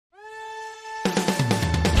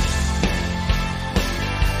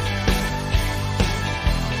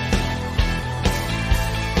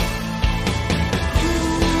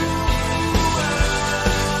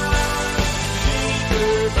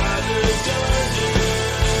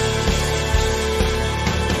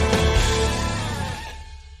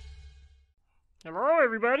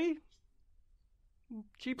everybody.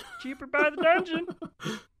 Cheaper by the dungeon.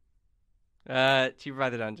 Cheaper by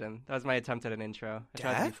the dungeon. That was my attempt at an intro. I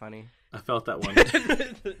tried to be funny. I felt that one.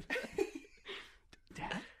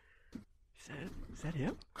 Dad? Is that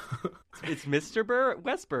him? It's Mr.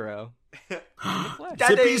 Westboro.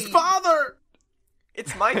 Zippy's father!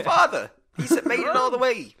 It's my father. He's made it all the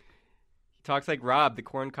way. He talks like Rob, the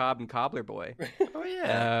corn cob and cobbler boy. Oh,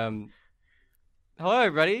 yeah. Hello,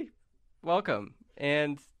 everybody. Welcome.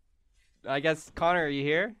 And I guess, Connor, are you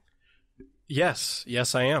here? Yes,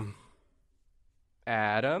 I am.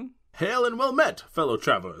 Adam. Hail and well met, fellow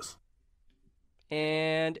travelers.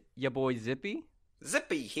 And your boy Zippy.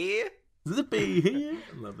 Zippy here. Zippy here.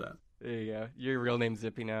 I love that. There you go. Your real name's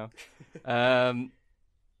Zippy now.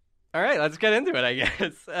 All right, let's get into it, I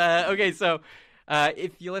guess. Okay, so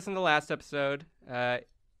if you listened to the last episode,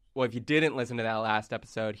 if you didn't listen to that last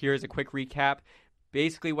episode, here's a quick recap.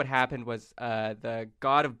 Basically what happened was the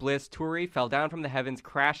god of bliss, Turi, fell down from the heavens,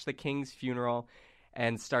 crashed the king's funeral,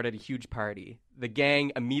 and started a huge party. The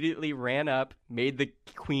gang immediately ran up, made the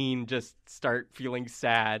queen just start feeling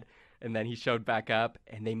sad, and then he showed back up,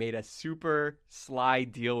 and they made a super sly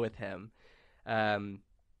deal with him.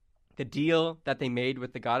 The deal that they made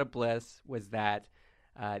with the god of bliss was that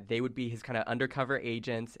they would be his kind of undercover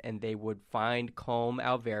agents, and they would find Colm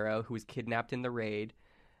Alvaro, who was kidnapped in the raid,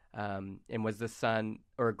 and was the son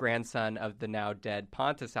or grandson of the now dead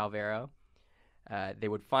Pontus Alvaro. They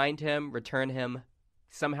would find him, return him,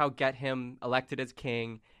 somehow get him elected as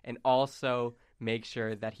king, and also make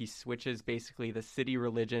sure that he switches basically the city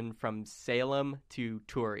religion from Salem to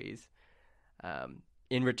Turi's.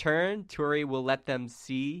 In return, Turi will let them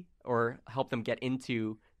see or help them get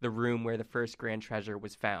into the room where the first grand treasure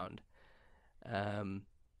was found.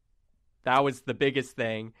 That was the biggest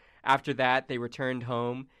thing. After that, they returned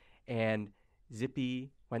home, and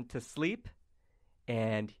Zippy went to sleep,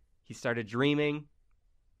 and he started dreaming,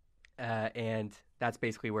 and that's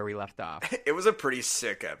basically where we left off. It was a pretty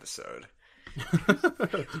sick episode.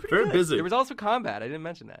 Very busy. There was also combat. I didn't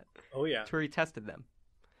mention that. Oh, yeah. Turi tested them.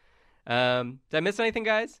 Did I miss anything,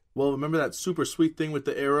 guys? Well, remember that super sweet thing with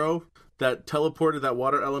the arrow that teleported that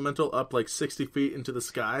water elemental up like 60 feet into the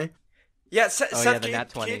sky? Yeah, Seth, the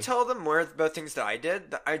can you tell them more about things that I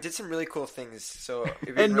did? I did some really cool things. So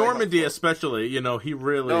and Normandy especially, he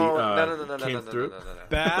really came through.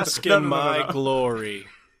 Bask in my glory.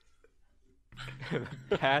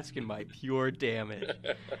 Bask in my pure damage.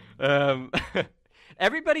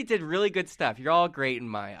 Everybody did really good stuff. You're all great in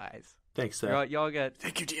my eyes. Thanks, Seth. Y'all got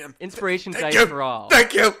Thank you, DM. Inspiration Thank dice you. for all.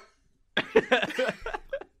 Thank you.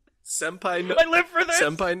 Senpai, I live for this.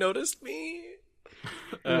 Senpai noticed me.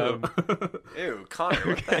 Ew, Connor,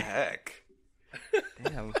 what the heck?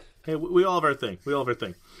 Damn. Hey, we all have our thing.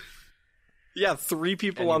 Yeah, 3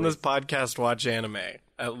 people on this podcast watch anime,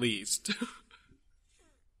 at least.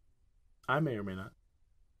 I may or may not.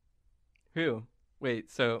 Who?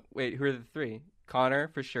 Wait, who are the 3? Connor,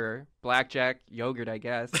 for sure. Blackjack, Yogurt, I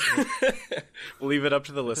guess. We'll leave it up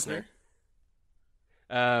to the listener.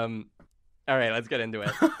 All right, let's get into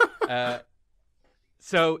it.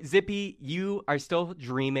 So, Zippy, you are still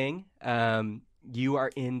dreaming. You are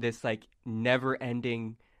in this,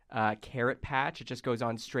 never-ending carrot patch. It just goes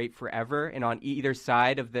on straight forever. And on either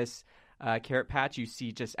side of this carrot patch, you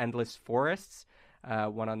see just endless forests,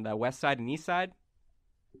 one on the west side and east side.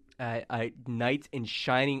 A knight in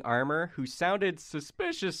shining armor who sounded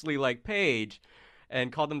suspiciously like Paige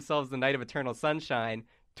and called themselves the Knight of Eternal Sunshine,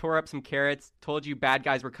 tore up some carrots, told you bad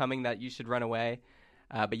guys were coming, that you should run away.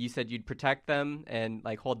 But you said you'd protect them and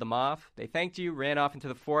hold them off. They thanked you, ran off into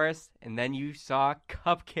the forest, and then you saw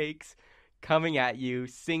cupcakes coming at you,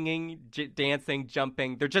 singing, dancing,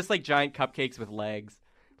 jumping. They're just like giant cupcakes with legs,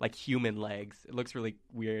 like human legs. It looks really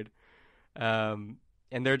weird.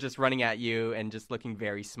 And they're just running at you and just looking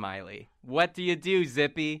very smiley. What do you do,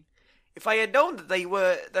 Zippy? If I had known that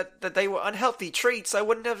they were unhealthy treats, I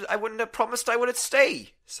wouldn't have promised I would stay.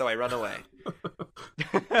 So I run away.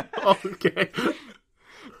 Okay.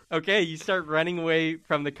 Okay, you start running away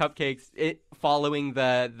from the cupcakes, following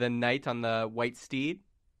the knight on the white steed.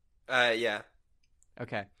 Yeah.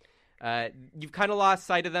 Okay. You've kind of lost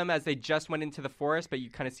sight of them as they just went into the forest, but you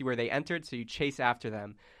kind of see where they entered, so you chase after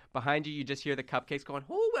them. Behind you, you just hear the cupcakes going,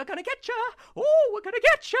 "Oh, we're gonna get ya! Oh, we're gonna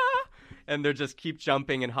get ya!" And they just keep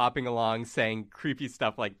jumping and hopping along, saying creepy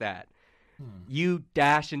stuff like that. You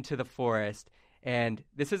dash into the forest, and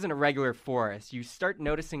this isn't a regular forest. You start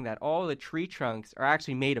noticing that all the tree trunks are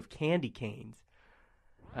actually made of candy canes.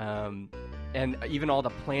 And even all the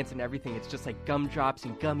plants and everything, it's just like gumdrops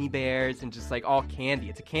and gummy bears and just all candy.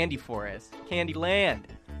 It's a candy forest, candy land.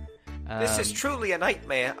 This is truly a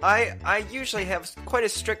nightmare. I usually have quite a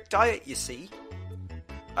strict diet, you see.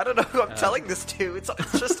 I don't know who I'm telling this to. It's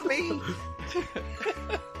just me.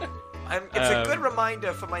 It's a good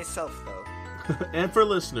reminder for myself, though. And for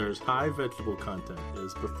listeners, high vegetable content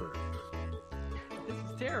is preferred. This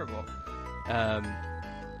is terrible.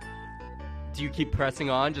 Do you keep pressing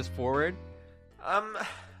on, just forward? I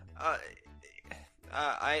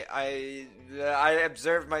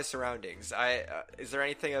observed my surroundings. Is there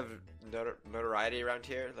anything of notoriety around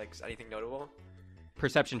here? Like anything notable?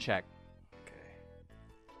 Perception check. Okay.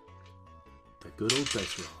 The good old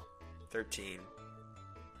dice roll. 13.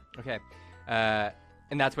 Okay.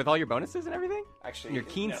 And that's with all your bonuses and everything? Actually, your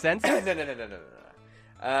keen no. sense? No.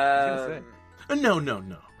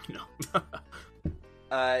 No.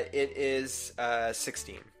 It is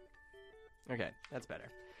 16. Okay, that's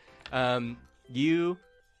better. You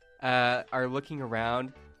are looking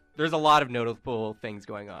around. There's a lot of notable things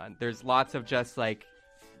going on. There's lots of just like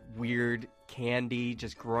weird candy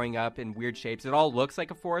just growing up in weird shapes. It all looks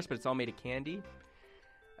like a forest, but it's all made of candy.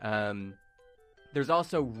 There's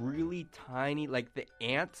also really tiny, like the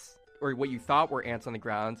ants, or what you thought were ants on the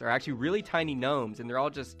grounds, are actually really tiny gnomes, and they're all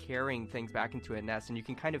just carrying things back into a nest, and you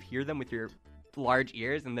can kind of hear them with your large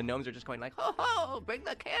ears, and the gnomes are just going like, ho ho, bring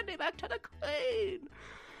the candy back to the queen.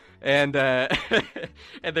 And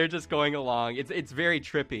and they're just going along. It's very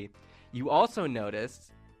trippy. You also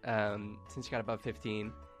noticed, since you got above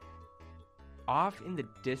 15, off in the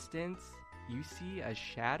distance, you see a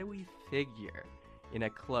shadowy figure in a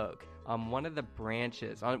cloak on one of the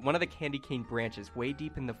branches, on one of the candy cane branches, way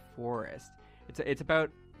deep in the forest. It's about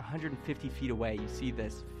 150 feet away. You see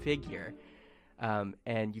this figure,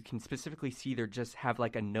 and you can specifically see they just have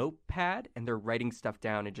like a notepad, and they're writing stuff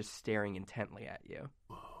down and just staring intently at you.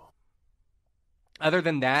 Whoa. Other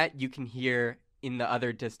than that, you can hear in the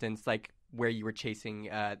other distance, like where you were chasing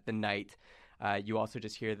the knight, you also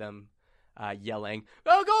just hear them yelling,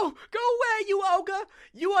 "Oh, go away, you ogre!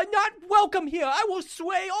 You are not welcome here! I will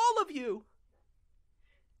sway all of you!"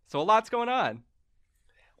 So a lot's going on.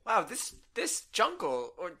 Wow, this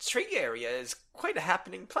jungle or tree area is quite a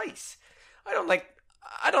happening place. I don't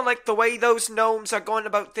like the way those gnomes are going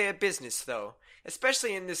about their business, though.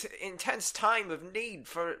 Especially in this intense time of need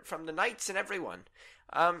from the knights and everyone.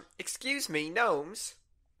 Excuse me, gnomes.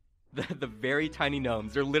 The very tiny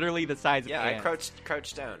gnomes. They're literally the size of ants. I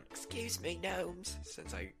crouched down. Excuse me, gnomes.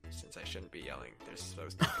 Since I shouldn't be yelling. They're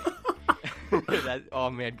supposed to be. Oh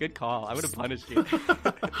man, good call. I would have punished you.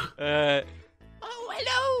 Oh,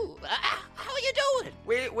 hello. How are you doing?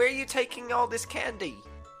 Where are you taking all this candy?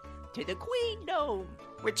 To the queen gnome.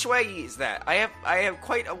 Which way is that? I have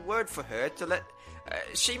quite a word for her to let.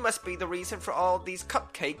 She must be the reason for all these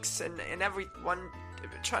cupcakes and everyone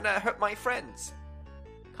trying to hurt my friends.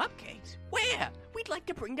 Cupcakes? Where? We'd like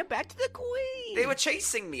to bring them back to the queen. They were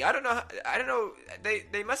chasing me. I don't know.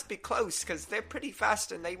 They must be close because they're pretty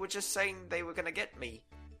fast, and they were just saying they were gonna get me.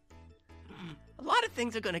 A lot of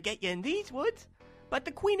things are gonna get you in these woods, but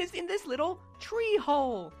the queen is in this little tree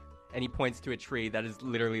hole. And he points to a tree that is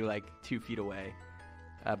literally like 2 feet away.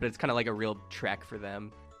 But it's kind of like a real trek for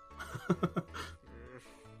them.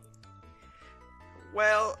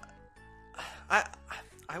 Well,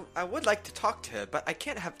 I would like to talk to her, but I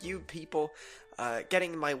can't have you people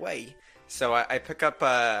getting in my way. So I pick up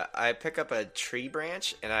a tree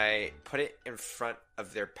branch and I put it in front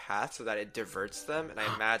of their path so that it diverts them, and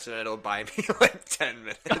I imagine it'll buy me like 10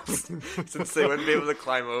 minutes since they wouldn't be able to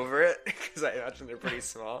climb over it because I imagine they're pretty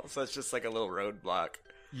small. So it's just like a little roadblock.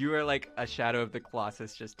 You are like a shadow of the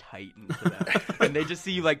Colossus just tightens to them. And they just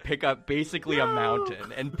see you like pick up basically a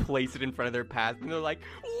mountain and place it in front of their path, and they're like,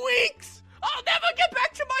 "Weeks! I'll never get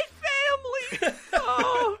back to my family!"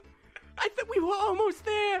 Oh, I thought we were almost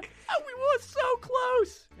there. Oh, we were so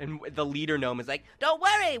close. And the leader gnome is like, Don't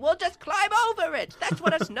worry, we'll just climb over it. That's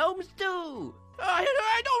what us gnomes do. I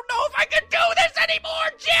don't know if I can do this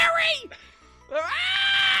anymore, Jerry!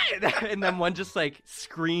 And then one just like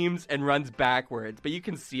screams and runs backwards, but you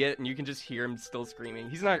can see it and you can just hear him still screaming.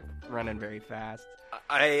 He's not running very fast.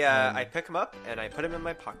 I pick him up and I put him in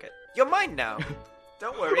my pocket. You're mine now.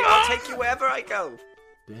 Don't worry, I'll take you wherever I go.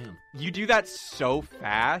 Damn. You do that so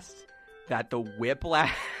fast that the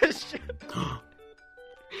whiplash...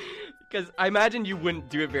 Because I imagine you wouldn't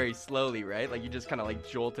do it very slowly, right? Like you just kind of like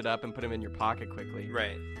jolt it up and put him in your pocket quickly.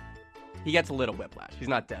 Right. He gets a little whiplash. He's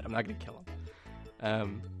not dead. I'm not going to kill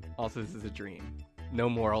him. Also, this is a dream. No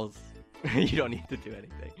morals. You don't need to do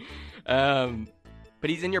anything. But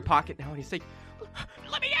he's in your pocket now, and he's like,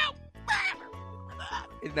 Let me out.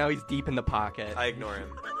 and now he's deep in the pocket. I ignore him.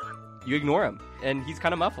 You ignore him, and he's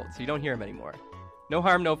kind of muffled, so you don't hear him anymore. No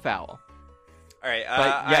harm, no foul. All right.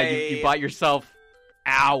 But yeah, you bought yourself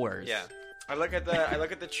hours. Yeah. I look at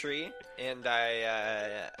the tree and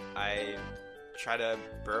I try to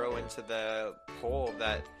burrow into the hole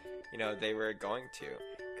that they were going to,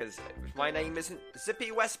 because if my name isn't Zippy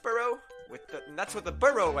Westboro and that's with a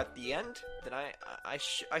burrow at the end, then I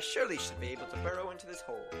surely should be able to burrow into this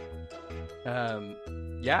hole.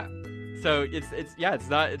 Yeah. So it's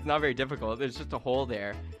not very difficult. There's just a hole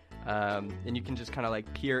there, and you can just kind of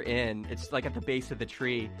like peer in. It's like at the base of the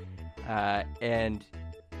tree, and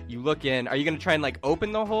you look in. Are you gonna try and like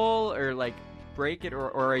open the hole or like break it,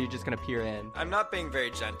 or are you just gonna peer in? I'm not being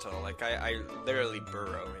very gentle. Like I literally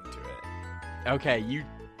burrow into it. Okay, you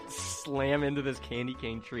slam into this candy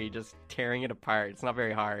cane tree, just tearing it apart. It's not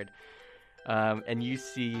very hard. And you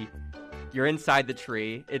see, you're inside the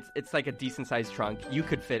tree. It's like a decent sized trunk. You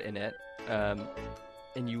could fit in it.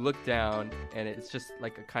 And you look down, and it's just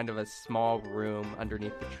like a kind of a small room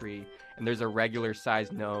underneath the tree. And there's a regular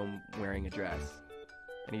sized gnome wearing a dress.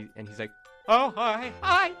 And he's like, "Oh, hi.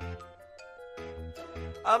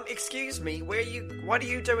 Excuse me, what are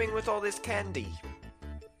you doing with all this candy?"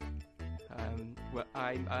 Well,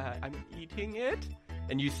 I'm eating it.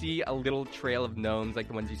 And you see a little trail of gnomes like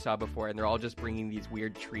the ones you saw before, and they're all just bringing these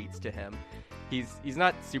weird treats to him. He's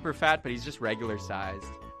not super fat, but he's just regular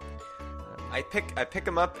sized. I pick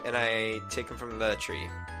him up and I take him from the tree.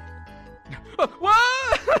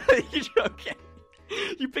 What? Okay.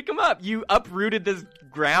 You pick him up. You uprooted this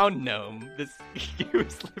ground gnome. He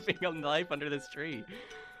was living on life under this tree.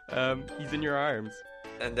 He's in your arms.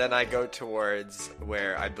 And then I go towards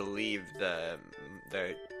where I believe the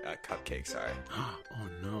cupcakes are. Oh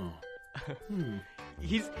no.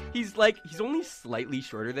 He's only slightly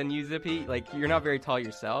shorter than you, Zippy. Like, you're not very tall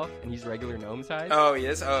yourself, and he's regular gnome size. Oh, he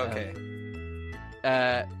is? Oh, okay.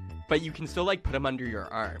 But you can still like put him under your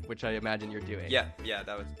arm, which I imagine you're doing. Yeah, that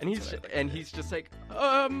was. And he's just like,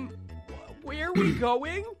 where are we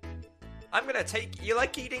going? I'm gonna take. You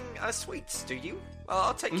like eating sweets, do you? Well,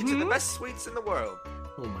 I'll take you to the best sweets in the world.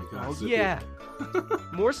 Oh my god. Oh yeah.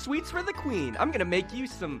 More sweets for the queen. I'm gonna make you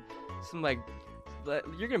some like.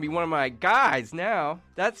 You're gonna be one of my guys now.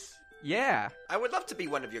 Yeah. I would love to be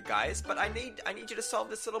one of your guys, but I need you to solve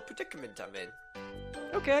this little predicament I'm in.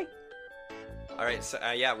 Okay. All right, so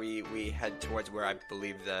we head towards where I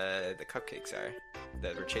believe the cupcakes are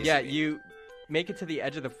that were chasing me. You make it to the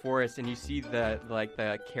edge of the forest, and you see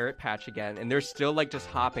the carrot patch again, and they're still like just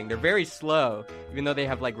hopping. They're very slow, even though they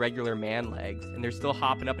have like regular man legs, and they're still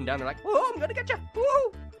hopping up and down. They're like, "Whoa, I'm gonna get you!"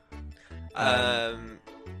 Woo!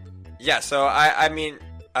 Yeah. So I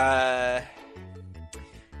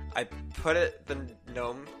put the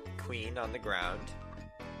gnome queen on the ground,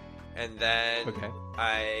 and then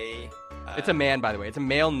it's a man, by the way. It's a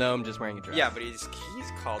male gnome just wearing a dress. Yeah, but he's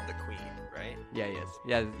called the queen, right? Yeah, he is.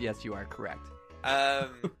 Yeah, yes, you are correct.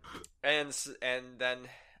 And then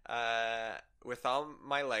with all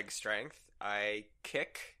my leg strength, I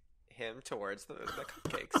kick him towards the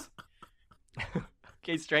cupcakes.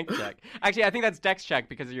 Okay, strength check. Actually, I think that's dex check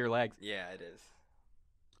because of your legs. Yeah, it is.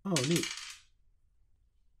 Oh, neat.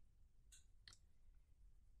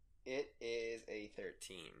 It is a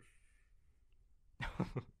 13.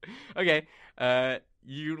 Okay,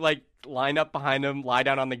 you like line up behind him, lie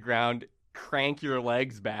down on the ground, crank your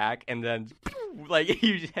legs back, and then like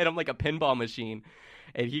you hit him like a pinball machine,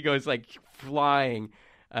 and he goes like flying.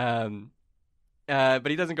 But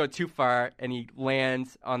he doesn't go too far, and he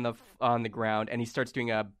lands on the ground, and he starts doing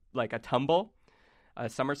a tumble, a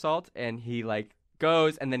somersault, and he like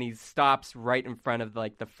goes, and then he stops right in front of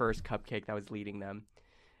like the first cupcake that was leading them,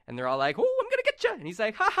 and they're all like, "Oh, I'm gonna get you!" And he's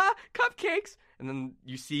like, "Ha ha, cupcakes!" And then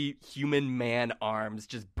you see human man arms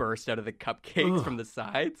just burst out of the cupcakes from the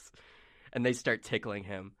sides, and they start tickling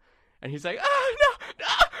him, and he's like, "Oh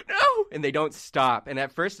no!" And they don't stop. And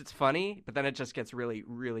at first it's funny, but then it just gets really,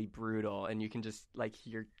 really brutal, and you can just like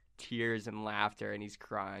hear tears and laughter, and he's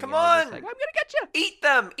crying. Come on! Like, I'm gonna get you! Eat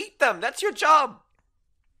them! That's your job!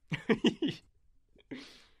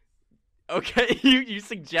 Okay, you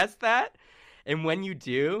suggest that, and when you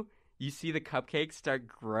do, you see the cupcakes start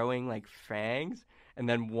growing like fangs, and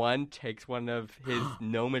then one takes one of his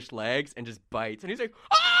gnomish legs and just bites, and he's like,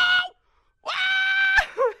 "Oh!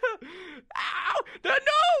 Ah! Ow! No,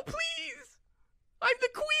 please! I'm the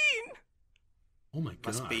queen!" Oh my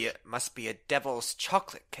god. Must be a devil's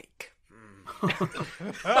chocolate cake.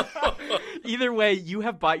 Either way, you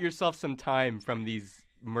have bought yourself some time from these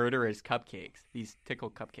murderous cupcakes, these tickle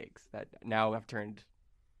cupcakes that now have turned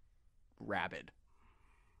rabid.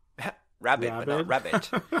 Rabbit, but not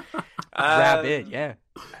rabbit. Rabid, yeah.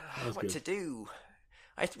 What to do?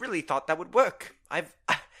 I really thought that would work.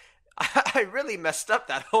 I really messed up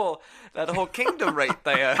that whole kingdom right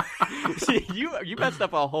there. you messed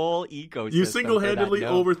up a whole ecosystem. You single-handedly for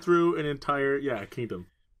that gnome. overthrew an entire kingdom.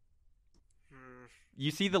 You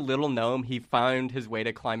see the little gnome. He found his way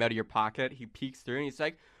to climb out of your pocket. He peeks through and he's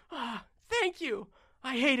like, "Thank you.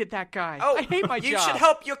 I hated that guy. Oh, I hate my you job. should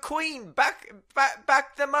help your queen. Back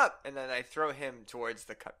them up." And then I throw him towards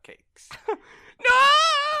the cupcakes.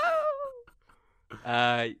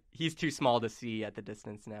 No. He's too small to see at the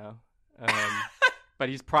distance now. But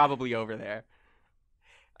he's probably over there.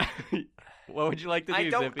 What would you like to do,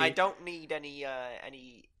 Zippy? I don't need any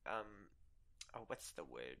what's the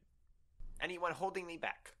word? Anyone holding me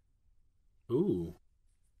back. Ooh.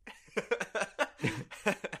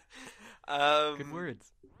 Good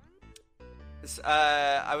words.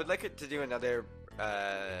 I would like it to do another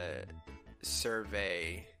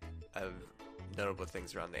survey of notable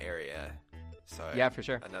things around the area. So Yeah, for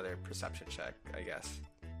sure. Another perception check, I guess.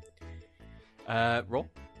 Roll.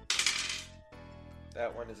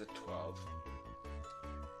 That one is a 12.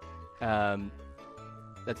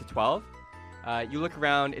 That's a 12. You look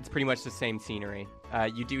around, it's pretty much the same scenery.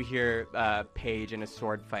 You do hear Paige in a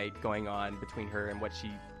sword fight going on between her and what she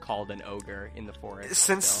called an ogre in the forest.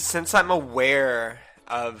 Since I'm aware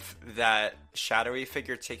of that shadowy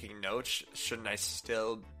figure taking notes, shouldn't I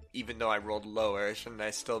still, even though I rolled lower, shouldn't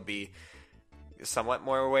I still be somewhat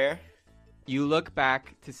more aware? You look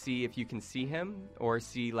back to see if you can see him or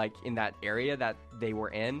see like in that area that they were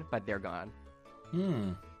in, but they're gone.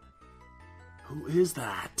 Who is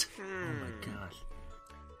that? Oh my gosh.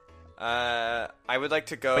 I would like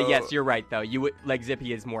to go. But yes, you're right though. You would like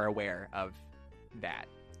Zippy is more aware of that.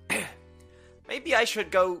 Maybe I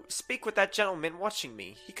should go speak with that gentleman watching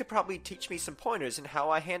me. He could probably teach me some pointers in how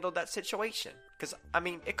I handled that situation. Because, I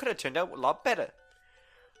mean, it could have turned out a lot better.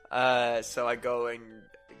 So I go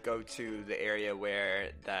to the area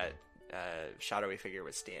where that shadowy figure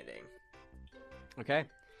was standing. Okay.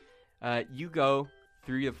 You go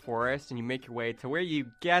through the forest and you make your way to where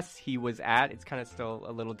you guess he was at. It's kind of still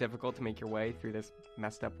a little difficult to make your way through this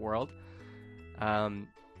messed up world.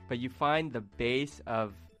 But you find the base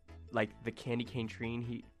of like the candy cane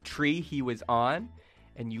tree he was on,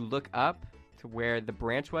 and you look up to where the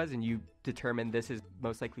branch was and you determine this is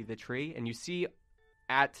most likely the tree, and you see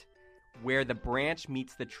at where the branch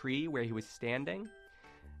meets the tree where he was standing,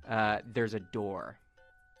 there's a door.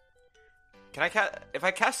 Can if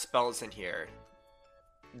I cast spells in here,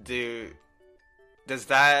 does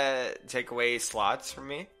that take away slots from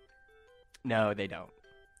me? No, they don't.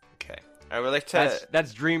 Okay. I would like to.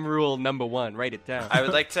 That's dream rule number 1. Write it down. I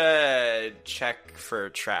would like to check for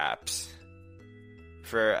traps.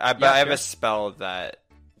 I have a spell that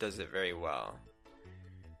does it very well.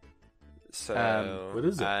 So what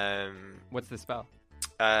is it? What's the spell?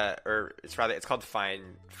 Or it's called find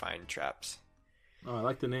traps. Oh, I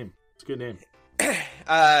like the name. It's a good name.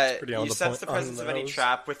 You sense the presence of any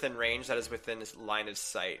trap within range that is within line of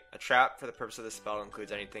sight. A trap, for the purpose of the spell,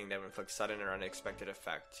 includes anything that would inflict sudden or unexpected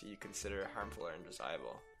effect you consider harmful or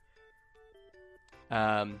undesirable.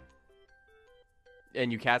 And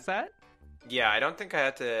you cast that? Yeah, I don't think I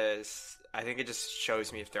have to. I think it just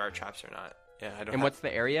shows me if there are traps or not. Yeah, I don't. And what's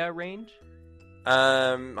the area range?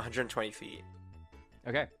 120 feet.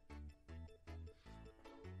 Okay.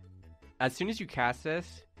 As soon as you cast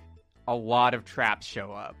this, a lot of traps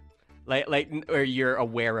show up, or you're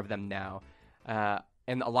aware of them now,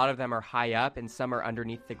 and a lot of them are high up, and some are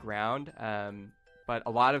underneath the ground. But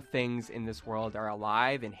a lot of things in this world are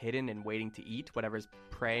alive and hidden and waiting to eat whatever's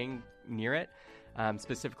preying near it.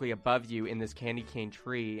 Specifically above you in this candy cane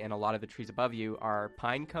tree, and a lot of the trees above you are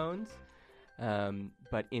pine cones.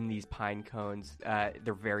 But in these pine cones,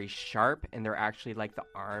 they're very sharp, and they're actually like the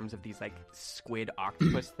arms of these like squid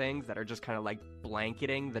octopus things that are just kind of like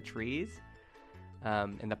blanketing the trees.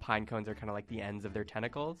 And the pine cones are kind of like the ends of their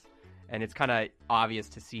tentacles, and it's kind of obvious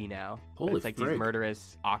to see now. Holy it's like frig. These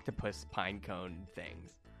murderous octopus pine cone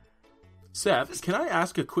things. Seth, can I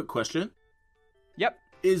ask a quick question? Yep.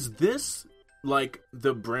 Is this like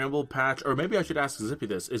the bramble patch, or maybe I should ask Zippy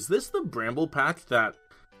this? Is this the bramble patch that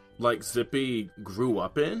like Zippy grew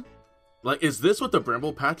up in? Like, is this what the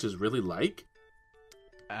bramble patch is really like?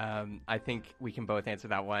 I think we can both answer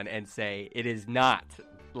that one and say it is not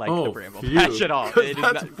like the Bramble phew. Patch at all. It is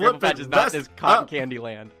That's not, Bramble Patch is not messed this cotton up. candy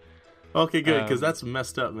land. Okay, good, because that's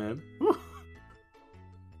messed up, man. Whew.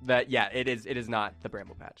 It is not the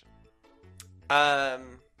Bramble Patch.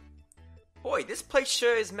 Boy, this place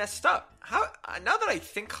sure is messed up. How? Now that I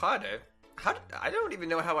think harder, I don't even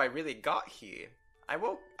know how I really got here. I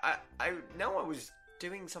know I was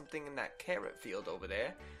doing something in that carrot field over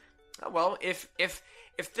there, Well, if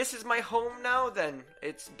this is my home now, then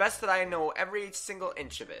it's best that I know every single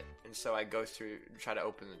inch of it. And so I go through, try to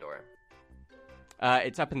open the door.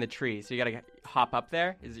 It's up in the tree, so you gotta hop up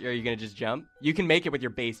there. Or are you gonna just jump? You can make it with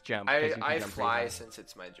your base jump. 'cause you can I jump pretty fly high. since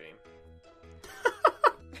it's my dream.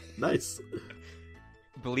 Nice.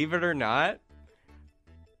 Believe it or not,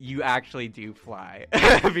 you actually do fly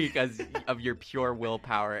because of your pure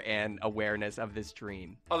willpower and awareness of this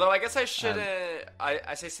dream. Although I guess I shouldn't.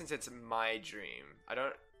 I say since it's my dream. I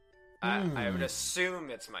don't. I would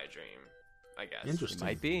assume it's my dream. I guess. It Interesting.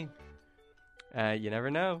 might be. You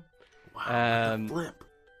never know. Wow, what the flip.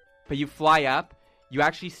 But you fly up. You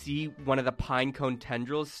actually see one of the pine cone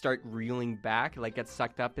tendrils start reeling back, like get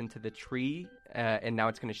sucked up into the tree, and now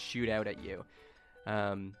it's going to shoot out at you.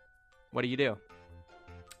 What do you do?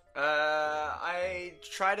 I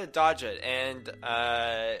try to dodge it, and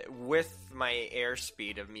with my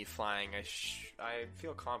airspeed of me flying, I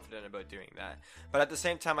feel confident about doing that. But at the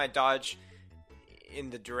same time, I dodge in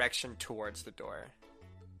the direction towards the door.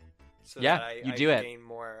 So Yeah, that I you do it. Gain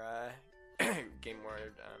more,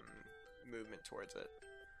 movement towards it.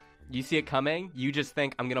 You see it coming. You just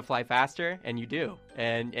think, I'm going to fly faster, and you do.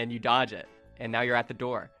 And you dodge it. And now you're at the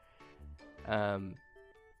door. And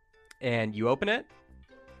you open it.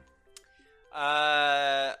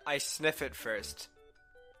 I sniff it first.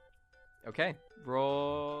 Okay.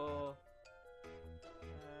 Roll...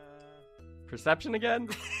 perception again?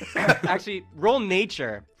 Actually, roll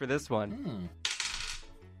nature for this one.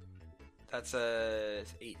 That's a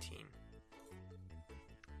 18.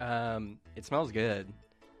 It smells good.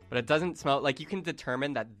 But it doesn't smell... Like, you can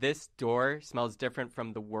determine that this door smells different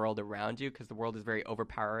from the world around you because the world is very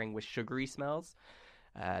overpowering with sugary smells.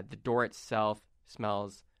 The door itself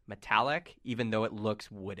smells metallic, even though it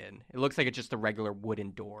looks wooden. It looks like it's just a regular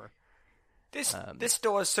wooden door. This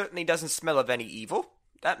door certainly doesn't smell of any evil.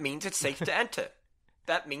 That means it's safe to enter.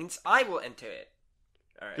 That means I will enter it.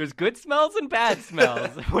 All right. There's good smells and bad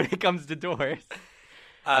smells when it comes to doors.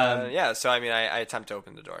 Yeah, so I mean, I attempt to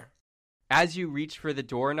open the door. As you reach for the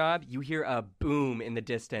doorknob, you hear a boom in the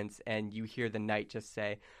distance, and you hear the knight just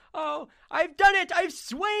say, "Oh, I've done it! I've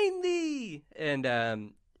slain thee!" And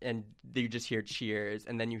you just hear cheers,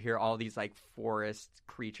 and then you hear all these like forest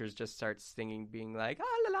creatures just start singing, being like,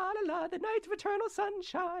 "Ah la la la la, the night of eternal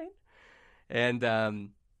sunshine,"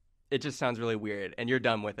 and it just sounds really weird, and you're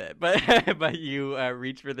done with it. But you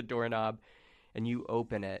reach for the doorknob, and you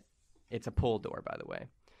open it. It's a pull door, by the way,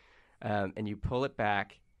 and you pull it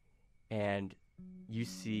back. And you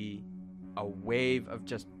see a wave of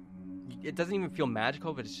just... It doesn't even feel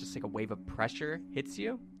magical, but it's just like a wave of pressure hits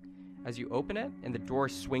you as you open it. And the door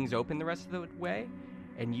swings open the rest of the way.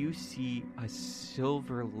 And you see a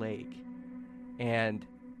silver lake. And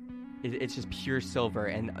it's just pure silver.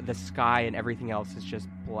 And the sky and everything else is just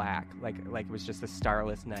black. Like it was just a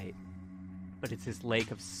starless night. But it's this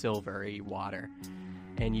lake of silvery water.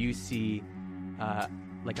 And you see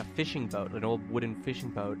like a fishing boat, an old wooden fishing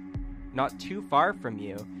boat, not too far from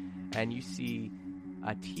you, and you see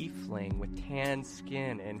a tiefling with tan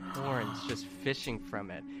skin and horns just fishing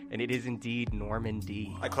from it, and it is indeed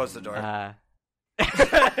Normandy. I close the door.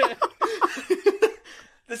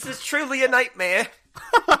 This is truly a nightmare.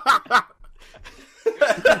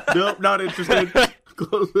 Nope, not interested.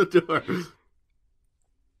 Close the door.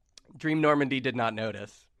 Dream Normandy did not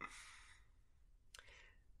notice.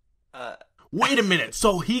 Wait a minute.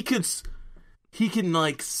 So he can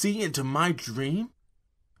like see into my dream?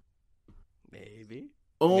 Maybe.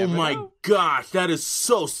 Oh my gosh, that is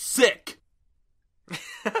so sick.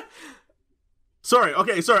 Sorry.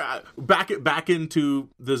 Back into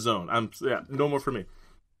the zone. No more for me.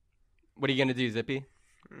 What are you gonna do, Zippy?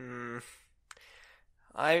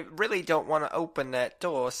 I really don't want to open that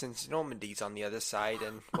door since Normandy's on the other side,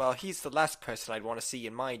 and well, he's the last person I'd want to see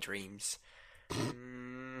in my dreams.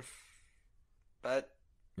 But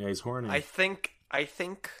yeah, he's horny. I think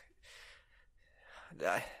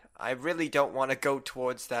I really don't want to go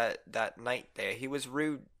towards that knight there. He was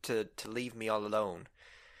rude to leave me all alone.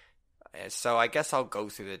 So I guess I'll go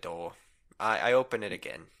through the door. I open it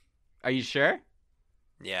again. Are you sure?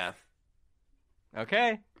 Yeah.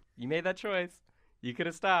 Okay. You made that choice. You could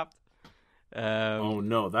have stopped. Oh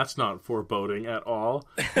no, that's not foreboding at all.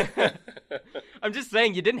 I'm just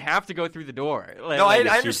saying you didn't have to go through the door. No, I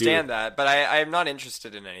understand that, but I'm not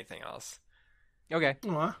interested in anything else. Okay.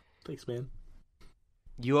 Aw, thanks, man.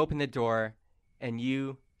 You open the door, and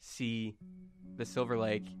you see the Silver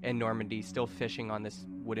Lake and Normandy still fishing on this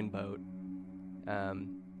wooden boat.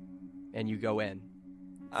 And you go in.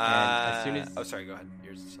 And as soon as... Oh, sorry, go ahead.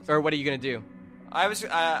 Or what are you going to do? I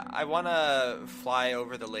want to fly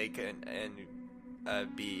over the lake and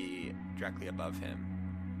be directly above him.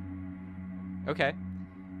 Okay.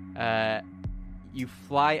 You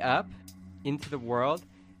fly up into the world,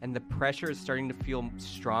 and the pressure is starting to feel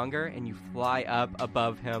stronger, and you fly up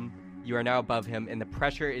above him. You are now above him, and the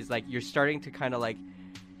pressure is like you're starting to kind of like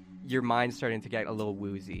your mind's starting to get a little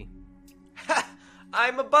woozy. Ha!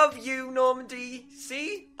 I'm above you, Normandy.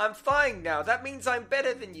 See? I'm flying now. That means I'm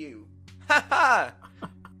better than you. Ha ha!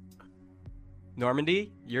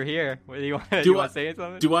 Normandy, you're here. What do you want? Do you I- want to say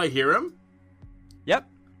something? Do I hear him? Yep.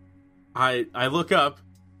 I look up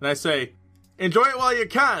and I say, "Enjoy it while you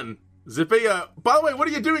can, Zippy. By the way, what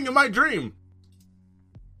are you doing in my dream?"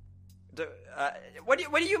 What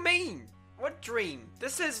do you mean? What dream?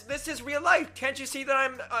 This is real life. Can't you see that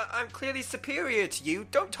I'm clearly superior to you?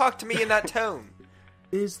 Don't talk to me in that tone.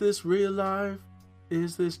 Is this real life?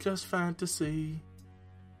 Is this just fantasy?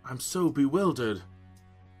 I'm so bewildered.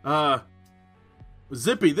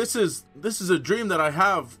 Zippy, this is a dream that I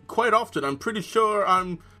have quite often. I'm pretty sure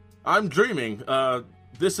I'm dreaming.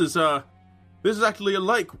 This is actually a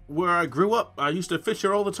lake where I grew up. I used to fish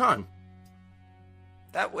here all the time.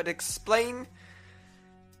 That would explain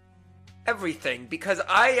everything, because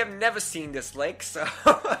I have never seen this lake, so...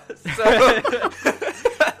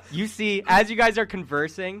 You see, as you guys are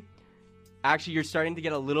conversing, actually you're starting to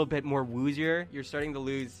get a little bit more woozier. You're starting to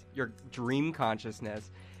lose your dream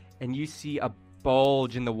consciousness, and you see a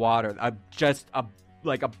bulge in the water.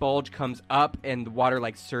 Like a bulge comes up, and the water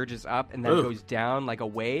like surges up and then Ugh. goes down like a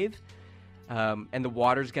wave. And the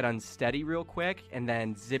waters get unsteady real quick, and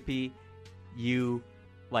then Zippy, you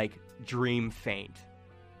like dream faint.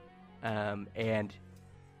 And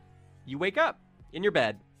you wake up in your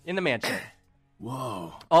bed in the mansion.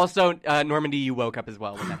 Whoa. Also, Normandy, you woke up as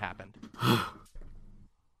well when that happened.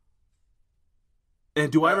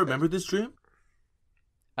 And do I remember this dream?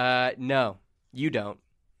 No, you don't.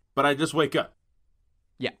 But I just wake up.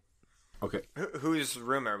 Yeah. Okay. Whose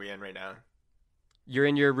room are we in right now? You're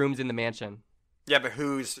in your rooms in the mansion. Yeah, but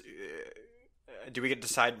whose... do we get to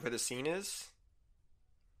decide where the scene is?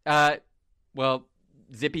 Well,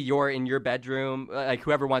 Zippy, you're in your bedroom. Like,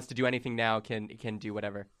 whoever wants to do anything now can do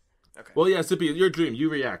whatever. Okay. Well, yeah, Zippy, your dream. You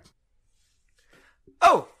react.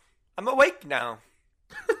 Oh! I'm awake now.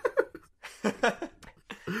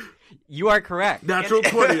 You are correct. Natural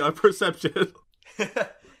 20 on perception.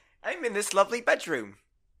 I'm in this lovely bedroom.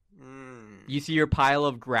 You see your pile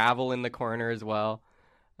of gravel in the corner as well.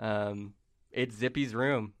 It's Zippy's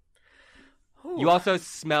room. Ooh. You also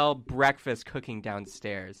smell breakfast cooking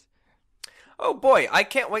downstairs. Oh boy, I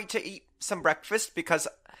can't wait to eat some breakfast because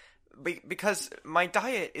my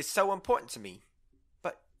diet is so important to me.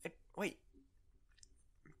 But wait,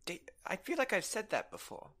 I feel like I've said that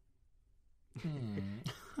before.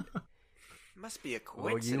 Must be a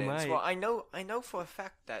coincidence. might. Well, I know for a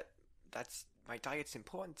fact that my diet's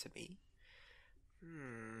important to me.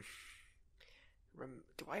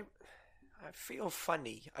 Do I feel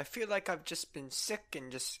funny. I feel like I've just been sick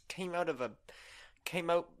and just came out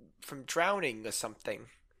from drowning or something.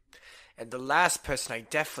 And the last person I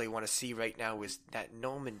definitely want to see right now is that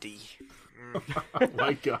Normandy. Oh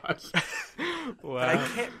my gosh. But I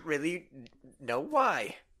can't really know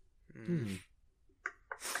why.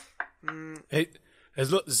 Hey,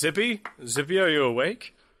 Zippy? Zippy, are you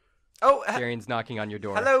awake? Oh, Darian's knocking on your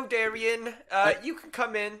door. hello, Darian. You can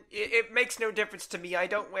come in. It makes no difference to me. I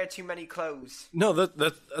don't wear too many clothes. No,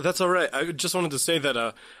 that's all right. I just wanted to say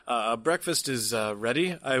that breakfast is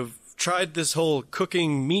ready. I've tried this whole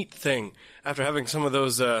cooking meat thing after having some of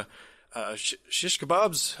those shish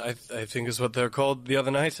kebabs, I think is what they're called, the other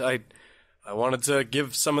night. I wanted to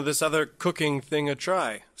give some of this other cooking thing a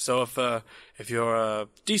try. So if you're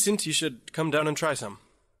decent, you should come down and try some.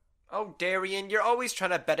 Oh, Darian, you're always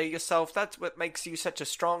trying to better yourself. That's what makes you such a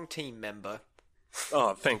strong team member.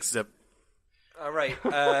 Oh, thanks, Zip. All right.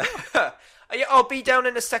 I'll be down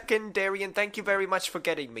in a second, Darian. Thank you very much for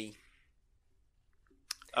getting me.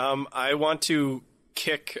 I want to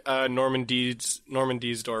kick Normandy's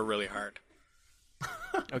door really hard.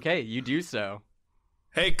 Okay, you do so.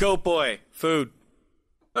 Hey, goat boy, food.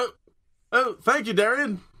 Oh, thank you,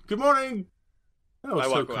 Darian. Good morning. That was I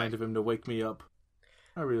so walk away. kind of him to wake me up.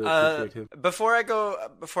 I really appreciate him. Before I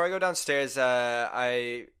go downstairs,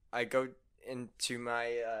 I go into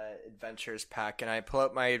my adventures pack and I pull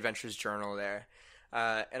out my adventures journal there,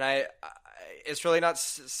 and I it's really not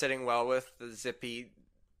sitting well with the Zippy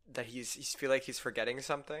that he's feel like he's forgetting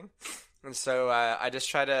something, and so I just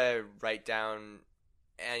try to write down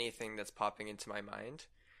anything that's popping into my mind.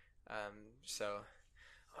 All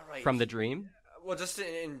right. From the dream? Well, just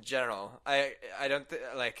in general, I don't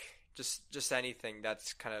like Just anything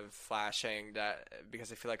that's kind of flashing, that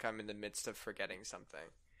because I feel like I'm in the midst of forgetting something.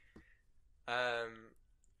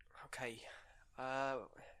 Okay. I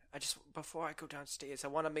just, before I go downstairs, I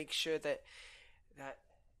want to make sure that I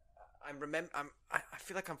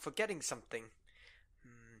feel like I'm forgetting something.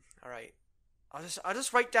 All right. I'll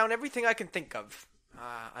just write down everything I can think of.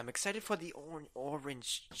 I'm excited for the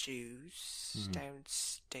orange juice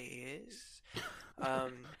downstairs.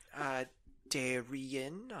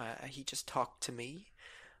 Darian, he just talked to me.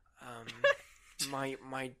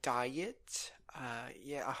 My diet.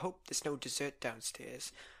 Yeah, I hope there's no dessert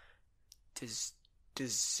downstairs.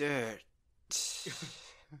 Dessert.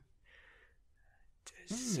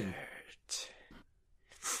 Dessert.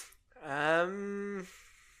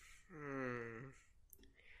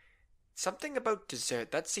 Something about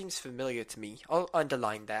dessert. That seems familiar to me. I'll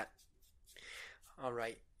underline that. All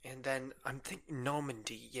right. And then I'm thinking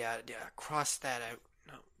Normandy. Yeah, cross that out.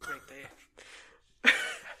 No, right there.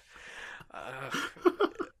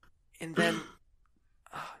 And then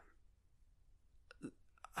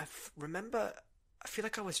I feel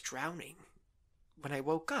like I was drowning when I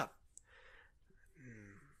woke up.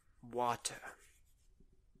 Water.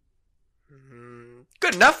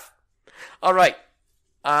 Good enough. All right.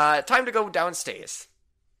 Time to go downstairs.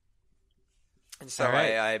 And so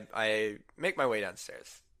I make my way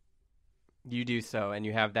downstairs. You do so, and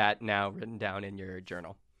you have that now written down in your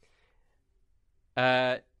journal.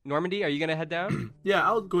 Normandy, are you going to head down? Yeah,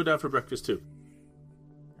 I'll go down for breakfast too.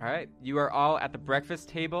 All right. You are all at the breakfast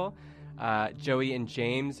table. Joey and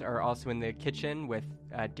James are also in the kitchen with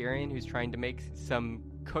Darian, who's trying to make some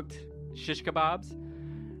cooked shish kebabs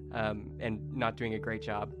and not doing a great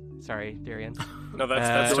job. Sorry, Darian. No,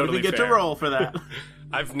 that's So totally we get fair. to roll for that.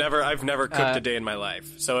 I've never cooked a day in my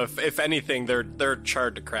life. So if anything, they're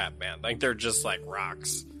charred to crap, man. Like they're just like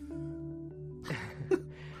rocks.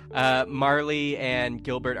 Marley and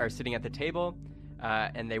Gilbert are sitting at the table,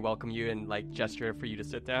 and they welcome you and like gesture for you to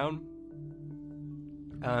sit down.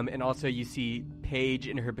 And also you see Paige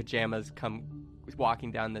in her pajamas come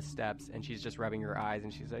walking down the steps, and she's just rubbing her eyes,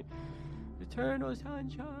 and she's like, "Eternal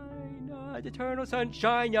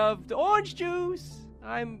sunshine of the orange juice.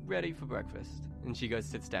 I'm ready for breakfast." And she goes,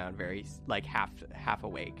 sits down, very like half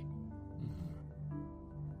awake.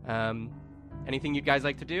 Anything you guys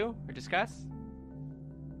like to do or discuss?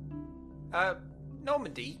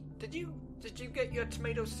 Normandy, did you get your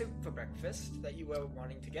tomato soup for breakfast that you were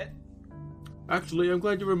wanting to get? Actually, I'm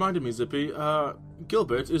glad you reminded me, Zippy.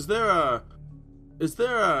 Gilbert, is there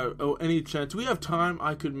any chance? Do we have time?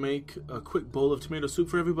 I could make a quick bowl of tomato soup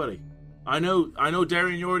for everybody. I know,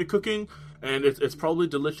 Darian, you're already cooking, and it's probably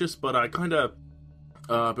delicious. But I kind of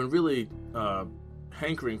been really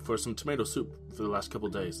hankering for some tomato soup for the last couple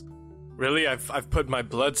days. Really? I've put my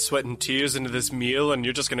blood, sweat, and tears into this meal, and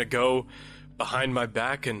you're just gonna go behind my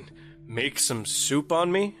back and make some soup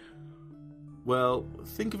on me? Well,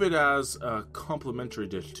 think of it as a complimentary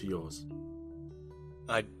dish to yours.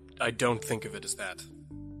 I don't think of it as that.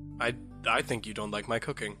 I think you don't like my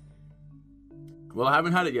cooking. Well, I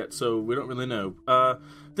haven't had it yet, so we don't really know.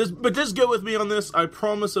 But just go with me on this. I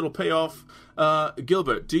promise it'll pay off.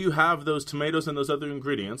 Gilbert, do you have those tomatoes and those other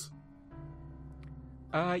ingredients?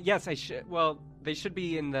 Yes, I should. Well, they should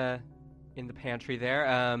be in the pantry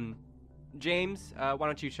there. James, why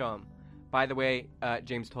don't you show them? By the way,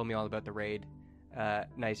 James told me all about the raid.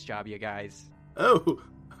 Nice job, you guys. Oh,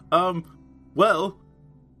 well,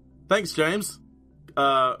 thanks, James,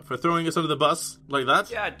 for throwing us under the bus like that.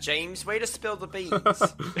 Yeah, James, way to spill the beans.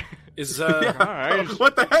 Yeah.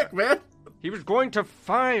 What the heck, man? He was going to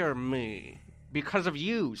fire me because of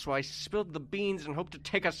you, so I spilled the beans and hoped to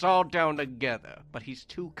take us all down together. But he's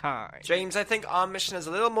too kind. James, I think our mission is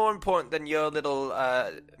a little more important than your little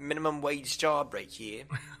minimum wage job right here.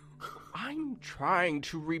 I'm trying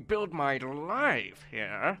to rebuild my life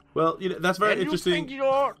here. Well, that's very and interesting. You think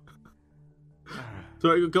you're...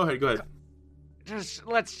 Sorry, go ahead. Just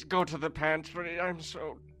let's go to the pantry.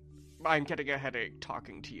 I'm getting a headache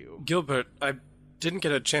talking to you. Gilbert, I didn't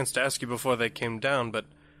get a chance to ask you before they came down, but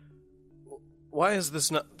why is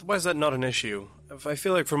that not an issue? I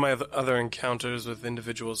feel like from my other encounters with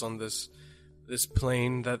individuals on this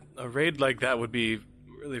plane, that a raid like that would be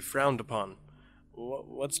really frowned upon.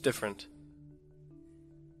 What's different?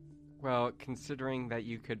 Well, considering that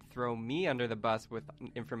you could throw me under the bus with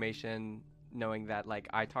information, knowing that, like,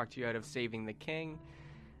 I talked you out of saving the king,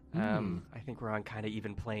 I think we're on kind of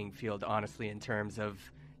even playing field, honestly, in terms of,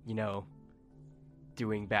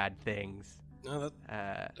 doing bad things. No,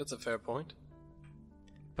 that's a fair point.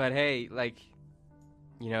 But hey, like,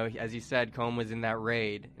 as you said, Combe was in that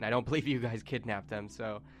raid, and I don't believe you guys kidnapped him,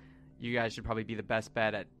 so, you guys should probably be the best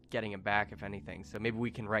bet at getting him back, if anything. So maybe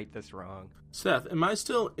we can right this wrong. Seth, am I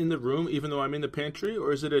still in the room even though I'm in the pantry,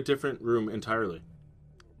 or is it a different room entirely?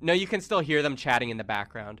 No, you can still hear them chatting in the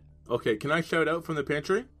background. Okay, can I shout out from the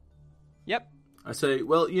pantry? Yep. I say,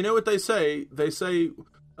 well, you know what they say? They say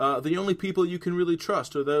the only people you can really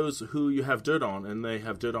trust are those who you have dirt on, and they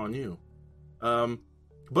have dirt on you.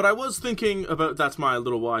 But I was thinking about, that's my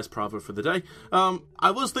little wise proverb for the day.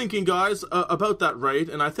 I was thinking, guys, about that raid,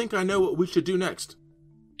 and I think I know what we should do next.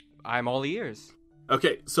 I'm all ears.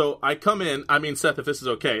 Okay, so I come in, I mean, Seth, if this is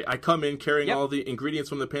okay, I come in carrying Yep. all the ingredients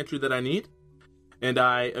from the pantry that I need, and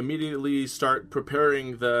I immediately start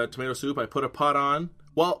preparing the tomato soup. I put a pot on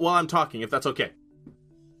while I'm talking, if that's okay.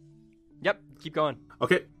 Yep, keep going.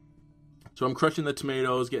 Okay. So I'm crushing the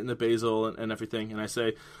tomatoes, getting the basil and everything, and I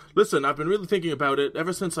say, listen, I've been really thinking about it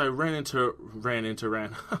ever since I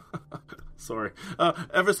Sorry.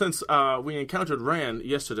 Ever since we encountered Ran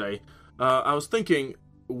yesterday, I was thinking,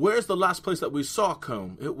 where's the last place that we saw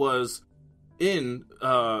Comb? It was in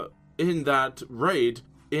that raid,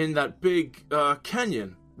 in that big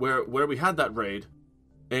canyon where we had that raid.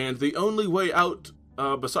 And the only way out,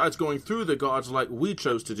 besides going through the gods like we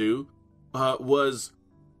chose to do, was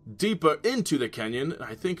deeper into the canyon.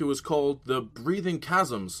 I think it was called the Breathing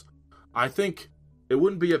Chasms. I think it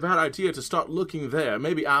wouldn't be a bad idea to start looking there,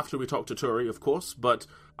 maybe after we talk to Turi, of course, but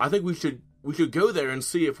I think we should go there and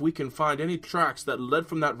see if we can find any tracks that led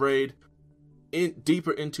from that raid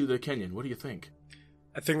deeper into the canyon. What do you think?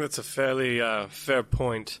 I think that's a fairly fair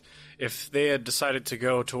point. If they had decided to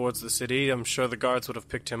go towards the city, I'm sure the guards would have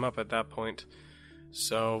picked him up at that point.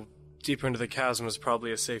 So, deeper into the chasm is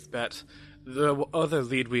probably a safe bet. The other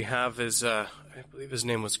lead we have is, I believe his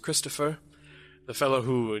name was Christopher, the fellow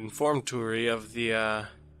who informed Turi of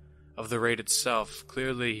the raid itself.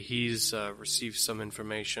 Clearly, he's received some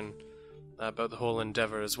information about the whole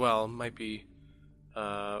endeavor as well. Might be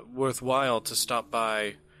worthwhile to stop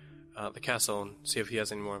by the castle and see if he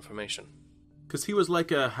has any more information. Because he was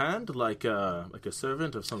like a hand, like a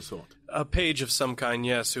servant of some sort. A page of some kind,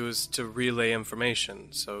 yes, who is to relay information.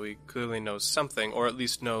 So he clearly knows something, or at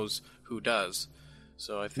least knows who does.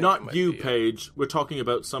 So I think it Not might you, be, Paige. We're talking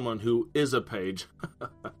about someone who is a page.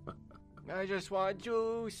 I just want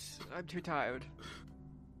juice. I'm too tired.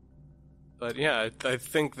 But yeah, I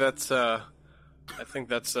think that's a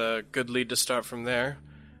good lead to start from there.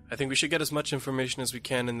 I think we should get as much information as we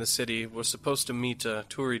can in the city. We're supposed to meet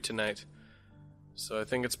Turi tonight. So I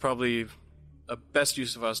think it's probably a best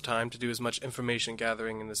use of our time to do as much information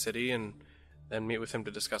gathering in the city and then meet with him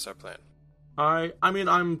to discuss our plan. I mean,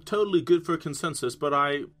 I'm totally good for consensus, but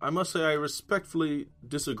I must say I respectfully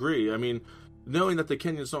disagree. I mean, knowing that the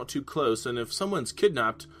canyon's not too close, and if someone's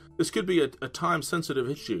kidnapped, this could be a time-sensitive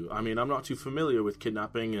issue. I mean, I'm not too familiar with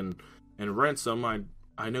kidnapping and ransom.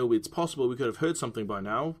 I know it's possible we could have heard something by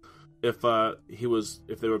now if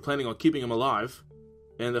they were planning on keeping him alive.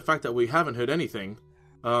 And the fact that we haven't heard anything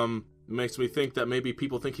makes me think that maybe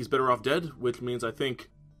people think he's better off dead, which means I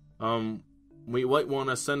think we might want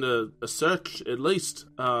to send a search at least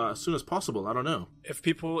as soon as possible. I don't know. If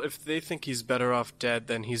they think he's better off dead,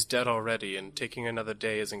 then he's dead already, and taking another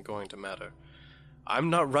day isn't going to matter.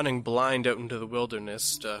 I'm not running blind out into the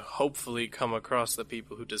wilderness to hopefully come across the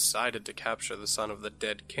people who decided to capture the son of the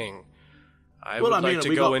dead king. I would like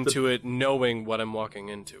to go into it knowing what I'm walking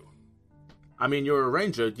into. I mean, you're a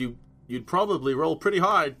ranger. You'd probably roll pretty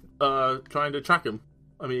hard trying to track him.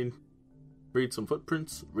 I mean, read some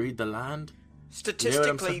footprints, read the land.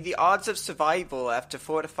 Statistically, the odds of survival after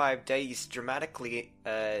 4 to 5 days dramatically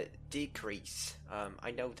decrease.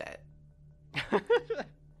 I know that.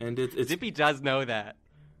 And it's Zippy does know that.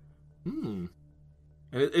 And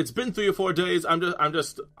it's been 3 or 4 days.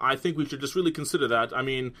 I think we should just really consider that. I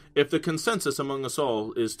mean, if the consensus among us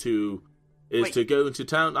all is to go into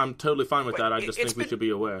town, I'm totally fine with that. I just think we should be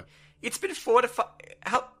aware. It's been 4 to 5.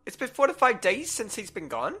 It's been 4 to 5 days since he's been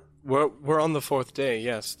gone. We're on the 4th day.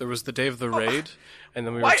 Yes, there was the day of the raid, and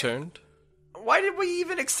then we returned. Why did we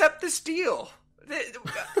even accept this deal?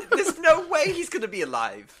 There's no way he's going to be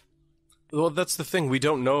alive. Well, that's the thing. We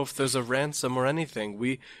don't know if there's a ransom or anything.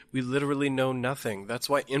 We literally know nothing. That's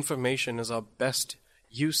why information is our best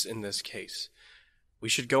use in this case. We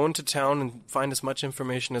should go into town and find as much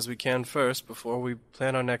information as we can first before we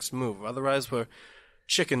plan our next move. Otherwise, we're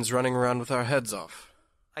chickens running around with our heads off.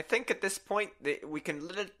 I think at this point we can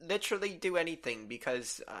literally do anything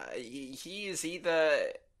because he is either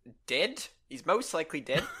dead, he's most likely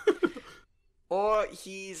dead, or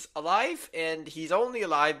he's alive and he's only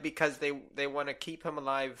alive because they want to keep him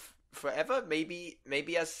alive forever. Maybe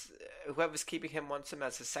as whoever's keeping him wants him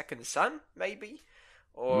as a second son, maybe.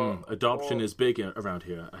 Adoption is big around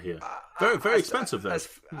here, I hear. Very expensive, though.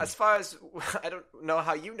 As far as I don't know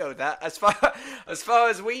how you know that. As far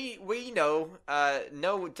as we know,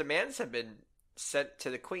 no demands have been sent to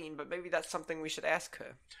the Queen, but maybe that's something we should ask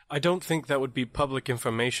her. I don't think that would be public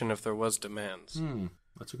information if there was demands.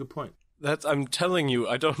 That's a good point. I'm telling you,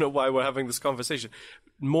 I don't know why we're having this conversation.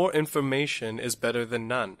 More information is better than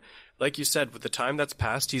none. Like you said, with the time that's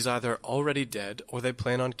passed, he's either already dead or they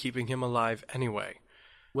plan on keeping him alive anyway.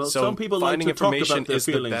 Well, so some people like finding to talk information about their is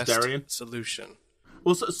the feelings, best Darian. solution.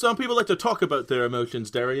 Well, some people like to talk about their emotions,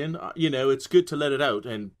 Darian. It's good to let it out,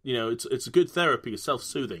 and, it's good therapy,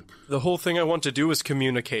 self-soothing. The whole thing I want to do is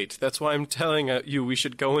communicate. That's why I'm telling you we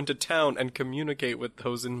should go into town and communicate with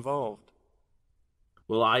those involved.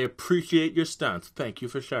 Well, I appreciate your stance. Thank you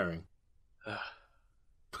for sharing.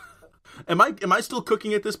 Am I still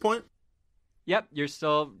cooking at this point? Yep, you're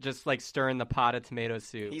still just like stirring the pot of tomato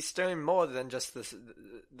soup. He's stirring more than just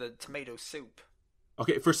the tomato soup.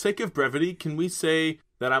 Okay, for sake of brevity, can we say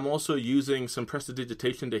that I'm also using some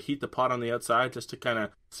prestidigitation to heat the pot on the outside just to kind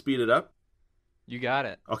of speed it up? You got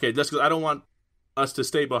it. Okay, just because I don't want us to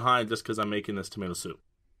stay behind just because I'm making this tomato soup.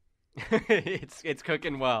 It's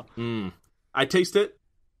cooking well. I taste it,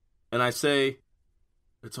 and I say,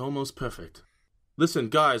 it's almost perfect. Listen,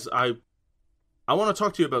 guys, I want to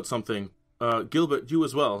talk to you about something. Gilbert, you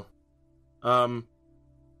as well. But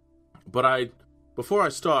before I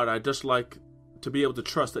start, I'd just like to be able to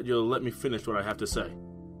trust that you'll let me finish what I have to say.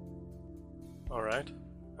 All right,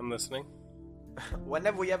 I'm listening. When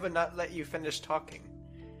have we ever not let you finish talking?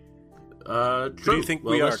 True. Do you think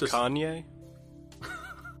we are Kanye?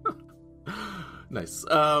 Nice.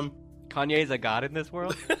 Kanye's a god in this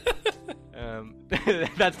world?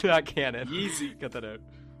 That's not canon. Easy. Get that out.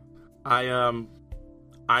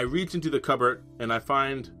 I reach into the cupboard and I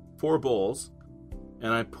find 4 bowls,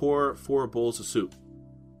 and I pour 4 bowls of soup,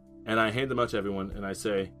 and I hand them out to everyone, and I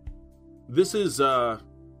say, "This is a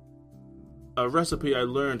recipe I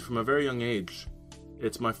learned from a very young age.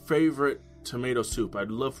 It's my favorite tomato soup.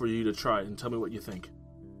 I'd love for you to try it and tell me what you think.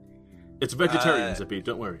 It's vegetarian, Zippy.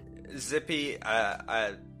 Don't worry." Zippy,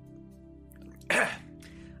 I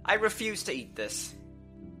refuse to eat this.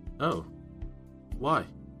 Oh, why?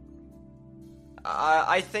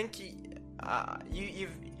 I think you've.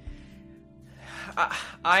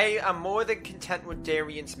 I am more than content with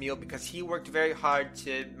Darian's meal because he worked very hard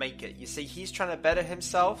to make it. You see, he's trying to better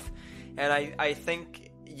himself, and I think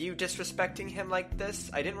you disrespecting him like this,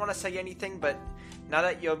 I didn't want to say anything, but now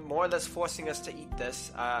that you're more or less forcing us to eat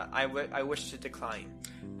this, I wish to decline.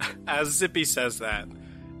 As Zippy says that,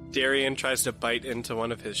 Darian tries to bite into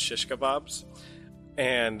one of his shish kebabs,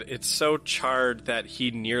 and it's so charred that he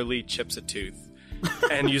nearly chips a tooth.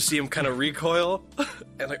 And you see him kind of recoil,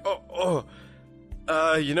 and like,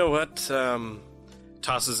 you know what?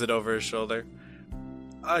 Tosses it over his shoulder.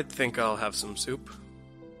 I think I'll have some soup.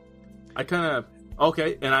 I kind of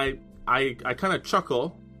okay, and I kind of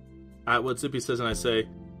chuckle at what Zippy says, and I say,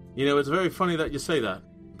 it's very funny that you say that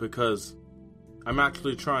because I'm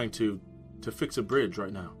actually trying to fix a bridge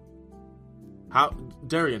right now.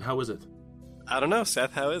 Darian, how is it? I don't know,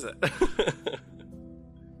 Seth. How is it?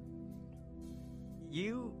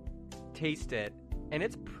 You taste it, and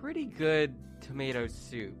it's pretty good tomato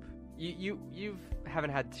soup. You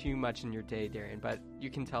haven't had too much in your day, Darian, but you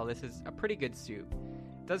can tell this is a pretty good soup.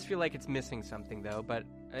 It does feel like it's missing something, though, but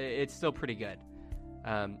it's still pretty good.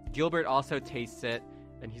 Gilbert also tastes it,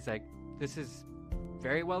 and he's like, this is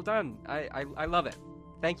very well done. I love it.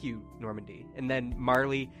 Thank you, Normandy. And then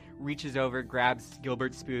Marley reaches over, grabs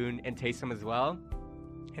Gilbert's spoon, and tastes them as well.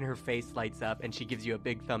 And her face lights up, and she gives you a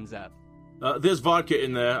big thumbs up. There's vodka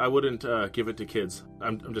in there. I wouldn't give it to kids.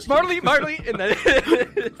 I'm just kidding. Marley, and then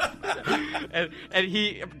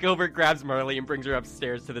and Gilbert grabs Marley and brings her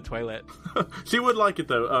upstairs to the toilet. She would like it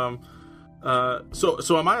though.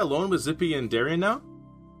 So am I alone with Zippy and Darian now?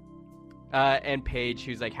 And Paige,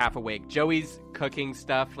 who's like half awake. Joey's cooking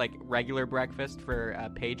stuff like regular breakfast for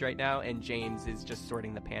Paige right now, and James is just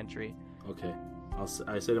sorting the pantry. Okay,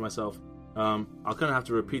 I say to myself, I'll kind of have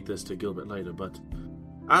to repeat this to Gilbert later, but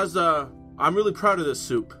as I'm really proud of this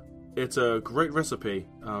soup. It's a great recipe.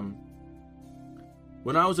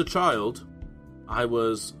 When I was a child, I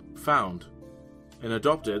was found and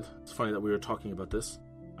adopted. It's funny that we were talking about this.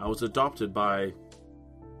 I was adopted by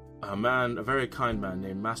a very kind man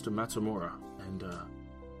named Master Matsumura, and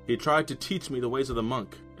he tried to teach me the ways of the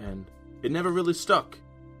monk, and it never really stuck.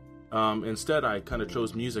 Instead, I kind of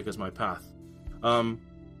chose music as my path.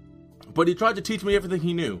 But he tried to teach me everything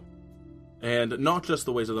he knew. And not just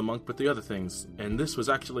the ways of the monk, but the other things. And this was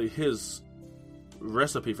actually his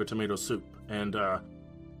recipe for tomato soup. And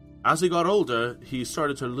as he got older, he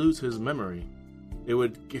started to lose his memory. It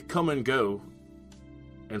would come and go.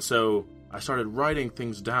 And so I started writing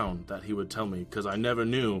things down that he would tell me, because I never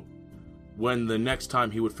knew when the next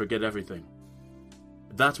time he would forget everything.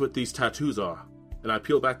 That's what these tattoos are. And I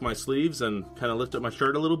peel back my sleeves and kind of lift up my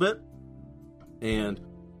shirt a little bit. And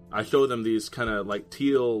I show them these kind of like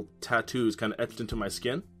teal tattoos kind of etched into my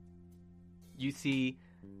skin. You see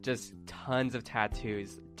just tons of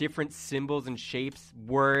tattoos, different symbols and shapes,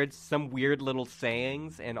 words, some weird little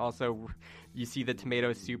sayings, and also you see the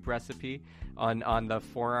tomato soup recipe on the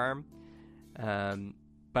forearm.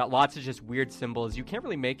 But lots of just weird symbols. You can't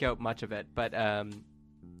really make out much of it, but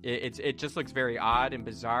it just looks very odd and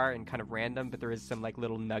bizarre and kind of random, but there is some like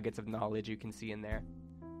little nuggets of knowledge you can see in there.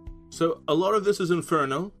 So a lot of this is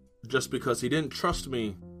Inferno, just because he didn't trust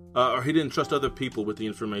me, or he didn't trust other people with the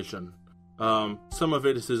information. Some of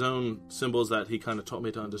it is his own symbols that he kind of taught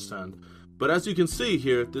me to understand. But as you can see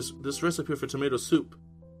here, this recipe for tomato soup,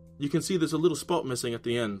 you can see there's a little spot missing at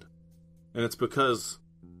the end. And it's because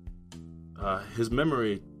his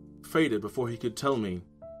memory faded before he could tell me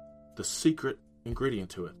the secret ingredient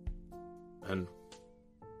to it. And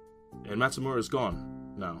Matsumura is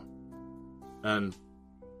gone now. And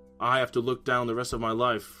I have to look down the rest of my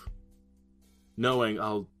life knowing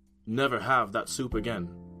I'll never have that soup again.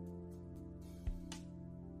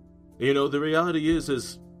 You know, the reality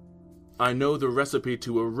is I know the recipe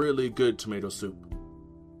to a really good tomato soup,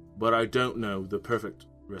 but I don't know the perfect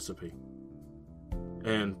recipe.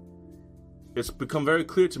 And it's become very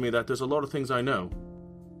clear to me that there's a lot of things I know,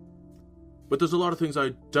 but there's a lot of things I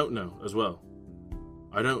don't know as well.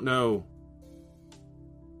 I don't know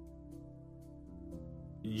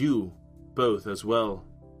you both as well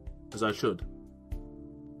as I should.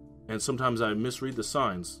 And sometimes I misread the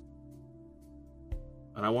signs.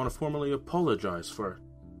 And I want to formally apologize for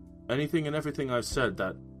anything and everything I've said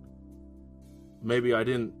that maybe I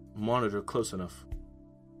didn't monitor close enough.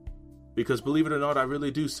 Because believe it or not, I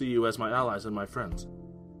really do see you as my allies and my friends.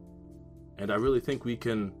 And I really think we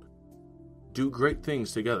can do great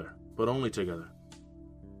things together, but only together.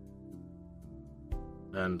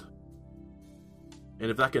 And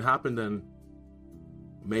if that can happen, then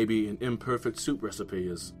maybe an imperfect soup recipe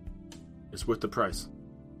is worth the price.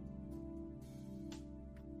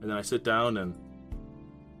 And then I sit down and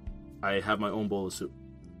I have my own bowl of soup.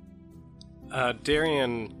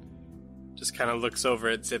 Darian just kind of looks over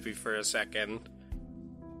at Zippy for a second,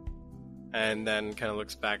 and then kind of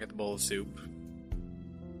looks back at the bowl of soup.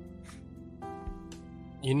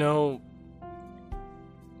 You know,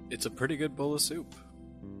 it's a pretty good bowl of soup.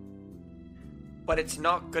 But it's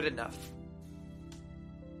not good enough.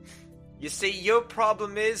 You see, your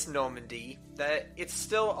problem is, Normandy, that it's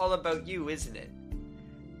still all about you, isn't it?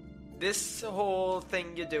 This whole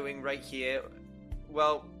thing you're doing right here,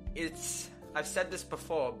 well, I've said this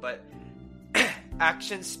before, but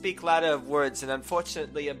actions speak louder of words, and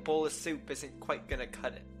unfortunately a bowl of soup isn't quite gonna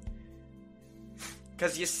cut it.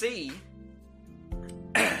 Because you see,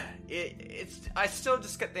 I still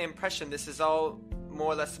just get the impression this is all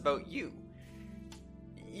more or less about you.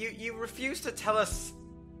 You refuse to tell us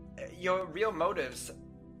your real motives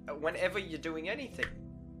whenever you're doing anything.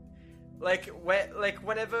 When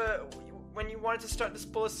you wanted to start this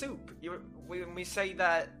bowl of soup, when we say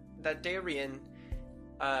that Darian,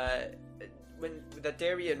 that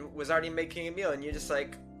Darian was already making a meal, and you're just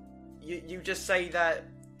like, you just say that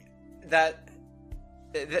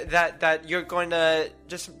you're going to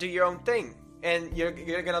just do your own thing, and you're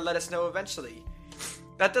going to let us know eventually.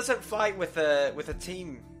 That doesn't fly with a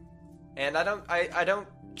team, and I don't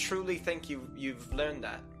truly think you've learned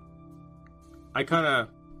that. Do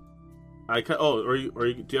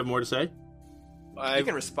you have more to say? You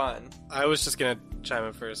can respond. I was just gonna chime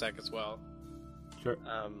in for a sec as well. Sure.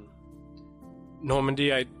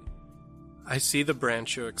 Normandy, I see the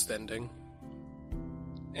branch you're extending,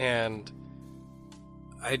 and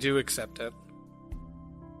I do accept it.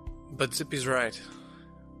 But Zippy's right.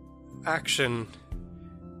 Action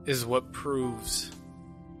is what proves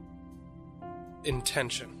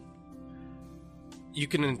intention. You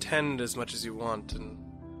can intend as much as you want,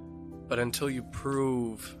 but until you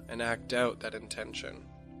prove and act out that intention,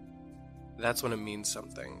 that's when it means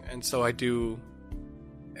something. And so I do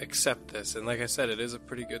accept this, and like I said, it is a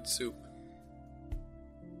pretty good soup.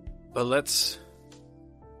 But let's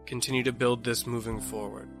continue to build this moving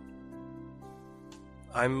forward.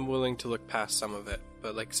 I'm willing to look past some of it,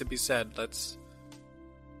 but like Zippy said, let's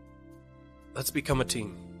become a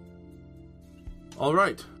team. All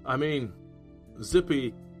right. I mean,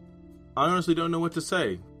 Zippy, I honestly don't know what to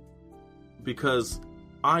say, because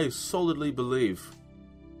I solidly believe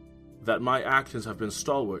that my actions have been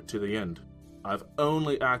stalwart to the end. I've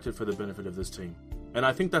only acted for the benefit of this team, and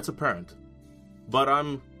I think that's apparent. But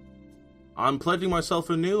I'm pledging myself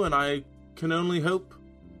anew, and I can only hope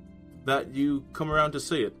that you come around to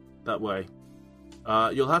see it that way.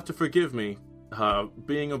 You'll have to forgive me,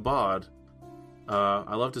 being a bard.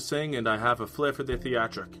 I love to sing, and I have a flair for the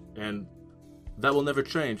theatric, and that will never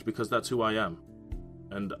change because that's who I am.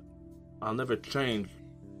 And I'll never change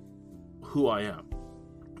who I am,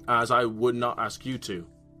 as I would not ask you to.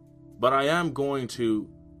 But I am going to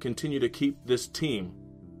continue to keep this team,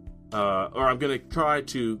 or I'm going to try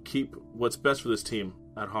to keep what's best for this team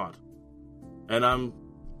at heart. And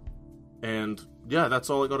yeah, that's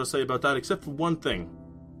all I got to say about that, except for one thing.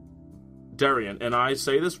 Darian, and I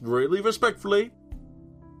say this really respectfully,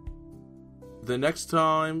 the next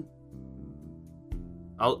time,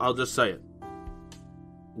 I'll just say it.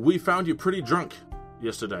 We found you pretty drunk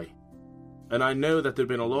yesterday, and I know that there've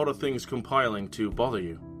been a lot of things compiling to bother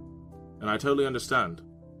you, and I totally understand.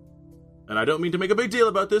 And I don't mean to make a big deal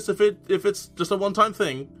about this if it's just a one-time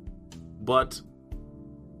thing, but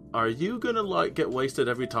are you gonna get wasted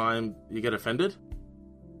every time you get offended?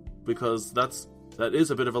 Because that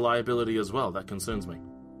is a bit of a liability as well. That concerns me.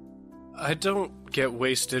 I don't get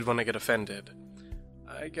wasted when I get offended.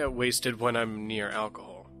 I get wasted when I'm near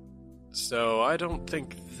alcohol. So I don't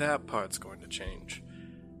think that part's going to change.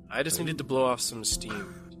 I just needed to blow off some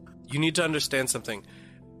steam. You need to understand something.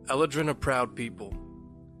 Eladrin are proud people.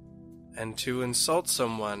 And to insult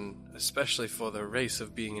someone, especially for the race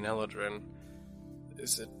of being an Eladrin,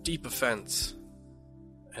 is a deep offense.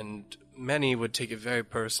 And many would take it very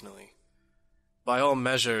personally. By all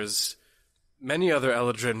measures, many other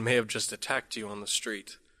Eladrin may have just attacked you on the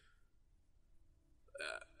street.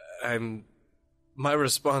 My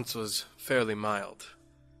response was fairly mild.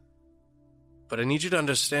 But I need you to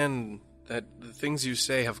understand that the things you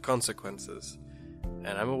say have consequences.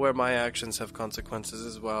 And I'm aware my actions have consequences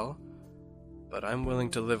as well, but I'm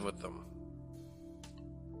willing to live with them.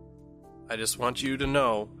 I just want you to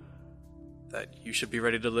know that you should be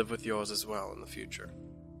ready to live with yours as well in the future.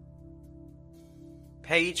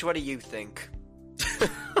 Paige, what do you think?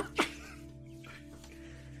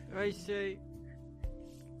 I say...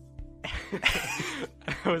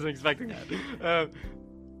 I wasn't expecting that.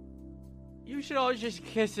 You should all just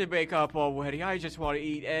kiss and make up already. I just want to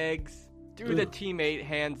eat eggs. Do the teammate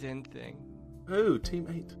hands in thing. Oh,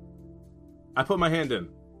 teammate. I put my hand in,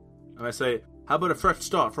 and I say, how about a fresh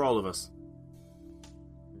start for all of us?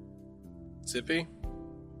 Zippy?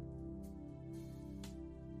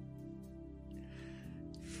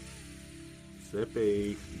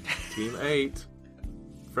 Zippy. Team 8.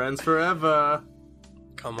 Friends forever.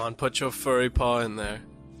 Come on, put your furry paw in there.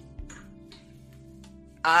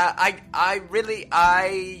 I really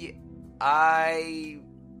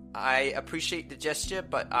appreciate the gesture,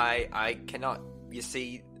 but I cannot. You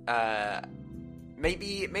see,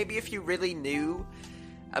 maybe if you really knew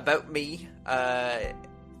about me,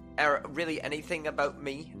 or really anything about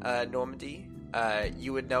me, Normandy,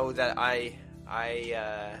 you would know that I'm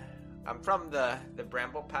from the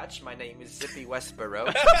Bramble Patch. My name is Zippy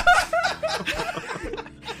Westboro.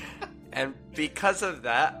 And because of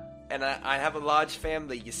that, and I have a large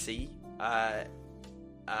family, you see,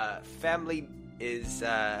 family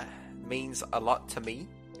means a lot to me,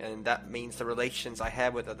 and that means the relations I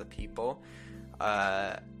have with other people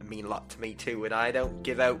mean a lot to me too, and I don't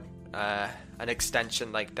give out an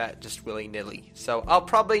extension like that just willy-nilly. So I'll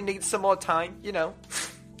probably need some more time, you know.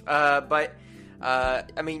 But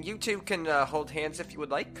I mean, you two can hold hands if you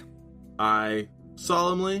would like. I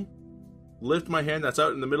solemnly lift my hand that's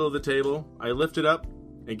out in the middle of the table. I lift it up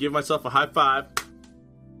and give myself a high five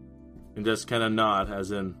and just kind of nod,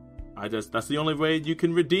 as in, that's the only way you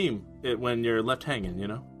can redeem it when you're left hanging, you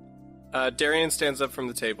know? Darian stands up from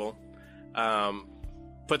the table,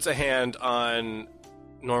 puts a hand on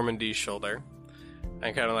Normandy's shoulder,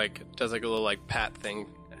 and kind of does a little pat thing,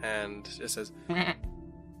 and just says,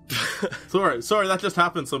 Sorry, that just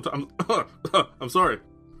happens sometimes. I'm sorry.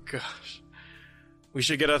 Gosh. We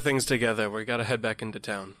should get our things together. We gotta head back into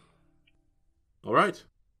town. Alright.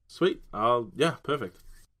 Sweet. Yeah, perfect.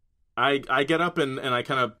 I get up and I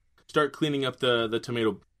kind of start cleaning up the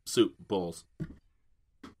tomato soup bowls.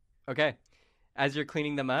 Okay. As you're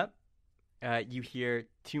cleaning them up, you hear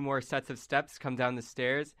two more sets of steps come down the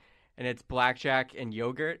stairs, and it's Blackjack and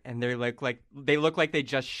Yogurt, and they look like they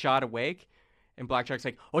just shot awake. And Blackjack's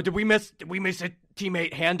like, "Oh, did we miss a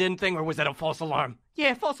teammate hand-in thing, or was that a false alarm?"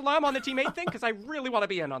 "Yeah, false alarm on the teammate thing, because I really want to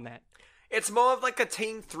be in on that." It's more of like a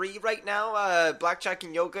team 3 right now, Blackjack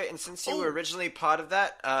and Yogurt, and since you were originally part of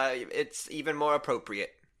that, it's even more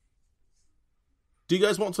appropriate. Do you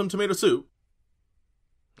guys want some tomato soup?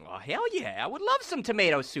 Oh, hell yeah. I would love some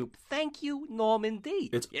tomato soup. Thank you, Normandy.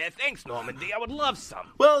 Yeah, thanks, Normandy. I would love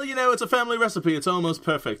some. Well, it's a family recipe. It's almost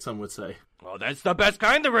perfect, some would say. Oh, that's the best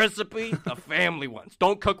kind of recipe. The family ones.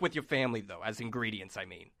 Don't cook with your family, though, as ingredients, I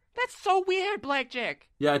mean. That's so weird, Blackjack.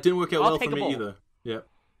 Yeah, it didn't work out I'll well take for a me bowl. either. Yeah.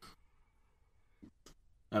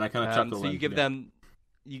 And I kind of chuckle. So you give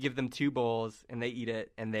them 2 bowls, and they eat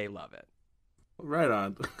it, and they love it. Right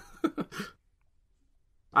on.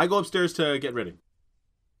 I go upstairs to get ready.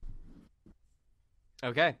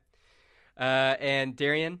 Okay. And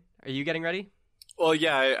Darian, are you getting ready? Well,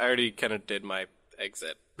 yeah, I already kind of did my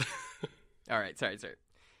exit. All right, sorry.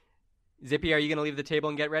 Zippy, are you going to leave the table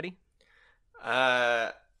and get ready?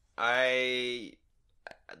 Is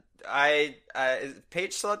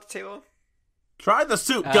Paige still at the table? Try the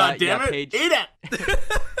soup, yeah, goddammit! Paige. Eat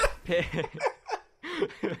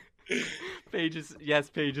it!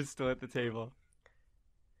 Paige is still at the table.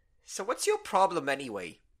 So what's your problem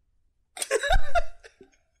anyway?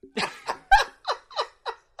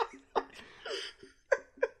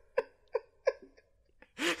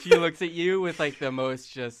 She looks at you with like the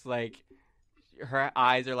most just like her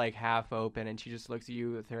eyes are like half open, and she just looks at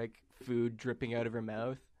you with her like food dripping out of her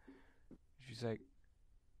mouth. She's like,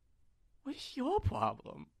 "What's your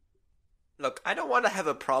problem?" Look, I don't want to have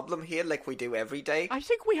a problem here like we do every day. I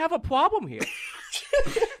think we have a problem here.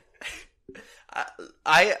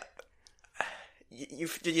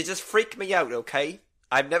 You just freak me out, okay?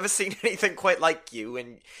 I've never seen anything quite like you,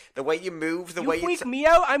 and the way you move, the You way you... freak me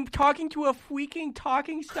out? I'm talking to a freaking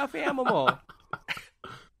talking stuffed animal.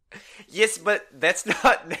 Yes, but that's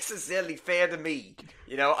not necessarily fair to me.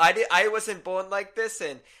 I wasn't born like this,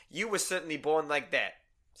 and you were certainly born like that.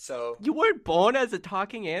 So... You weren't born as a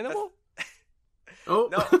talking animal? Oh.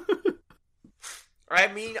 No.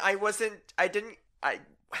 I mean, I wasn't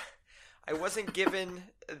given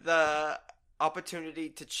the opportunity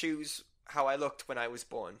to choose how I looked when I was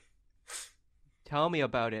born. Tell me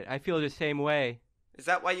about it. I feel the same way. Is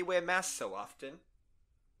that why you wear masks so often?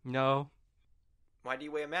 No. Why do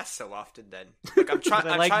you wear masks so often then? Like I'm trying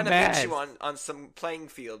I like to masks. meet you on some playing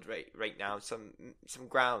field right now, some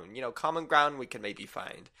ground, common ground we can maybe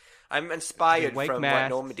find. I'm inspired White from masks. what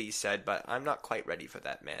Normandy said, but I'm not quite ready for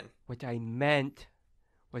that, man. What I meant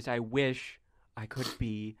was I wish I could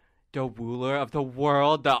be the ruler of the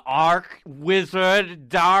world, the Arch Wizard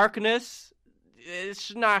Darkness,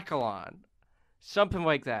 Snarkalon. Something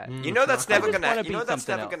like that. You know that's never I just gonna. wanna be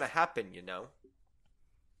something else. happen.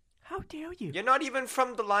 How dare you? You're not even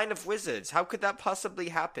from the line of wizards. How could that possibly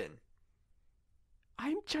happen?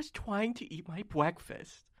 I'm just trying to eat my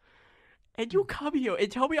breakfast. And you come here and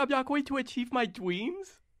tell me I'm not going to achieve my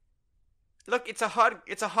dreams? Look, it's a hard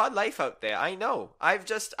life out there. I know. I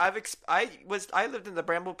lived in the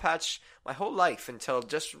Bramble Patch my whole life until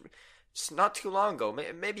just not too long ago,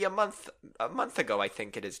 maybe a month ago, I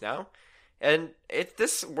think it is now. And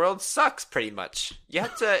this world sucks pretty much. You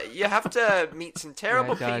have to meet some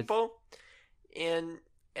terrible Yeah, it does. people, and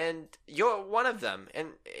you're one of them. And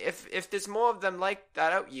if there's more of them like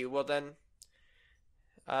that out you, well then,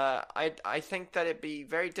 I think that it'd be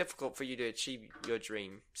very difficult for you to achieve your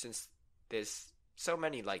dream since there's so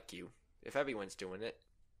many like you. If everyone's doing it,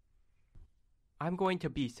 I'm going to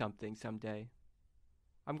be something someday.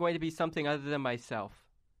 I'm going to be something other than myself.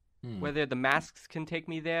 Whether the masks can take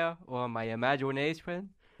me there or my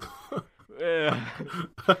imagination,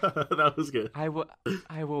 That was good. I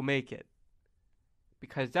will make it.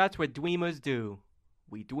 Because that's what dreamers do.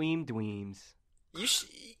 We dream dreams. you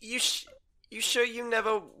sure you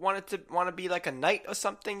never want to be like a knight or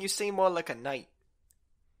something? You seem more like a knight.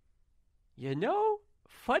 You know,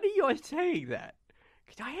 funny you're saying that.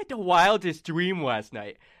 Because I had the wildest dream last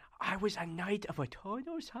night. I was a knight of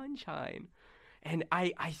eternal sunshine. And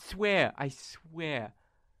I swear, I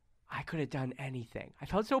could have done anything. I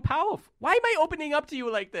felt so powerful. Why am I opening up to you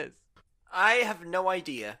like this? I have no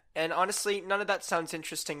idea, and honestly, none of that sounds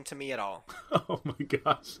interesting to me at all. Oh my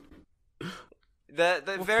gosh. The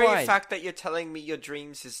Well, very fine. fact that you're telling me your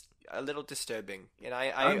dreams is a little disturbing, and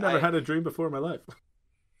I've never had a dream before in my life.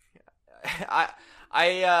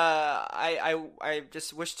 I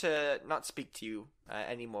just wish to not speak to you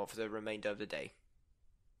anymore for the remainder of the day.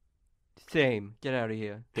 Same. Get out of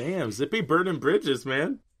here. Damn, Zippy burning bridges,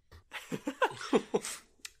 man.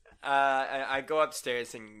 I go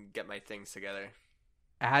upstairs and get my things together.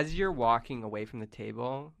 As you're walking away from the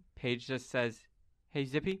table, Paige just says, "Hey,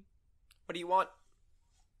 Zippy, What do you want?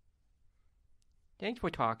 thanks for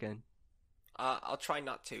talking." I'll try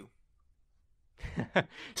not to.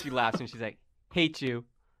 She laughs and she's like, "Hate you."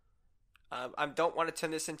 I don't want to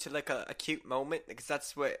turn this into like a cute moment because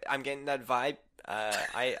that's what I'm getting that vibe.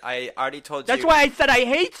 I already told you. That's why I said I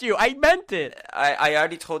hate you. I meant it. I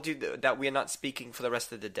already told you that we are not speaking for the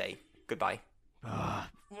rest of the day. Goodbye.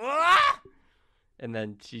 And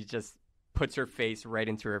then she just puts her face right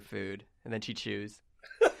into her food, and then she chews.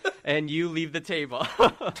 And you leave the table.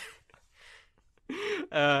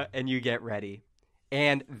 And you get ready.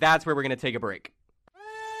 And that's where we're going to take a break.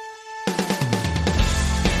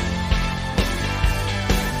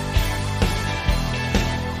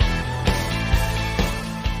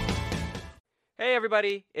 Hey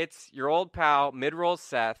everybody, it's your old pal Midroll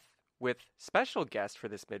Seth with special guest for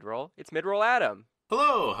this midroll. It's Midroll Adam.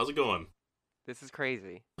 Hello, how's it going? This is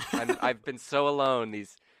crazy. I've been so alone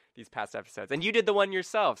these past episodes, and you did the one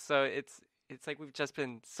yourself. So it's like we've just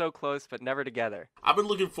been so close, but never together. I've been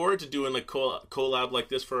looking forward to doing like collab like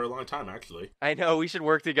this for a long time, actually. I know we should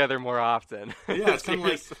work together more often. Yeah, it's kind of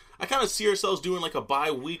like I kind of see ourselves doing like a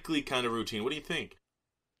bi-weekly kind of routine. What do you think?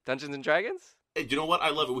 Dungeons and Dragons? Hey, you know what?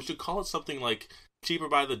 I love it. We should call it something like Cheaper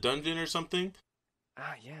by the Dungeon or something.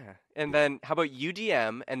 Ah, yeah. And then how about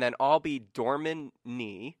UDM, and then I'll be Dorman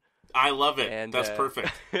Knee. I love it. And, that's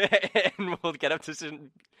perfect. And we'll get up to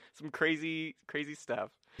some crazy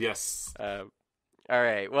stuff. Yes. All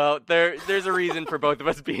right. Well, there's a reason for both of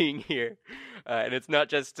us being here, and it's not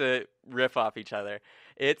just to riff off each other.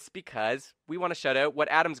 It's because we want to shout out what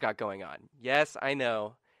Adam's got going on. Yes, I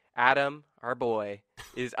know. Adam, our boy,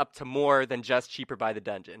 is up to more than just Cheaper by the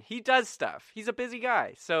Dungeon. He does stuff. He's a busy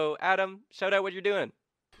guy. So, Adam, shout out what you're doing.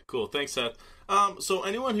 Cool. Thanks, Seth. So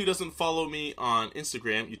anyone who doesn't follow me on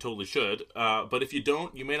Instagram, you totally should. But if you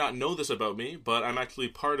don't, you may not know this about me, but I'm actually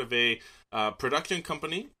part of a production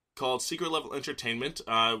company called Secret Level Entertainment.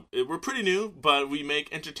 We're pretty new, but we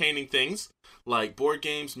make entertaining things like board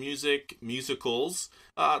games, music, musicals,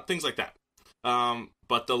 things like that.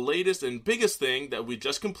 But the latest and biggest thing that we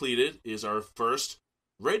just completed is our first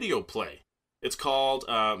radio play. It's called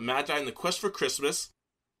Magi and the Quest for Christmas.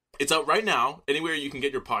 It's out right now, anywhere you can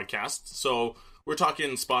get your podcasts. So we're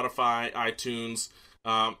talking Spotify, iTunes,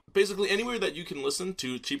 basically anywhere that you can listen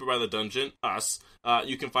to Cheaper by the Dungeon, us,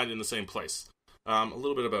 you can find it in the same place. A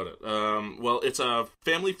little bit about it. Well, it's a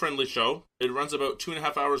family-friendly show. It runs about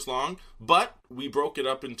 2.5 hours long, but we broke it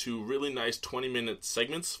up into really nice 20-minute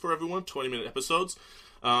segments for everyone, 20-minute episodes.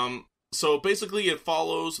 So basically it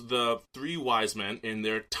follows the three wise men in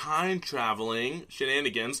their time-traveling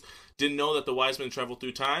shenanigans. Didn't know that the wise men travel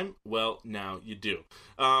through time? Well, now you do.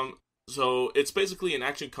 So it's basically an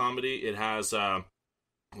action comedy. It has...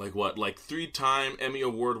 like 3-time Emmy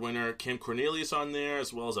Award winner Kim Cornelius on there,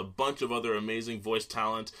 as well as a bunch of other amazing voice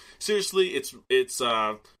talent. Seriously, it's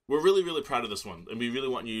we're really, really proud of this one, and we really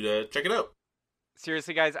want you to check it out.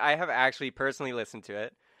 Seriously, guys, I have actually personally listened to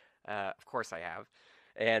it. Of course I have.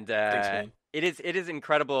 And Thanks, man. It is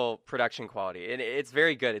incredible production quality. And it's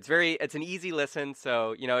very good. It's an easy listen,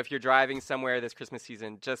 so, if you're driving somewhere this Christmas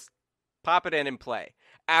season, just pop it in and play.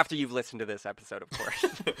 After you've listened to this episode, of course.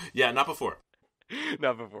 Yeah, not before.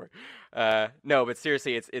 Not before. No, but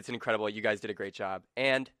seriously, it's incredible. You guys did a great job.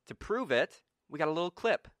 And to prove it, we got a little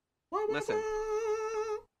clip. Listen.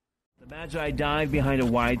 The Magi dive behind a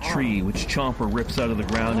wide tree, which Chomper rips out of the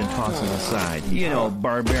ground and tosses aside. You know,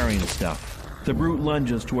 barbarian stuff. The brute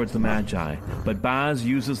lunges towards the Magi, but Baz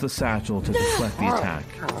uses the satchel to deflect the attack.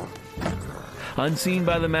 Unseen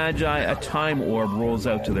by the Magi, a time orb rolls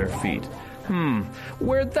out to their feet.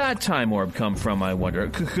 Where'd that time orb come from, I wonder?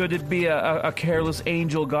 Could it be a careless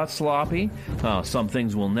angel got sloppy? Oh, some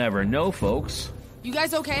things we'll never know, folks. You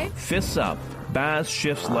guys okay? Fists up. Baz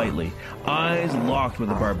shifts lightly, eyes locked with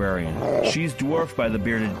the barbarian. She's dwarfed by the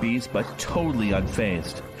bearded beast, but totally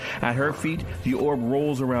unfazed. At her feet, the orb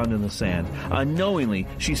rolls around in the sand. Unknowingly,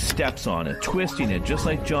 she steps on it, twisting it just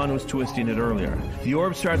like John was twisting it earlier. The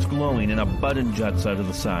orb starts glowing and a button juts out of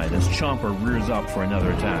the side as Chomper rears up for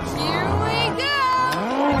another attack. Here we go!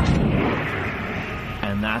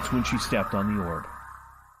 And that's when she stepped on the orb.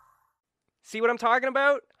 See what I'm talking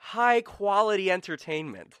about? High quality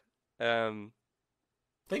entertainment.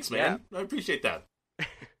 Thanks, man. Yeah. I appreciate that.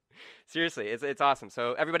 Seriously, it's awesome.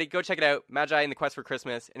 So everybody go check it out. Magi and the Quest for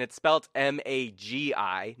Christmas. And it's spelled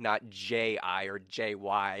M-A-G-I, not J-I or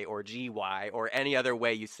J-Y or G-Y or any other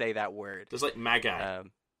way you say that word. Just like Magi.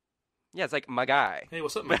 Yeah, it's like my guy. Hey,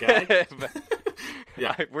 what's up, my guy?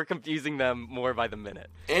 Yeah, we're confusing them more by the minute.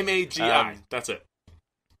 M-A-G-I. That's it.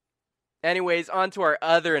 Anyways, on to our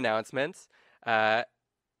other announcements.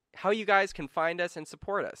 How you guys can find us and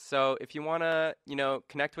support us. So if you want to,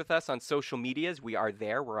 connect with us on social medias, we are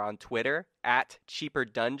there. We're on Twitter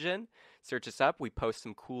 @CheaperDungeon. Search us up. We post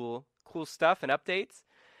some cool stuff and updates.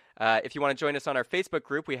 If you want to join us on our Facebook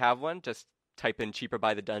group, we have one. Just type in Cheaper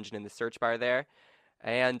by the Dungeon in the search bar there.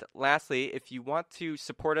 And lastly, if you want to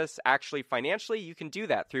support us actually financially, you can do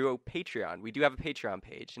that through a Patreon. We do have a Patreon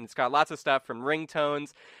page, and it's got lots of stuff from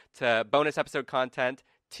ringtones to bonus episode content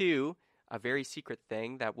to a very secret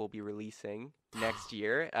thing that we'll be releasing next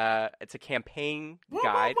year. It's a campaign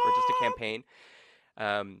guide, or just a campaign.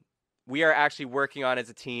 We are actually working on as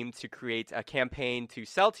a team to create a campaign to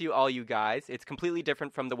sell to you, all you guys. It's completely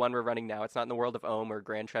different from the one we're running now. It's not in the world of Ohm or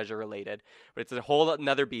Grand Treasure related, but it's a whole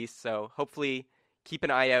another beast. So hopefully keep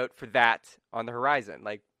an eye out for that on the horizon.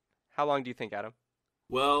 Like, how long do you think, Adam?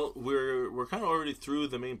 Well, we're kind of already through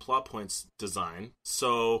the main plot points design,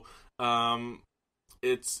 so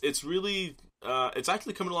it's really it's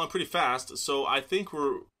actually coming along pretty fast. So I think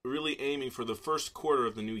we're really aiming for the first quarter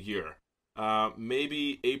of the new year.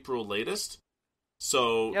 Maybe April latest.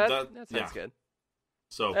 So yeah, that sounds good.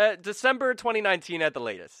 So December 2019 at the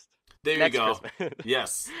latest. There Next you go. Christmas.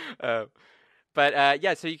 Yes. But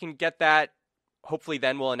yeah, so you can get that. Hopefully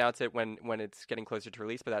then we'll announce it when it's getting closer to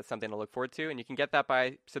release, but that's something to look forward to. And you can get that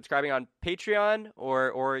by subscribing on Patreon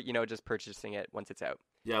or just purchasing it once it's out.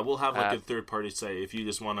 Yeah, we'll have like a third party say if you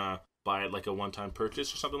just want to buy it like a one-time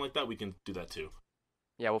purchase or something like that, we can do that too.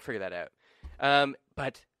 Yeah, we'll figure that out.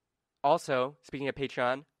 But also, speaking of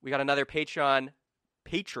Patreon, we got another Patreon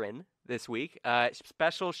patron this week.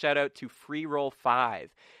 Special shout out to Free Roll 5.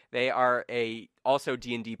 They are also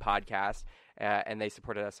D&D podcast, and they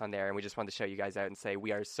supported us on there. And we just wanted to shout you guys out and say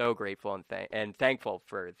we are so grateful and thankful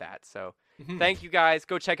for that. So thank you guys.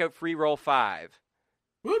 Go check out Free Roll 5.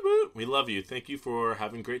 Woot woot. We love you. Thank you for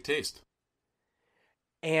having great taste.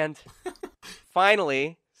 And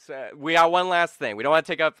finally, so we got one last thing. We don't want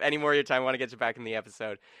to take up any more of your time. We want to get you back in the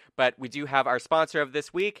episode. But we do have our sponsor of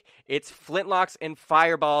this week. It's Flintlocks and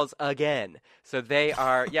Fireballs again. So they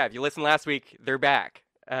are, yeah, if you listened last week, they're back.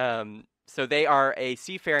 So they are a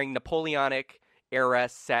seafaring Napoleonic era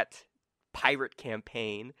set pirate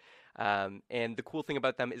campaign. And the cool thing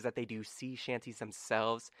about them is that they do sea shanties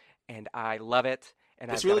themselves. And I love it. And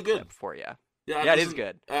it's I've really got a good clip for you. Yeah, it is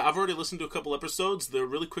good. I've already listened to a couple episodes. They're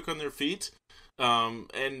really quick on their feet,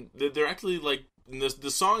 and they're actually like the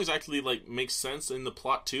songs actually like make sense in the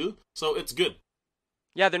plot too. So it's good.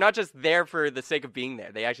 Yeah, they're not just there for the sake of being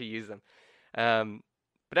there. They actually use them.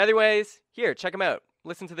 But anyways, here, check them out.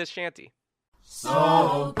 Listen to this shanty.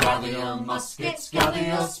 So gather your muskets, gather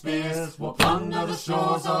your spears, we'll plunder the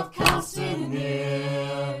shores of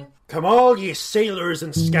Calcinear. Come all ye sailors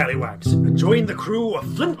and scallywags, and join the crew of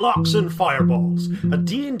Flintlocks and Fireballs, a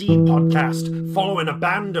D&D podcast following a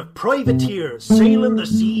band of privateers sailing the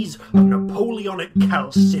seas of Napoleonic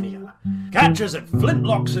Calcinia. Catch us at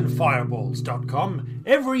flintlocksandfireballs.com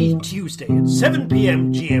every Tuesday at 7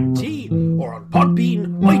 p.m. GMT, or on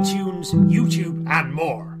Podbean, iTunes, YouTube, and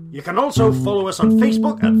more. You can also follow us on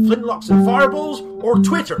Facebook at Flintlocks and Fireballs, or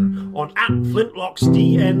Twitter on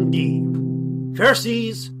 @FlintlocksDND. Fair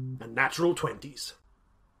seas and natural 20s.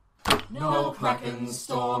 No kraken,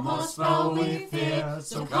 storm, or spell we fear,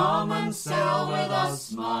 so come and sail with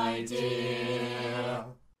us, my dear.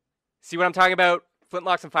 See what I'm talking about?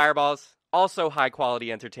 Flintlocks and Fireballs, also high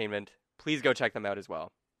quality entertainment. Please go check them out as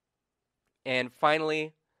well. And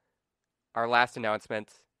finally, our last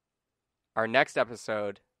announcement. Our next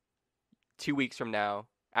episode, 2 weeks from now,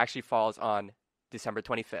 actually falls on December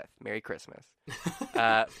 25th. Merry Christmas.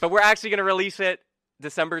 But we're actually going to release it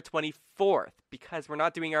December 24th because we're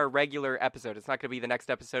not doing our regular episode. It's not going to be the next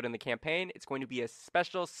episode in the campaign. It's going to be a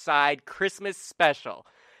special side Christmas special.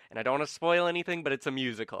 And I don't want to spoil anything, but it's a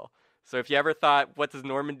musical. So if you ever thought, what does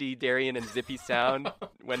Normandy, Darien, and Zippy sound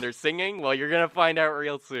when they're singing? Well, you're going to find out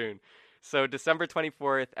real soon. So December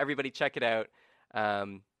 24th, everybody check it out.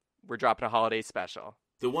 We're dropping a holiday special.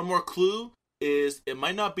 The one more clue is it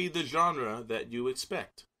might not be the genre that you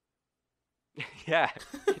expect. Yeah,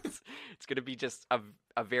 it's going to be just a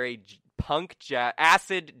very punk jazz,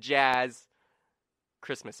 acid jazz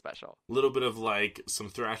Christmas special. A little bit of like some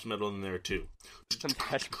thrash metal in there too. Some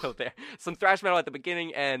thrash metal there. Some thrash metal at the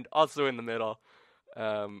beginning and also in the middle.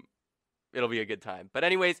 It'll be a good time. But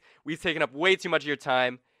anyways, we've taken up way too much of your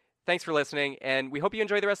time. Thanks for listening, and we hope you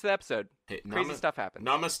enjoy the rest of the episode. Hey, crazy stuff happens.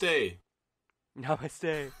 Namaste.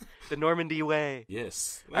 Namaste. The Normandy way.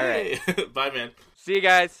 Yes. All right. Bye, man. See you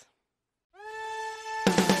guys.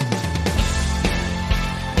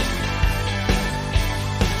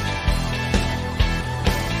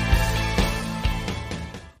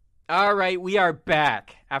 All right, we are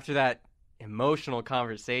back after that emotional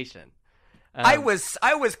conversation. I was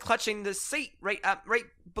clutching the seat right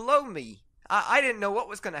below me. I didn't know what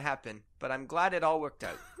was going to happen, but I'm glad it all worked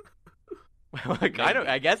out.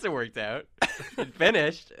 I guess it worked out. It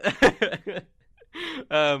finished.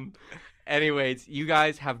 Anyways, you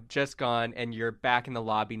guys have just gone, and you're back in the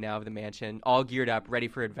lobby now of the mansion, all geared up, ready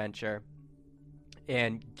for adventure.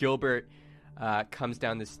 And Gilbert comes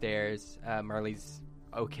down the stairs. Marley's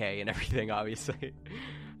okay and everything, obviously.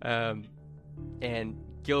 And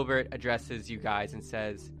Gilbert addresses you guys and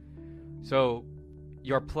says, so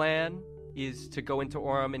your plan is to go into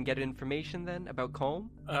Orem and get information then about Colm?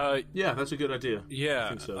 Yeah, that's a good idea. Yeah, I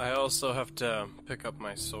think so. I also have to pick up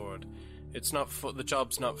my sword. It's not the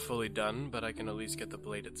job's not fully done, but I can at least get the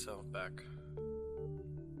blade itself back.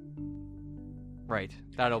 Right,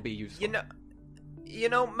 that'll be useful. You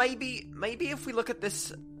know, maybe if we look at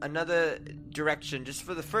this another direction, just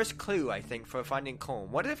for the first clue, I think, for finding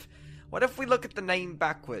Colm. What if we look at the name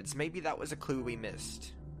backwards? Maybe that was a clue we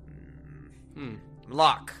missed.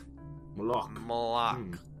 Moloch.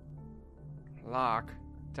 Lock.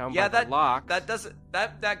 Down Yeah, by the lock.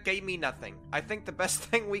 That gave me nothing. I think the best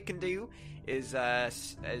thing we can do is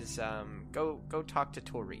go talk to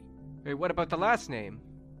Tori. Wait, what about the last name?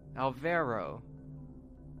 Alvaro.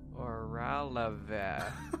 Or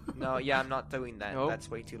Ralaver. No, yeah, I'm not doing that. Nope.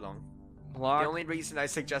 That's way too long. Lock. The only reason I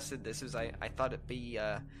suggested this is I thought it'd be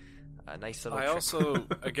a nice little I trick. also,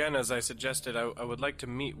 again, as I suggested, I would like to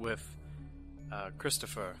meet with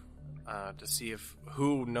Christopher to see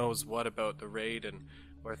who knows what about the raid and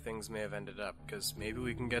where things may have ended up, because maybe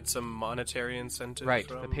we can get some monetary incentive Right,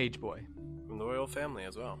 from the page boy. the royal family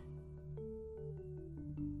as well.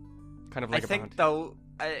 Kind of like I think, though,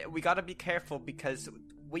 we gotta be careful because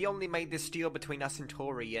we only made this deal between us and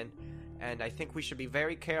Tori, and I think we should be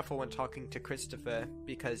very careful when talking to Christopher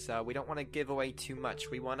because we don't want to give away too much.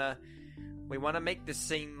 We wanna make this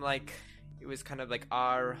seem like it was kind of like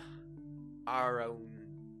our own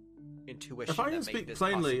intuition. If I can speak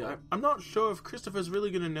plainly, I'm not sure if Christopher's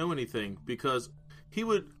really going to know anything because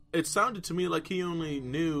it sounded to me like he only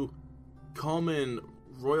knew common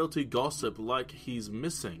royalty gossip like he's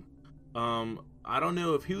missing. I don't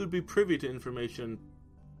know if he would be privy to information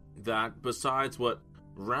that besides what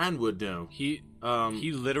Rand would know. He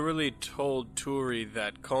literally told Turi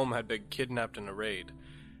that Colm had been kidnapped in a raid.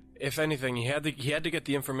 If anything, he had to get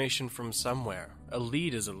the information from somewhere. A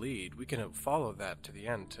lead is a lead. We can follow that to the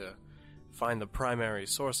end to find the primary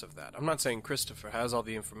source of that. I'm not saying Christopher has all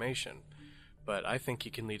the information, but I think he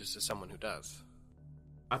can lead us to someone who does.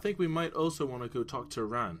 I think we might also want to go talk to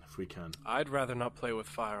Rand if we can. I'd rather not play with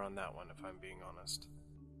fire on that one, if I'm being honest.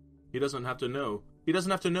 He doesn't have to know. He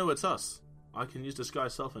doesn't have to know it's us. I can use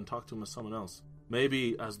disguise self and talk to him as someone else.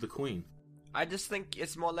 Maybe as the queen. I just think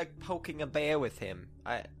it's more like poking a bear with him.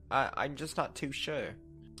 I'm just not too sure.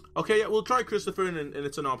 Okay, yeah, we'll try Christopher, and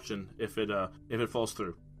it's an option if it falls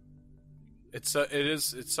through. It's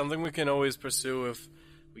something we can always pursue if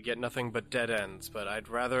we get nothing but dead ends. But I'd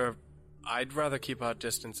rather keep our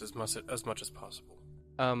distance as much as possible.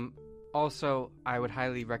 Also, I would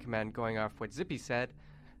highly recommend going off what Zippy said.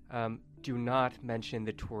 Do not mention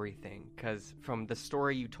the Tori thing, because from the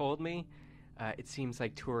story you told me, it seems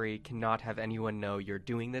like Tori cannot have anyone know you're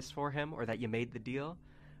doing this for him or that you made the deal.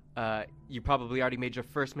 You probably already made your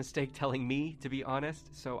first mistake telling me, to be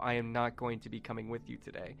honest, so I am not going to be coming with you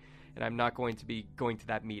today. And I'm not going to be going to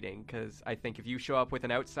that meeting, because I think if you show up with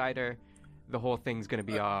an outsider, the whole thing's going to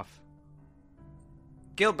be off.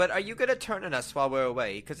 Gilbert, are you going to turn on us while we're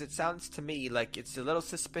away? Because it sounds to me like it's a little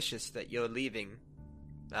suspicious that you're leaving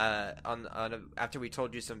after we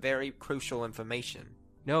told you some very crucial information.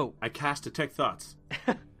 No. I cast Detect Thoughts.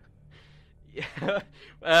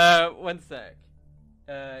 One sec.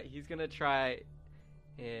 He's going to try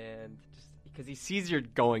and just because he sees you're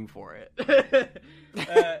going for it.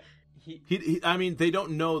 I mean, they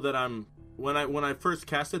don't know that I'm when I first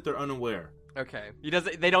cast it, they're unaware. Okay.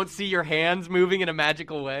 They don't see your hands moving in a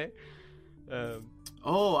magical way. I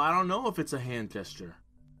don't know if it's a hand gesture.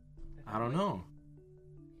 I don't know.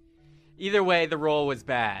 Either way, the roll was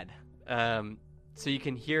bad. So you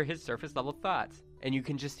can hear his surface level thoughts, and you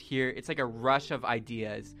can just hear it's like a rush of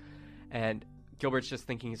ideas. And Gilbert's just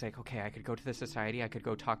thinking, he's like, okay, I could go to the society, I could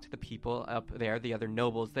go talk to the people up there, the other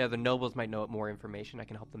nobles. The other nobles might know more information. I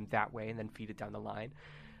can help them that way and then feed it down the line.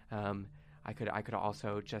 I could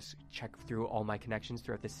also just check through all my connections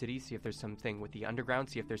throughout the city, see if there's something with the underground,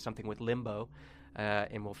 see if there's something with Limbo,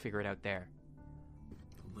 and we'll figure it out there.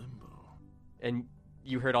 Limbo. And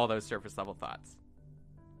you heard all those surface level thoughts.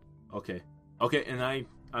 Okay, and I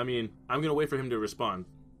mean, I'm gonna wait for him to respond.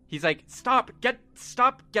 He's like, stop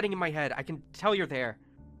getting in my head. I can tell you're there.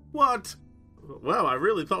 What? Well, I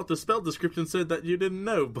really thought the spell description said that you didn't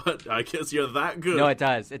know, but I guess you're that good. No, it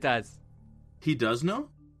does. He does know?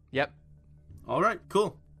 Yep. All right,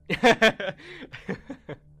 cool.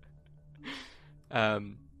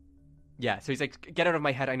 Yeah, so he's like, get out of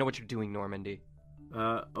my head. I know what you're doing, Normandy.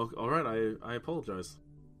 All right. I apologize.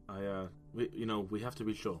 We have to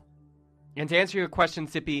be sure. And to answer your question,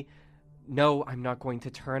 Zippy, no, I'm not going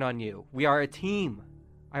to turn on you. We are a team.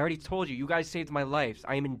 I already told you. You guys saved my life.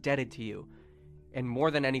 I am indebted to you. And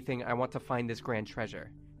more than anything, I want to find this grand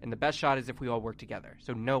treasure. And the best shot is if we all work together.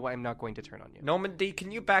 So no, I'm not going to turn on you. Normandy,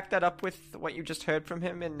 can you back that up with what you just heard from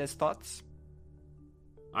him and his thoughts?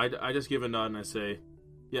 I just give a nod and I say,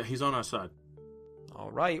 yeah, he's on our side. All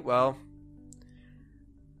right, well,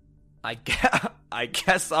 I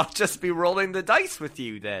guess I'll just be rolling the dice with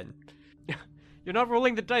you then. You're not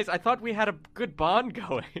rolling the dice. I thought we had a good bond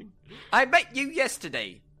going. I met you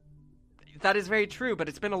yesterday. That is very true, but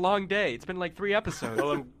it's been a long day. It's been like 3 episodes.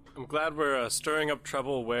 Well, I'm glad we're stirring up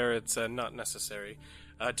trouble where it's not necessary.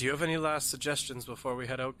 Do you have any last suggestions before we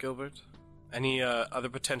head out, Gilbert? Any other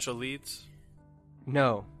potential leads?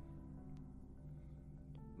 No.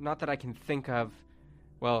 Not that I can think of.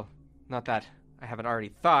 Well, not that I haven't already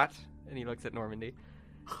thought. And he looks at Normandy.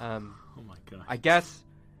 Oh my god. I guess.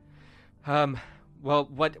 Well,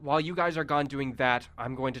 while you guys are gone doing that,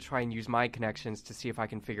 I'm going to try and use my connections to see if I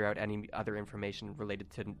can figure out any other information related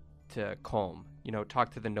to Colm.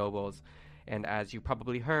 Talk to the nobles, and as you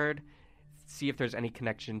probably heard, see if there's any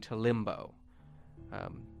connection to Limbo.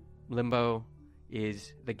 Limbo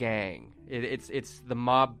is the gang. It's the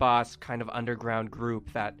mob boss kind of underground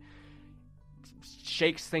group that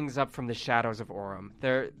shakes things up from the shadows of Orem.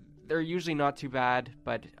 They're usually not too bad,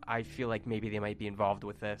 but I feel like maybe they might be involved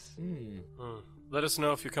with this. Let us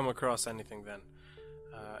know if you come across anything then.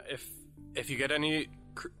 If you get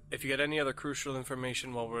any other crucial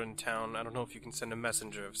information while we're in town, I don't know if you can send a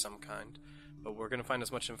messenger of some kind, but we're gonna find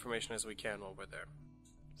as much information as we can while we're there.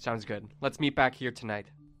 Sounds good. Let's meet back here tonight.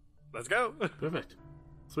 Let's go. Perfect.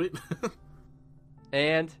 Sweet.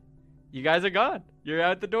 And you guys are gone. You're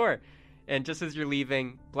out the door. And just as you're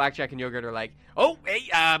leaving, Blackjack and Yogurt are like, oh,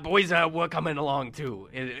 hey, boys, we're coming along too.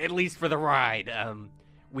 At least for the ride.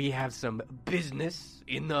 We have some business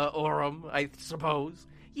in the Orem, I suppose.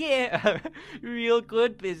 Yeah, real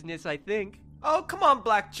good business, I think. Oh, come on,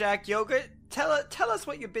 Blackjack, Yogurt. Tell us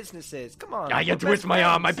what your business is. Come on. You twist my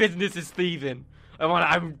arm. My business is thieving.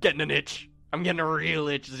 I'm getting an itch. I'm getting a real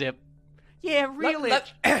itch, Zip. Yeah, real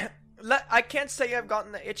itch. I can't say I've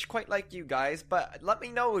gotten the itch quite like you guys, but let me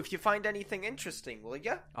know if you find anything interesting, will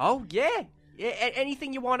ya? Oh, yeah.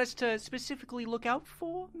 Anything you want us to specifically look out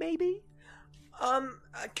for, maybe?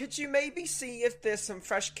 Could you maybe see if there's some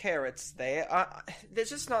fresh carrots there? There's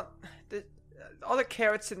just not... all the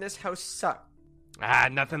carrots in this house suck.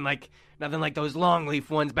 Nothing like those longleaf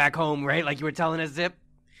ones back home, right? Like you were telling us, Zip?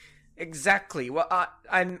 Exactly. Well,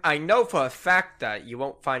 I know for a fact that you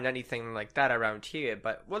won't find anything like that around here,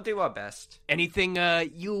 but we'll do our best. Anything,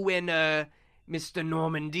 you and, Mr.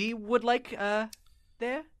 Normandy would like,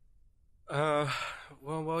 there?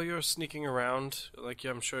 Well, while you're sneaking around, like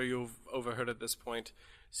I'm sure you've overheard at this point,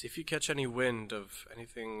 see if you catch any wind of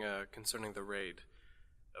anything, concerning the raid.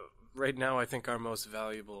 Right now, I think our most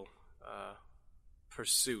valuable,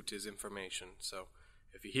 pursuit is information, so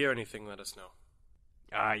if you hear anything, let us know.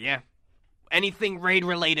 Yeah. Anything raid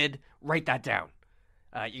related, write that down.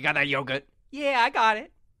 You got that, Yogurt? Yeah, I got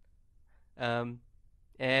it.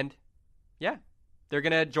 And yeah, they're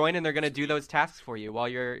gonna join and they're gonna do those tasks for you while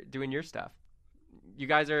you're doing your stuff. You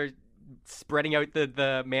guys are spreading out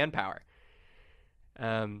the manpower.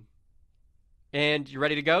 And you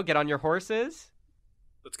ready to go? Get on your horses?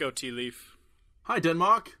 Let's go, Tea Leaf. Hi,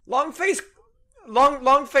 Denmark. Long face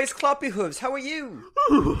Cloppy Hooves, how are you?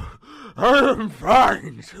 I am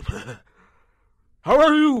fine, Zipper. How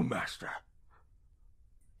are you, Master?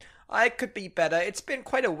 I could be better. It's been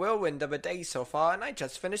quite a whirlwind of a day so far, and I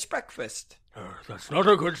just finished breakfast. That's not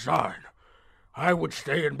a good sign. I would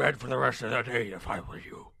stay in bed for the rest of the day if I were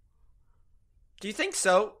you. Do you think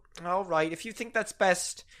so? All right, if you think that's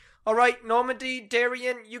best. All right, Normandy,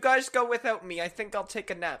 Darian, you guys go without me. I think I'll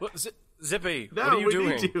take a nap. What, Zippy, No, what are you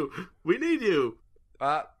doing? We need you.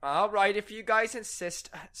 All right, if you guys insist.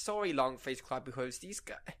 Sorry, Long-Faced Cloppy Hooves. These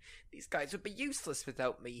guys would be useless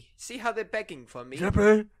without me. See how they're begging for me?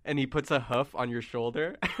 Zipper? And he puts a hoof on your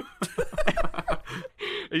shoulder.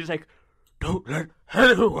 He's like, don't let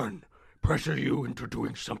anyone pressure you into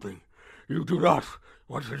doing something you do not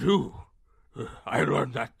want to do. I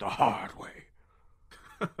learned that the hard way.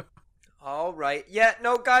 All right. Yeah,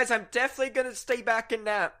 no, guys, I'm definitely going to stay back and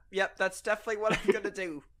nap. Yep, that's definitely what I'm going to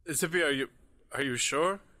do. Zippy, are you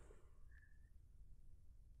sure?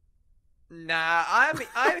 Nah,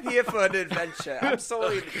 I'm here for an adventure. I'm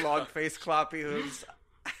sorry, Long-Faced Cloppy Hooves.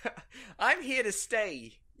 I'm here to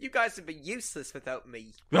stay. You guys would be useless without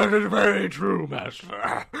me. That is very true,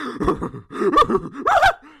 Master.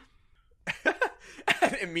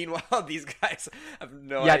 And meanwhile, these guys have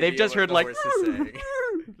no idea. Yeah, they've just what heard the like, horse is saying.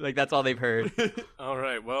 like that's all they've heard. All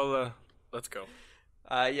right, well, let's go.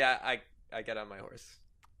 Yeah, I get on my horse.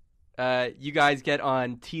 You guys get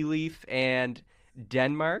on Tea Leaf and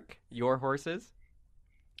Denmark, your horses.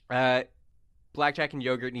 Blackjack and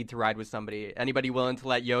Yogurt need to ride with somebody. Anybody willing to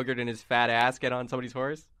let Yogurt and his fat ass get on somebody's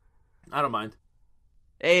horse? I don't mind.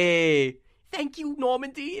 Hey, thank you,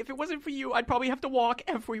 Normandy. If it wasn't for you, I'd probably have to walk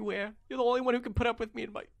everywhere. You're the only one who can put up with me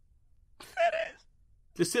and my fat ass.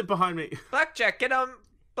 Just sit behind me. Blackjack, get on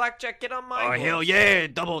my horse. Hell yeah,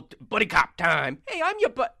 double buddy cop time. Hey, I'm your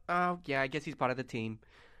butt. Oh, yeah, I guess he's part of the team.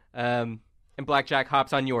 And Blackjack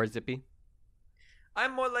hops on yours, Zippy.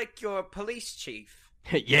 I'm more like your police chief.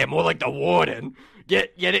 Yeah, more like the warden.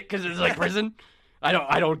 Get it? Because it's like prison? I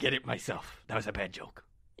don't get it myself. That was a bad joke.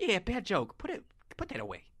 Yeah, bad joke. Put that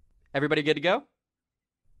away. Everybody good to go?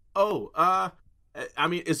 Oh, I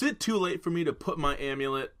mean, is it too late for me to put my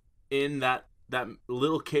amulet in that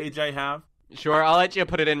little cage I have? Sure, I'll let you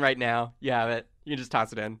put it in right now. You have it. You can just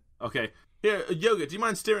toss it in. Okay. Here, Yoga, do you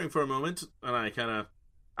mind steering for a moment? And I kind of...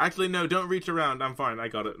 Actually, no, don't reach around. I'm fine. I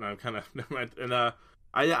got it. No, I'm kind of... Never mind. And,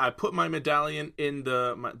 I put my medallion in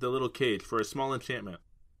the little cage for a small enchantment.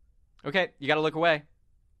 Okay, you gotta look away.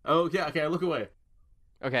 Oh, yeah, okay, I look away.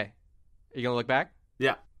 Okay. Are you gonna look back?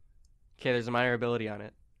 Yeah. Okay, there's a minor ability on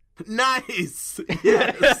it. Nice!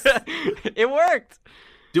 Yes! It worked!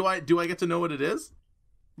 Do I get to know what it is?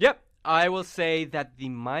 Yep. I will say that the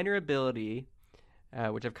minor ability,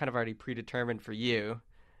 which I've kind of already predetermined for you,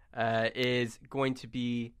 is going to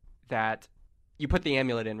be that you put the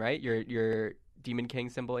amulet in, right? Your Demon King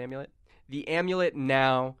symbol amulet. The amulet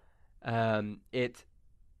now, it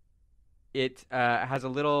has a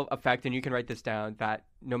little effect, and you can write this down, that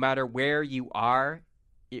no matter where you are,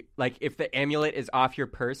 like if the amulet is off your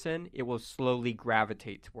person, it will slowly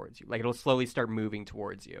gravitate towards you. Like it'll slowly start moving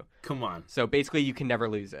towards you. Come on. So basically you can never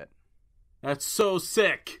lose it. That's so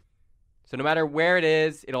sick. So no matter where it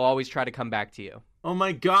is, it'll always try to come back to you. Oh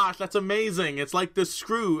my gosh, that's amazing. It's like the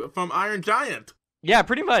screw from Iron Giant. Yeah,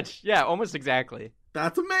 pretty much. Yeah, almost exactly.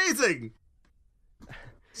 That's amazing.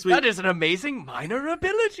 Sweet. That is an amazing minor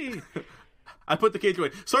ability. I put the cage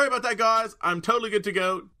away. Sorry about that, guys. I'm totally good to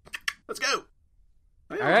go. Let's go.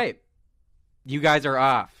 All right. You guys are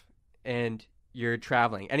off, and you're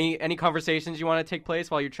traveling. Any conversations you want to take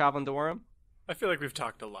place while you're traveling to Orem? I feel like we've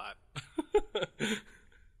talked a lot.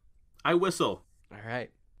 I whistle. All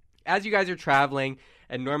right. As you guys are traveling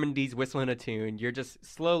and Normandy's whistling a tune, you're just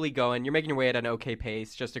slowly going. You're making your way at an okay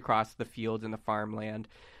pace just across the fields and the farmland.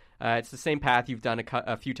 It's the same path you've done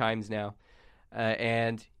a few times now.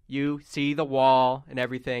 And you see the wall and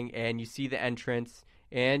everything, and you see the entrance,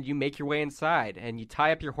 and you make your way inside, and you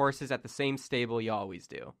tie up your horses at the same stable you always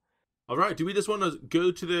do. All right. Do we just want to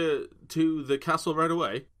go to the castle right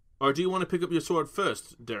away? Or do you want to pick up your sword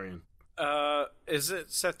first, Darian? Is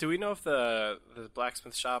it, Seth, do we know if the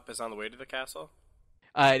blacksmith shop is on the way to the castle?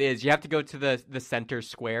 It is. You have to go to the center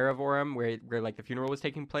square of Orem where like the funeral was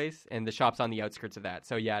taking place, and the shop's on the outskirts of that.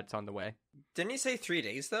 So yeah, it's on the way. Didn't you say 3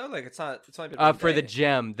 days though? Like it's only been 1 for day. the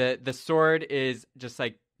gem, the sword is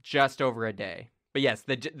just over a day. But yes,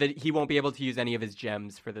 he won't be able to use any of his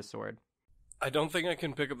gems for the sword. I don't think I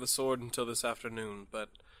can pick up the sword until this afternoon, but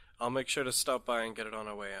I'll make sure to stop by and get it on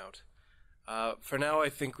our way out. For now, I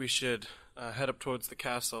think we should head up towards the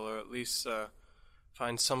castle, or at least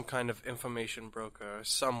find some kind of information broker, or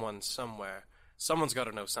someone somewhere. Someone's got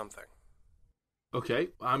to know something. Okay,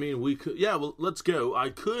 I mean, we could... Yeah, well, let's go. I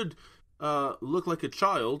could look like a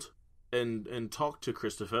child and talk to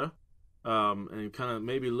Christopher, and kind of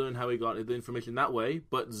maybe learn how he got the information that way.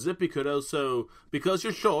 But Zippy could also... Because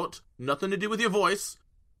you're short, nothing to do with your voice,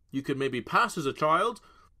 you could maybe pass as a child.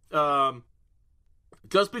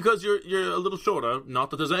 Just because you're a little shorter, not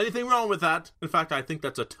that there's anything wrong with that. In fact, I think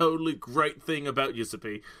that's a totally great thing about you,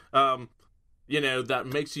 Zippy. That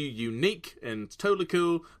makes you unique and it's totally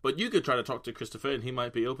cool. But you could try to talk to Christopher and he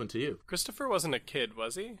might be open to you. Christopher wasn't a kid,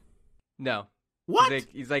 was he? No. What?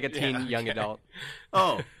 He's like a teen young adult.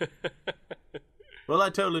 Oh. Well, I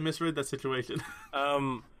totally misread that situation.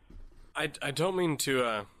 I don't mean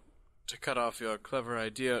to cut off your clever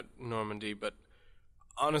idea, Normandy, but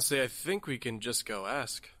honestly, I think we can just go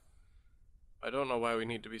ask. I don't know why we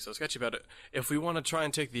need to be so sketchy about it. If we want to try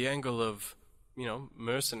and take the angle of,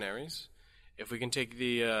 mercenaries, if we can take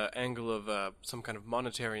the angle of some kind of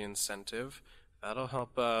monetary incentive, that'll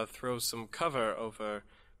help throw some cover over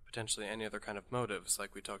potentially any other kind of motives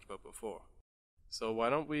like we talked about before. So why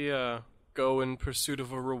don't we go in pursuit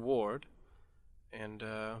of a reward, and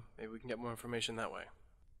maybe we can get more information that way.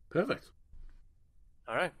 Perfect.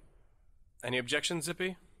 All right. Any objections,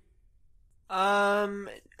 Zippy? No,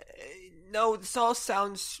 this all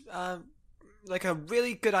sounds like a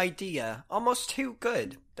really good idea. Almost too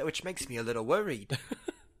good, which makes me a little worried.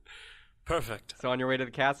 Perfect. So on your way to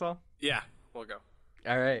the castle? Yeah, we'll go.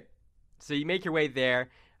 All right. So you make your way there.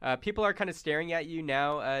 People are kind of staring at you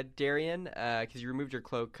now, Darian, because you removed your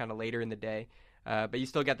cloak kind of later in the day. But you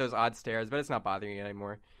still get those odd stares, but it's not bothering you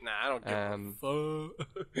anymore. Nah, I don't give a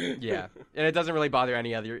fuck. Yeah, and it doesn't really bother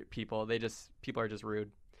any other people. People are just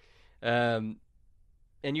rude. And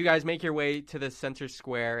you guys make your way to the center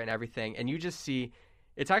square and everything, and you just see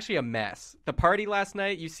it's actually a mess. The party last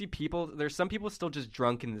night, you see there's some people still just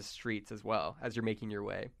drunk in the streets as well as you're making your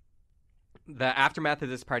way. The aftermath of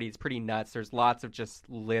this party is pretty nuts. There's lots of just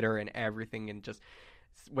litter and everything, and just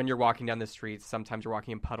when you're walking down the streets, sometimes you're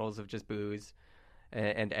walking in puddles of just booze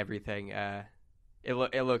and everything. It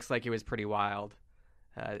looks like it was pretty wild,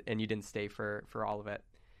 and you didn't stay for all of it.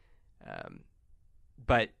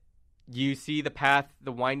 But you see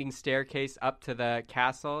the winding staircase up to the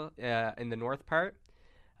castle in the north part,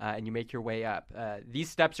 and you make your way up. These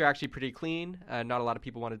steps are actually pretty clean. Not a lot of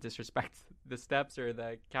people want to disrespect the steps or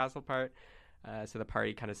the castle part, so the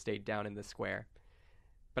party kind of stayed down in the square.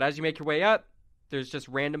 But as you make your way up, there's just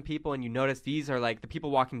random people, and you notice these are like the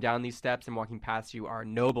people walking down these steps and walking past you are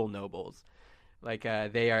nobles. Like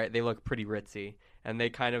they look pretty ritzy, and they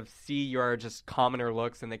kind of see your just commoner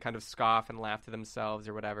looks, and they kind of scoff and laugh to themselves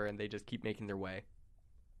or whatever, and they just keep making their way.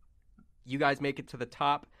 You guys make it to the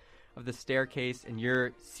top of the staircase, and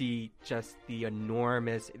you see just the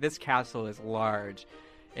enormous. This castle is large,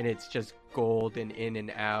 and it's just gold and in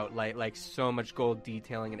and out, like so much gold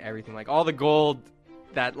detailing and everything. Like all the gold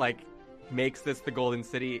that like makes this the Golden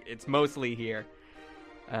City, it's mostly here.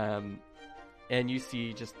 And you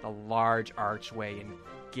see just the large archway and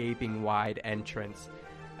gaping wide entrance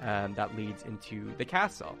that leads into the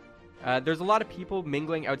castle. There's a lot of people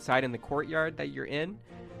mingling outside in the courtyard that you're in,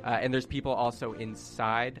 and there's people also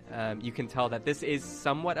inside. You can tell that this is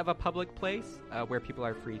somewhat of a public place where people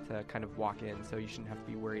are free to kind of walk in, so you shouldn't have to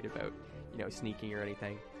be worried about, sneaking or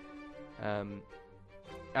anything.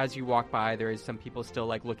 As you walk by, there is some people still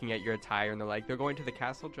like looking at your attire, and they're going to the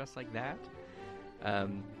castle dressed like that.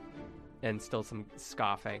 And still some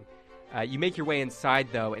scoffing. You make your way inside,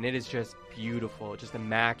 though, and it is just beautiful, just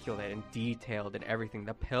immaculate and detailed and everything.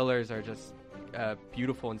 The pillars are just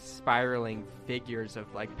beautiful and spiraling figures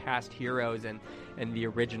of like past heroes and the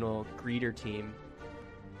original greeter team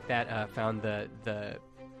that found the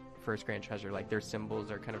first grand treasure. Like their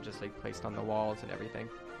symbols are kind of just like placed on the walls and everything.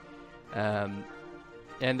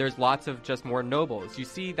 And there's lots of just more nobles. You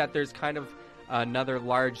see that there's kind of another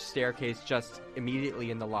large staircase just immediately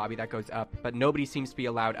in the lobby that goes up, but nobody seems to be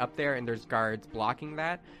allowed up there, and there's guards blocking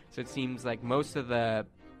that. So it seems like most of the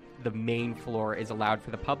main floor is allowed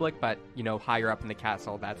for the public, but higher up in the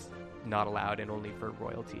castle that's not allowed and only for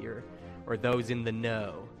royalty or those in the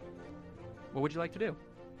know. What would you like to do?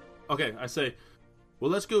 Okay, I say,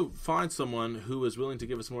 well, let's go find someone who is willing to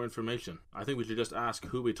give us more information. I think we should just ask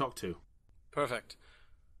who we talk to. Perfect.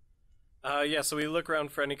 Yeah, so we look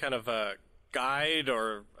around for any kind of guide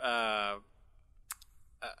or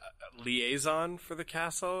liaison for the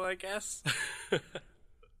castle, I guess.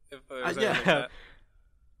 Yeah.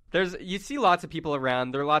 You see lots of people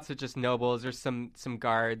around. There are lots of just nobles. There's some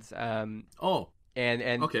guards. And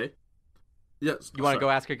okay. Yes. You want to go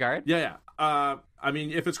ask a guard? Yeah. I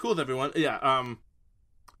mean, if it's cool with everyone, yeah. I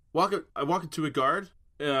walk into a guard.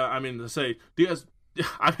 Say, do you guys?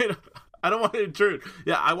 I mean, I don't want to intrude.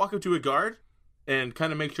 Yeah, I walk up to a guard and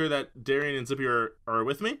kind of make sure that Darian and Zippy are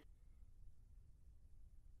with me.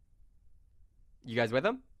 You guys with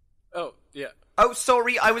them? Oh, yeah. Oh,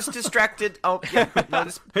 sorry, I was distracted. Oh, yeah. No,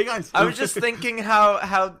 Hey guys, I was just thinking how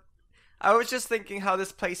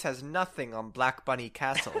this place has nothing on Black Bunny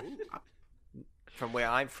Castle. From where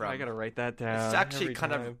I'm from. I gotta write that down. It's actually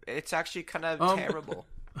kind of terrible.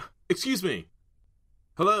 Excuse me.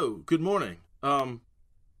 Hello, good morning.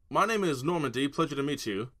 My name is Normandy. Pleasure to meet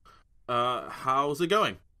you. How's it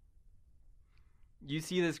going? You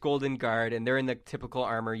see this golden guard, and they're in the typical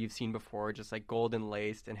armor you've seen before, just like golden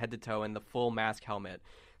laced and head to toe in the full mask helmet.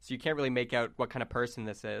 So you can't really make out what kind of person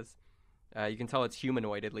this is. You can tell it's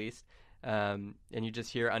humanoid at least. And you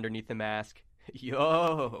just hear underneath the mask,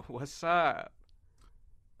 "Yo, what's up?"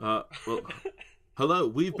 Well, hello.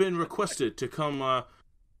 We've been requested to come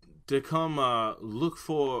look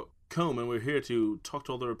for Comb, and we're here to talk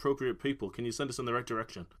to all the appropriate people. Can you send us in the right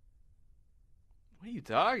direction? What are you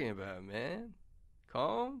talking about, man?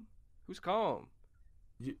 Comb? Who's Comb?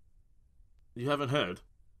 You haven't heard?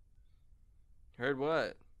 Heard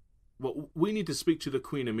what? Well, we need to speak to the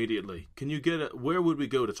Queen immediately. Can you where would we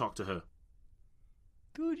go to talk to her?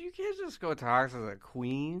 Dude, you can't just go talk to the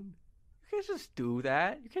Queen. You can't just do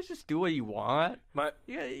that. You can't just do what you want. My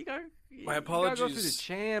apologies. You gotta go through the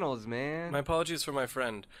channels, man. My apologies for my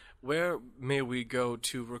friend. Where may we go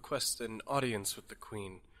to request an audience with the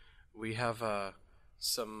Queen? We have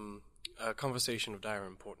some conversation of dire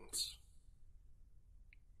importance.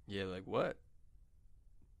 Yeah, like what?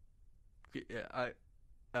 Yeah,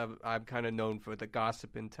 I'm kind of known for the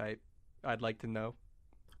gossiping type. I'd like to know.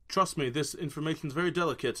 Trust me, this information's very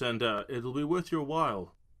delicate, and it'll be worth your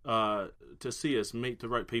while to see us meet the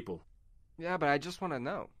right people. Yeah, but I just want to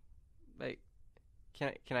know. Like,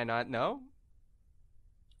 can I not know?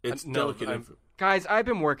 It's no, delicate. Guys, I've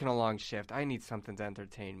been working a long shift. I need something to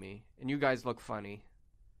entertain me, and you guys look funny.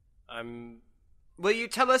 Will you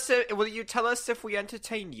tell us if we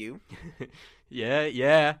entertain you? Yeah,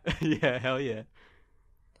 yeah, hell yeah.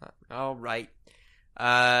 All right.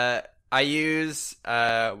 I use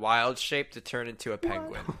wild shape to turn into a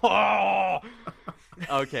penguin. Oh!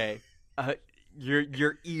 Okay.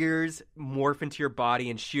 Your ears morph into your body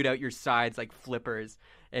and shoot out your sides like flippers,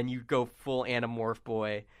 and you go full Animorph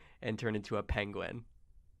boy and turn into a penguin.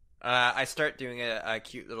 I start doing a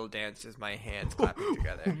cute little dance as my hands clapping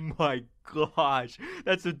together. Oh my gosh,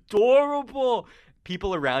 that's adorable.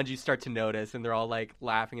 People around you start to notice, and they're all like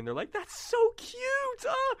laughing, and they're like, "That's so cute!"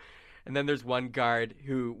 And then there's one guard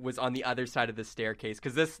who was on the other side of the staircase,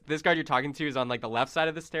 because this guard you're talking to is on like the left side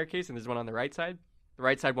of the staircase, and there's one on the right side. The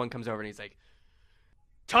right side one comes over and he's like,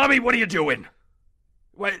 Tommy, what are you doing?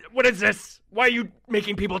 What is this? Why are you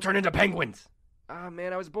making people turn into penguins? "Ah,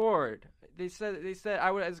 man, I was bored. They said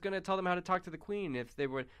I was gonna tell them how to talk to the Queen if they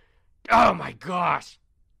would." Oh my gosh.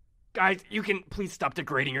 Guys, you can please stop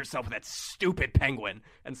degrading yourself with that stupid penguin.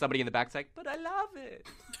 And somebody in the back's like, "But I love it."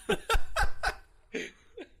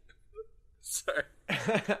 Sorry.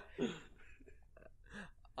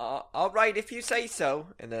 All right, if you say so.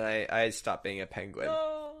 And then I stop being a penguin.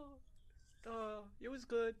 Oh, it was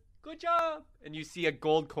good. Good job. And you see a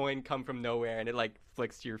gold coin come from nowhere, and it like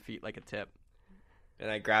flicks to your feet like a tip. And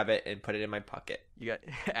I grab it and put it in my pocket. You got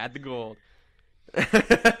add the gold.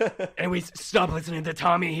 Anyways, stop listening to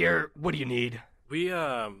Tommy here. What do you need? We,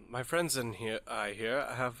 my friends in here,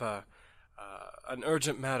 have an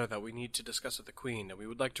urgent matter that we need to discuss with the Queen, and we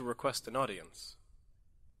would like to request an audience.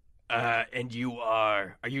 And you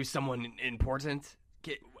are you someone important?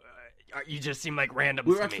 You just seem like randoms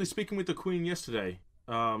We were to actually me. speaking with the Queen yesterday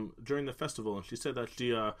during the festival, and she said that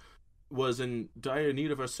she was in dire need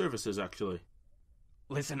of our services, actually.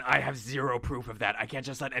 Listen, I have zero proof of that. I can't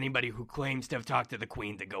just let anybody who claims to have talked to the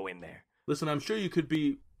Queen to go in there. Listen, I'm sure you could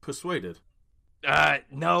be persuaded.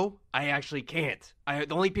 No, I actually can't. The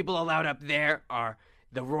only people allowed up there are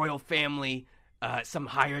the royal family, some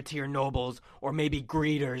higher tier nobles, or maybe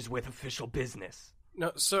greeters with official business.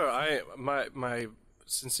 No, sir, my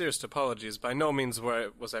sincerest apologies. By no means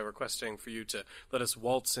was I requesting for you to let us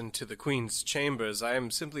waltz into the Queen's chambers. I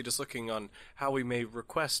am simply just looking on how we may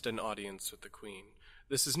request an audience with the Queen.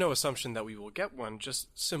 This is no assumption that we will get one, just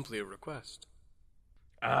simply a request.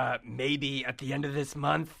 Maybe at the end of this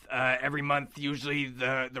month. Every month, usually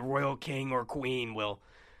the royal king or queen will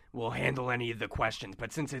handle any of the questions.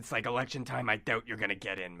 But since it's like election time, I doubt you're gonna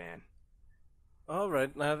get in, man. All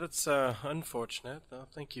right, now that's unfortunate.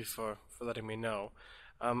 Thank you for letting me know.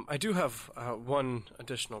 I do have one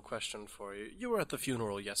additional question for you. You were at the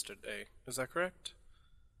funeral yesterday, is that correct?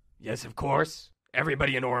 Yes, of course.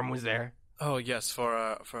 Everybody in Orem was there. Oh yes, for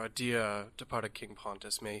our dear departed King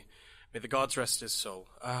Pontus. May the gods rest his soul.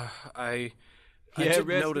 I did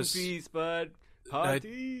rest notice. in peace, bud.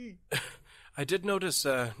 Party. I did notice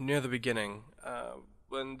near the beginning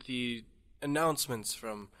when the announcements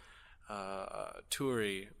from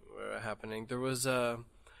Turi were happening. There was a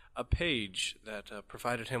page that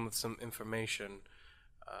provided him with some information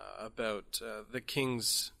about the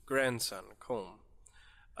king's grandson, Colm.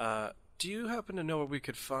 Do you happen to know where we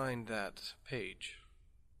could find that page?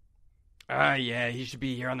 Yeah, he should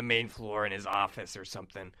be here on the main floor in his office or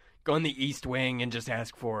something. Go in the east wing and just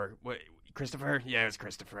ask for Christopher? Yeah, it was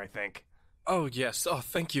Christopher, I think. Oh, yes. Oh,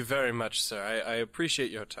 thank you very much, sir. I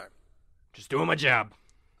appreciate your time. Just doing my job.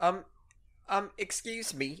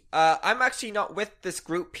 Excuse me. I'm actually not with this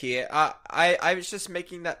group here. I was just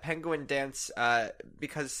making that penguin dance,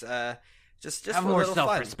 because, just Have for more a little fun.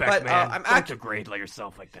 self-respect, But, man. Don't degrade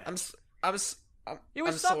yourself like that. I'm so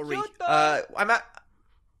sorry. cute, though.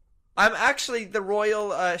 I'm actually the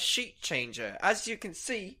royal sheet changer. As you can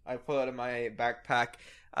see, I pull out of my backpack.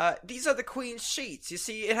 These are the Queen's sheets. You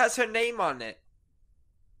see, it has her name on it.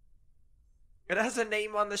 It has her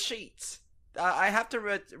name on the sheets. I have to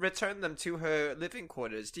return them to her living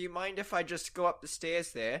quarters. Do you mind if I just go up the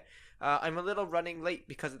stairs there? I'm a little running late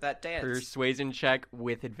because of that dance. Persuasion check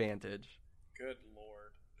with advantage. Good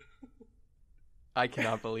lord. I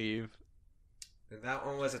cannot believe. And that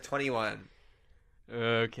one was a 21.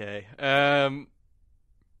 Okay.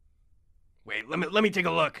 Wait, let me take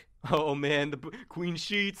a look. Oh man, the queen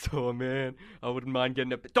sheets. Oh man, I wouldn't mind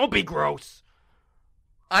getting up. Don't be gross.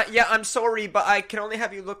 Yeah, I'm sorry, but I can only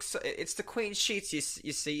have you look. It's the queen's sheets,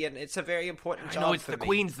 you see, and it's a very important job. I know it's for the me.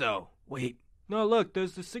 queen's though. Wait. No, look,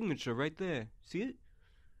 there's the signature right there. See it?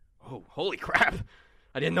 Oh, holy crap!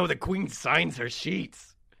 I didn't know the queen signs her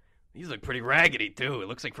sheets. These look pretty raggedy too. It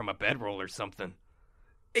looks like from a bedroll or something.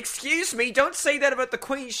 Excuse me, don't say that about the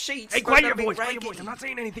queen's sheets. Hey, They're quiet your gonna be voice, quiet your raggedy. voice. I'm not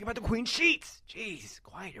saying anything about the queen's sheets. Jeez,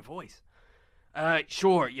 quiet your voice.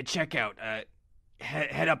 Sure, you check out.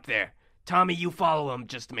 Head up there. Tommy, you follow him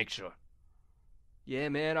just to make sure. Yeah,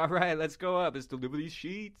 man. All right, let's go up. Let's deliver these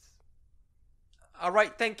sheets. All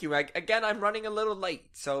right, thank you. Again, I'm running a little late,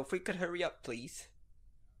 so if we could hurry up, please.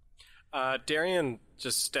 Darian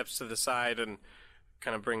just steps to the side and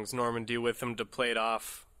kind of brings Normandy with him to play it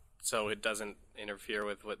off so it doesn't interfere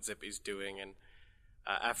with what Zippy's doing. And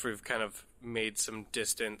after we've kind of made some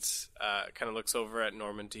distance, kind of looks over at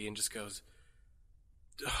Normandy and just goes,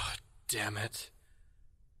 "Oh, damn it.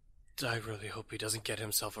 I really hope he doesn't get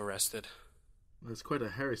himself arrested." That's quite a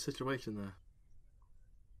hairy situation there.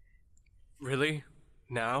 Really?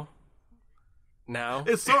 Now?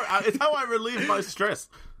 It's how I relieve my stress.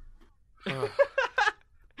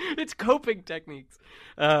 It's coping techniques.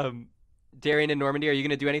 Darian and Normandy, are you going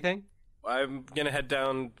to do anything? I'm going to head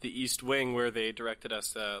down the east wing where they directed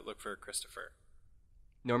us to look for Christopher.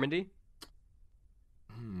 Normandy?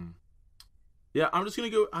 Yeah, I'm just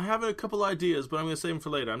going to go. I have a couple ideas, but I'm going to save them for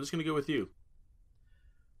later. I'm just going to go with you.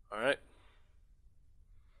 All right.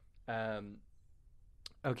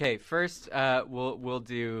 Okay, first we'll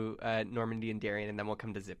do Normandy and Darian, and then we'll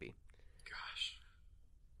come to Zippy. Gosh.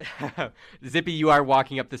 Zippy, you are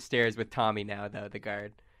walking up the stairs with Tommy now, though, the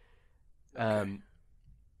guard. Okay.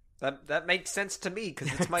 That makes sense to me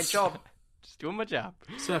because it's my job. Just doing my job.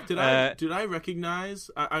 Seth, did I recognize?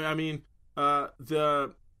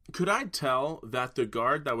 Could I tell that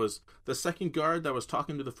the second guard that was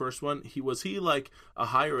talking to the first one, was he like a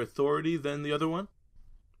higher authority than the other one?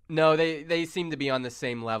 No, they seem to be on the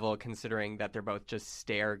same level, considering that they're both just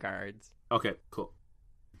stair guards. Okay, cool.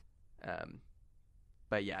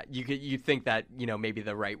 But yeah, you think that maybe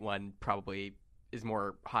the right one probably is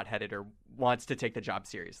more hot-headed or wants to take the job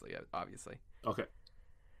seriously, obviously. Okay.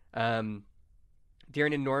 Darren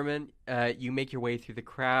and Norman, you make your way through the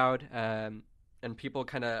crowd, and people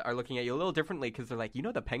kind of are looking at you a little differently because they're like,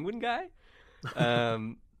 the penguin guy?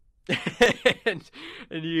 And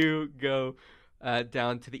you go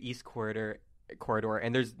down to the east corridor,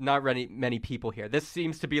 and there's not many people here. This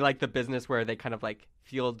seems to be like the business where they kind of like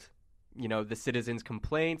field, the citizens'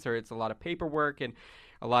 complaints, or it's a lot of paperwork and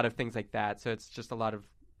a lot of things like that. So it's just a lot of,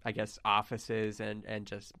 I guess, offices and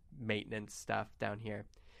just maintenance stuff down here.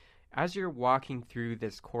 As you're walking through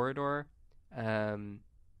this corridor,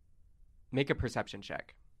 make a perception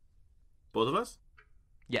check. Both of us?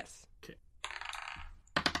 Yes. Okay.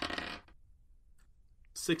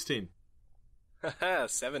 16.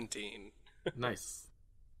 17. Nice.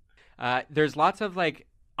 There's lots of like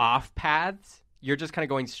off paths. You're just kind of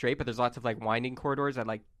going straight, but there's lots of like winding corridors that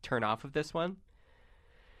like turn off of this one.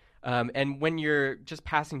 And when you're just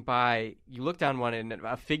passing by, you look down one and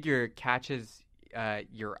a figure catches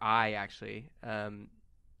your eye, actually.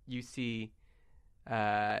 You see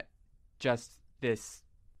just this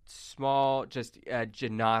small,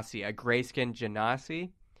 genasi, a gray-skinned genasi,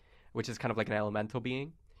 which is kind of like an elemental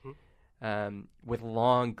being, with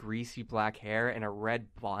long, greasy black hair and a red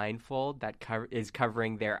blindfold that is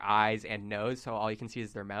covering their eyes and nose, so all you can see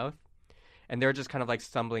is their mouth. And they're just kind of like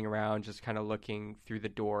stumbling around, just kind of looking through the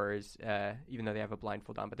doors, even though they have a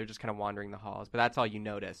blindfold on, but they're just kind of wandering the halls. But that's all you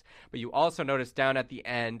notice. But you also notice down at the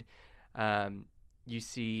end, you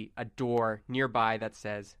see a door nearby that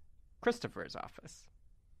says Christopher's office.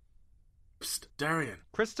 Psst, Darian.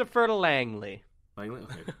 Christopher Langley. Langley?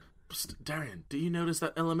 Okay. Psst, Darian, do you notice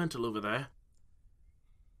that elemental over there?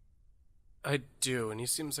 I do, and he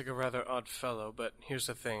seems like a rather odd fellow, but here's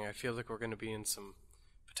the thing. I feel like we're going to be in some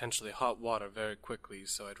potentially hot water very quickly,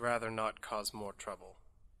 so I'd rather not cause more trouble.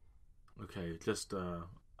 Okay, just,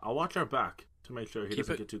 I'll watch our back to make sure he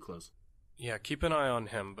doesn't get too close. Yeah, keep an eye on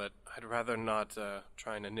him, but I'd rather not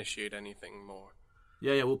try and initiate anything more.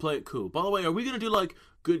 Yeah, we'll play it cool. By the way, are we going to do, like,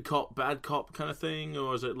 good cop, bad cop kind of thing,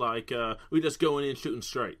 or is it like, we just going in shooting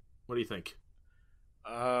straight? What do you think?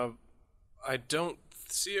 I don't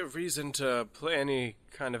see a reason to play any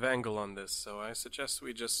kind of angle on this, so I suggest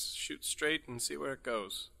we just shoot straight and see where it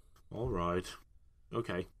goes. All right.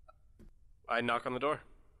 Okay. I knock on the door.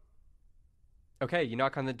 Okay, you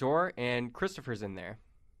knock on the door, and Christopher's in there.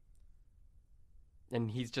 And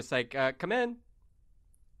he's just like, come in.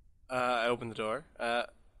 I open the door.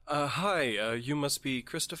 Hi, you must be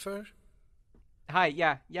Christopher? Hi,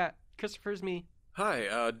 yeah, Christopher's me.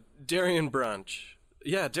 Hi, Darian Branch.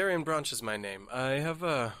 Yeah, Darian Branch is my name. I have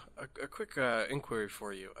a quick inquiry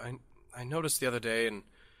for you. I noticed the other day, and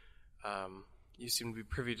you seem to be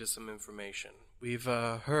privy to some information. We've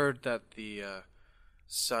heard that the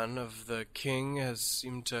son of the king has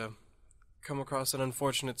seemed to come across an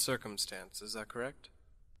unfortunate circumstance. Is that correct?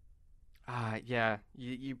 Yeah.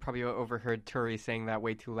 You probably overheard Turi saying that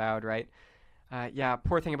way too loud, right? Yeah,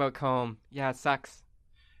 poor thing about Combe. Yeah, it sucks.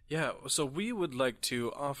 Yeah, so we would like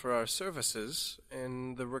to offer our services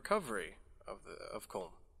in the recovery of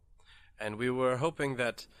Combe. And we were hoping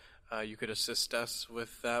that you could assist us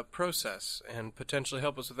with that process and potentially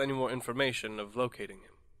help us with any more information of locating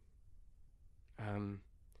him.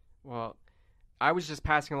 Well, I was just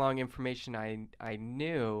passing along information I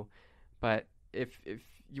knew, but if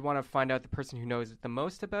you want to find out the person who knows the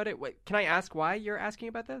most about it, can I ask why you're asking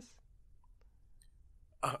about this?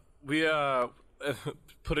 We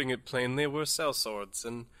putting it plainly, we're sellswords,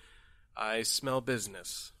 and I smell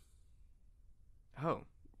business.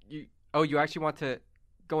 You actually want to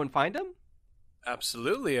go and find him?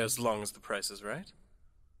 Absolutely, as long as the price is right.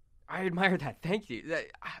 I admire that. Thank you.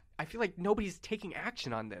 I feel like nobody's taking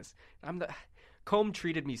action on this. Combe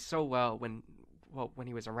treated me so well when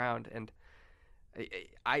he was around, and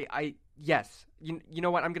yes. You know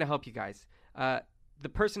what? I'm gonna help you guys. The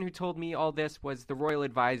person who told me all this was the royal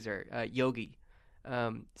advisor, Yogi.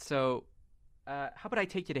 So how about I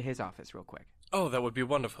take you to his office real quick? Oh, that would be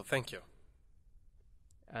wonderful. Thank you.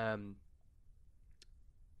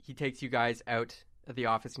 He takes you guys out of the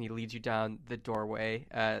office and he leads you down the doorway,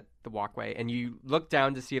 the walkway, and you look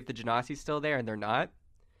down to see if the Genasi's still there, and they're not.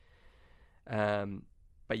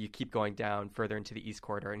 But you keep going down further into the east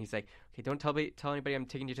corridor, and he's like, "Okay, don't tell anybody I'm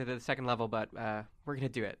taking you to the second level, but we're gonna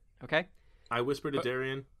do it, okay?" I whisper to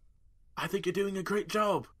Darian, "I think you're doing a great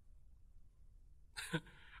job."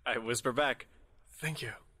 I whisper back, "Thank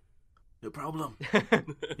you." No problem.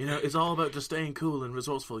 It's all about just staying cool and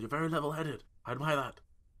resourceful. You're very level-headed. I admire that.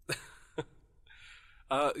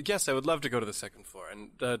 Yes, I would love to go to the second floor,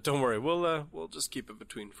 and don't worry, we'll just keep it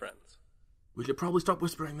between friends. We should probably stop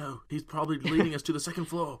whispering, though. He's probably leading us to the second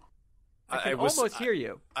floor. I can almost hear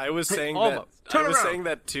you. I was saying almost. that. I was saying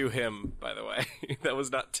that to him, by the way. That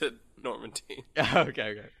was not to Normandy.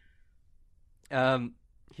 Okay.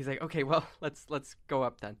 He's like, "Okay, well, let's go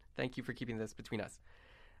up then. Thank you for keeping this between us."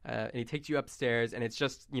 And he takes you upstairs, and it's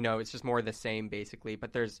just more of the same basically.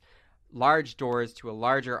 But there's large doors to a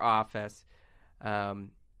larger office,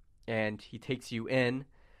 and he takes you in,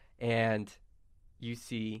 and you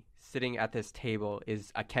see sitting at this table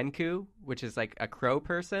is a Kenku, which is like a crow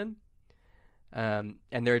person, and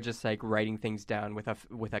they're just like writing things down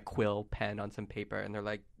with a quill pen on some paper, and they're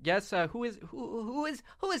like, "Yes, who is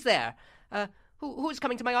there? Who's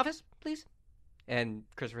coming to my office, please?" And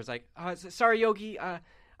Christopher's like, "Sorry, Yogi. I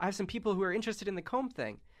have some people who are interested in the Combe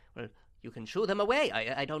thing." "Well, you can shoo them away.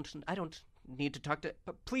 I don't need to talk to.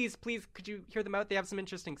 But please, could you hear them out? They have some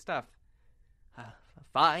interesting stuff."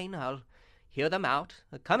 "Fine, I'll hear them out.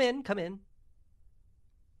 Come in."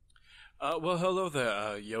 Well, hello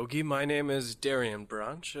there, Yogi. My name is Darian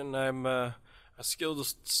Branch, and I'm a skilled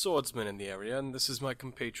swordsman in the area, and this is my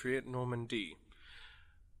compatriot, Normandy.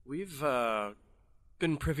 We've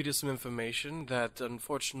been privy to some information that,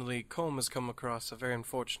 unfortunately, Combe has come across a very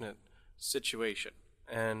unfortunate situation,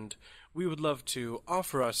 and we would love to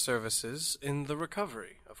offer our services in the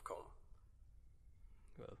recovery of Combe.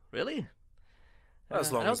 Really?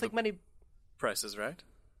 As long I don't as think the many price is right.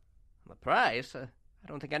 The price? I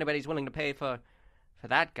don't think anybody's willing to pay for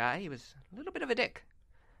that guy. He was a little bit of a dick.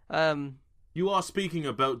 You are speaking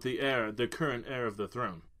about the current heir of the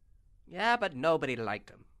throne. Yeah, but nobody liked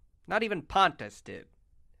him. Not even Pontus did,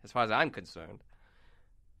 as far as I'm concerned.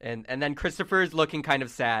 And then Christopher's looking kind of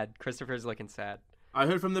sad. I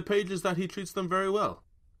heard from the pages that he treats them very well.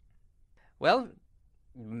 Well,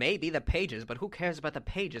 maybe the pages, but who cares about the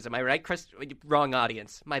pages? Am I right, Chris? Wrong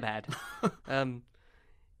audience. My bad.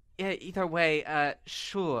 Yeah, either way,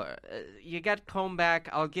 sure. You get Combe back,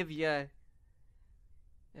 I'll give you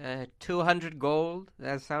 200 gold.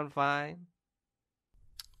 That sound fine?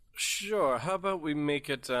 Sure. How about we make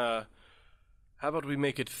it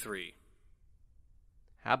 3?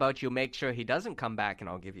 How about you make sure he doesn't come back and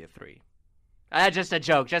I'll give you 3? Just a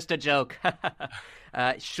joke.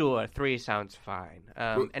 Sure, 3 sounds fine.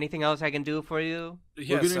 Anything else I can do for you?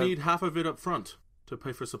 We're going to need half of it up front to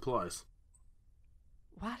pay for supplies.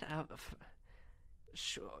 What?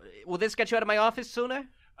 Sure. Will this get you out of my office sooner?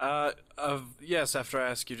 Yes, after I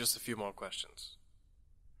ask you just a few more questions.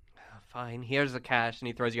 Fine, here's the cash, and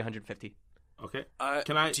he throws you 150. Okay.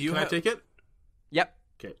 Can I take it? Yep.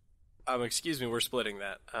 Okay. Excuse me, we're splitting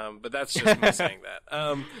that. But that's just me saying that.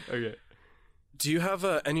 Okay. Do you have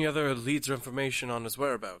any other leads or information on his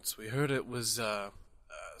whereabouts? We heard it was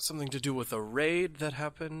something to do with a raid that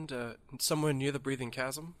happened somewhere near the Breathing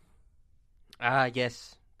Chasm.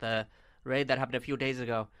 Yes, the raid that happened a few days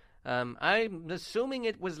ago. I'm assuming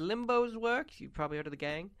it was Limbo's work. You probably heard of the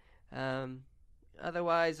gang.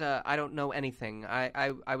 Otherwise, I don't know anything.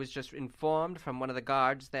 I was just informed from one of the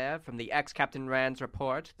guards there, from the ex-Captain Rand's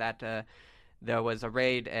report, that there was a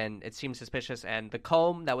raid, and it seemed suspicious, and the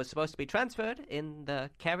comb that was supposed to be transferred in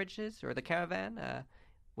the carriages, or the caravan,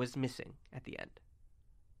 was missing at the end.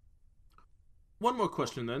 One more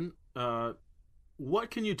question, then.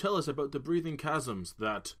 What can you tell us about the breathing chasms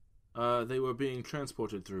that they were being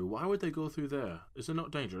transported through? Why would they go through there? Is it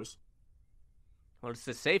not dangerous? Well, it's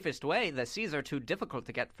the safest way. The seas are too difficult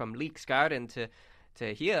to get from Leek's Garden to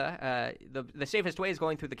here. The safest way is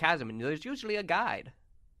going through the chasm, and there's usually a guide.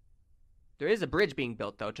 There is a bridge being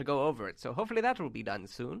built, though, to go over it, so hopefully that will be done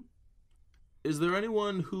soon. Is there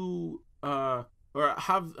anyone who, or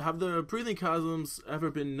have the breathing chasms ever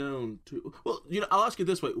been known to... Well, I'll ask you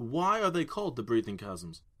this way. Why are they called the breathing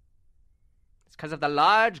chasms? It's because of the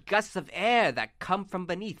large gusts of air that come from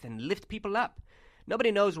beneath and lift people up.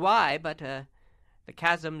 Nobody knows why, but the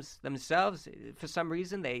chasms themselves, for some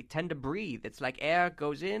reason, they tend to breathe. It's like air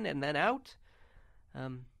goes in and then out.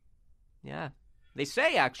 Yeah. They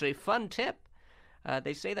say, actually, fun tip,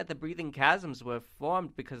 they say that the breathing chasms were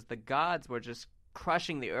formed because the gods were just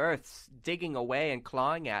crushing the earth, digging away and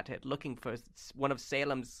clawing at it, looking for one of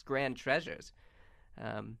Salem's grand treasures.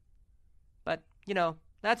 But,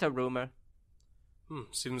 that's a rumor.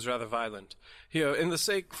 Seems rather violent. Here,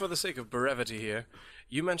 for the sake of brevity here,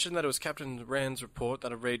 you mentioned that it was Captain Rand's report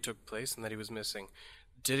that a raid took place and that he was missing.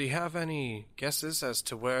 Did he have any guesses as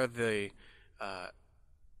to where the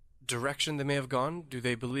direction they may have gone? Do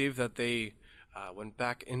they believe that they went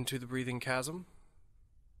back into the breathing chasm?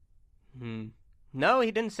 No,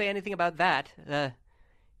 he didn't say anything about that.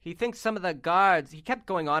 He thinks some of the guards... He kept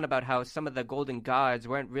going on about how some of the golden guards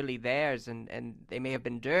weren't really theirs, and they may have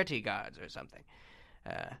been dirty guards or something.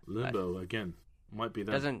 Limbo, again. Might be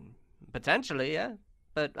that. Potentially, yeah.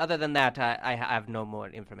 But other than that, I have no more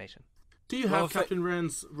information. Do you have Captain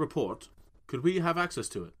Rand's report? Could we have access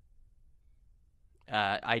to it?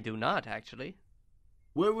 I do not, actually.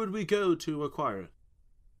 Where would we go to acquire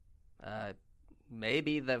it?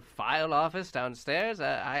 Maybe the file office downstairs?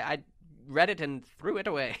 I read it and threw it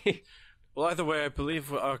away. Well, either way, I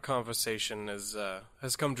believe our conversation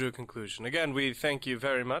has come to a conclusion. Again, we thank you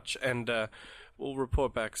very much, and we'll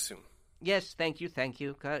report back soon. Yes, thank you.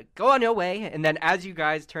 Go on your way. And then as you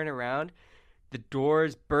guys turn around, the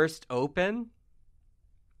doors burst open,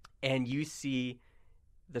 and you see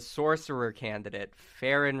the sorcerer candidate,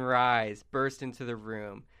 Farron Rise, burst into the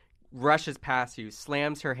room, rushes past you,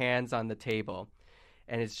 slams her hands on the table,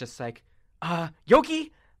 and it's just like,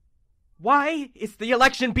 Yogi, why is the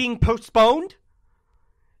election being postponed?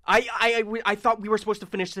 I thought we were supposed to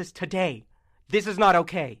finish this today. This is not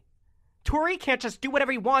okay. Turi can't just do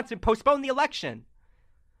whatever he wants and postpone the election.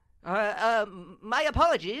 My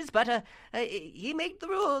apologies, but he made the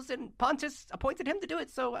rules and Pontus appointed him to do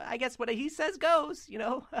it, so I guess what he says goes,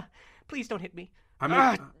 Please don't hit me.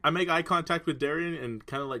 I make eye contact with Darian and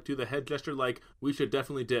kind of like do the head gesture like, we should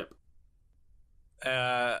definitely dip.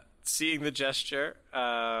 Seeing the gesture,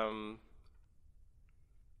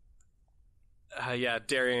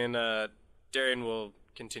 Darian will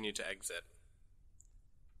continue to exit.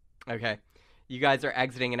 Okay. You guys are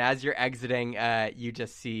exiting, and as you're exiting, you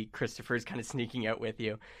just see Christopher's kind of sneaking out with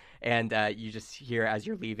you. And you just hear, as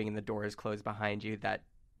you're leaving and the door is closed behind you, that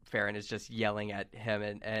Farron is just yelling at him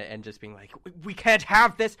and just being like, we can't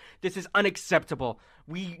have this. This is unacceptable.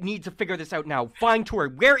 We need to figure this out now. Find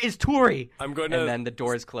Turi. Where is Turi? I'm going to... And then the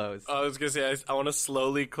door's closed. I was going to say, I want to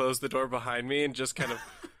slowly close the door behind me and just kind of,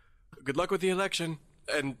 good luck with the election,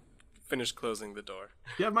 and finish closing the door.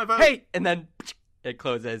 You have my vote. Hey! And then it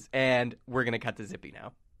closes, and we're going to cut to Zippy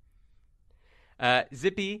now.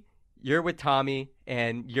 Zippy, you're with Tommy,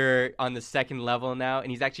 and you're on the second level now,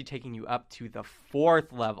 and he's actually taking you up to the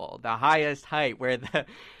 4th level, the highest height, where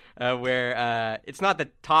it's not the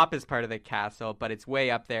toppest part of the castle, but it's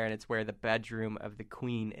way up there, and it's where the bedroom of the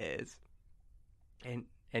queen is. And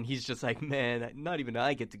And he's just like, man, not even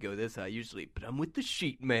I get to go this high usually, but I'm with the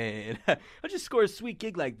sheet man. I'll just score a sweet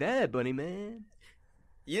gig like that, bunny man.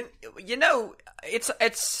 You know,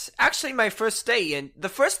 it's actually my first day, and the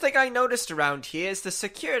first thing I noticed around here is the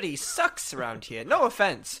security sucks around here. No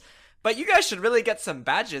offense, but you guys should really get some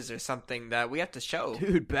badges or something that we have to show.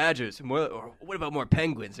 Dude, badgers. Or what about more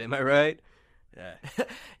penguins? Am I right?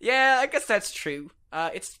 Yeah, I guess that's true.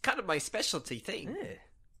 It's kind of my specialty thing. Yeah,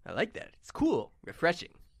 I like that. It's cool,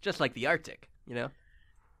 refreshing, just like the Arctic, you know?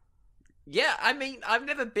 Yeah, I mean, I've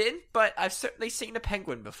never been, but I've certainly seen a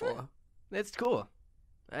penguin before. That's cool.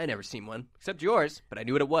 I never seen one, except yours, but I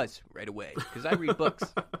knew what it was right away, because I read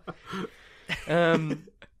books.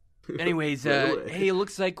 Anyways, hey, it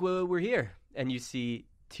looks like we're here. And you see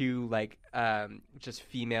two, like, just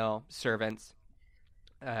female servants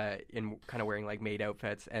in kind of wearing, like, maid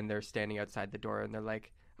outfits, and they're standing outside the door, and they're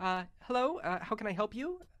like, hello, how can I help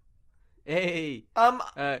you? Hey.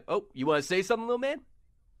 Oh, you want to say something, little man?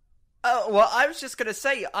 Well, I was just gonna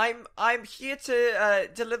say, I'm here to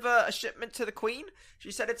deliver a shipment to the Queen. She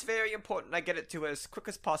said it's very important I get it to her as quick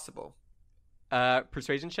as possible.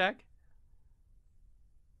 Persuasion check?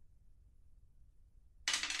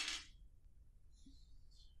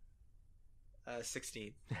 Uh,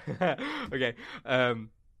 16. Okay.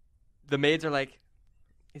 The maids are like,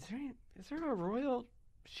 is there a royal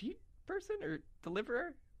sheep person or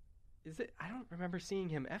deliverer? Is it? I don't remember seeing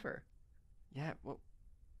him ever. Yeah, well,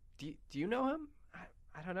 do you know him?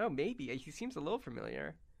 I don't know. Maybe he seems a little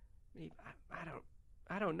familiar. Maybe, I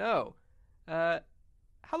don't know. How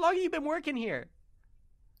long have you been working here?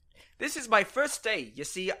 This is my first day. You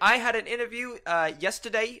see, I had an interview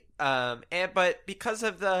yesterday, but because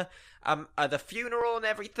of the funeral and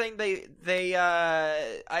everything, they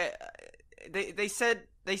said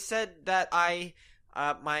that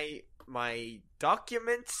my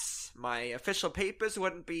documents, my official papers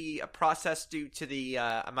wouldn't be processed due to the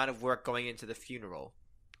amount of work going into the funeral.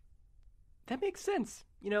 That makes sense.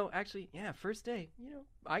 You know, actually, yeah, first day. You know,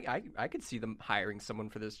 I could see them hiring someone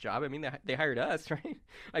for this job. I mean, they hired us, right?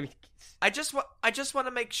 I mean, I just want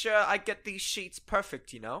to make sure I get these sheets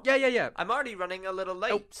perfect. You know? Yeah. I'm already running a little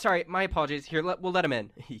late. Oh, sorry, my apologies. Here, we'll let him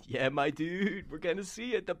in. Yeah, my dude, we're gonna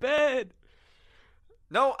see it. The bed.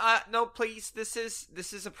 No, please. This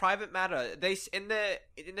is a private matter. In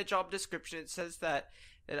the job description it says that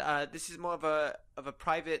this is more of a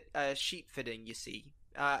private sheet fitting. You see,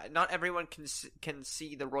 not everyone can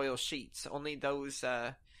see the royal sheets. Only those.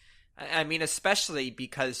 I mean, especially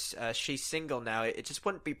because she's single now. It just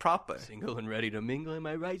wouldn't be proper. Single and ready to mingle. Am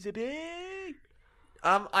I right, Zippy?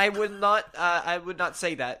 I would not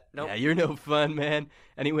say that. No. Nope. Yeah, you're no fun, man.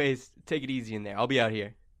 Anyways, take it easy in there. I'll be out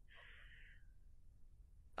here.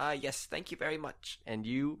 Yes, thank you very much. And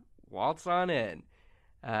you waltz on in.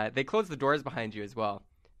 They close the doors behind you as well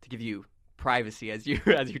to give you privacy as you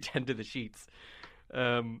tend to the sheets.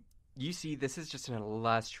 You see, this is just an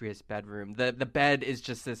illustrious bedroom. The bed is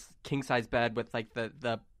just this king-size bed with like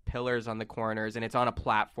the pillars on the corners, and it's on a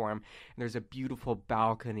platform. And there's a beautiful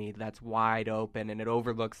balcony that's wide open, and it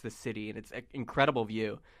overlooks the city, and it's an incredible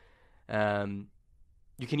view.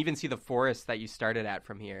 You can even see the forest that you started at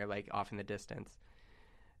from here, like off in the distance.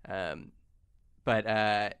 Yeah,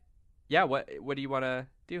 what do you want to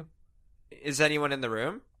do? Is anyone in the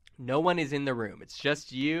room? No one is in the room. It's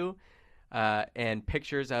just you, and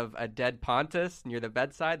pictures of a dead Pontus near the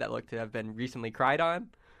bedside that look to have been recently cried on.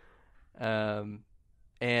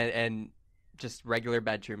 And just regular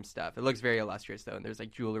bedroom stuff. It looks very illustrious though, and there's like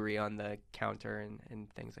jewelry on the counter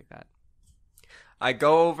and things like that. I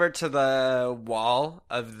go over to the wall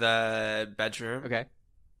of the bedroom. Okay.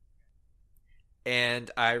 And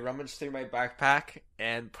I rummage through my backpack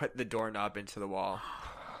and put the doorknob into the wall.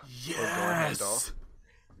 Yes.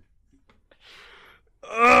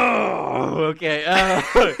 Oh, okay.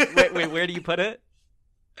 Wait, where do you put it?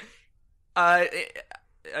 Like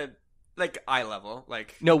eye level.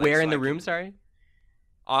 No, where in the room? Sorry.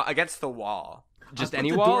 Against the wall. Just I any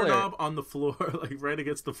put the wall? doorknob on the floor, like right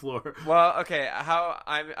against the floor. Well, okay.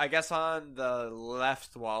 I guess on the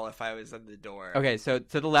left wall if I was in the door. Okay, so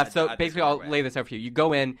to the left. So basically, I'll lay this out for you. You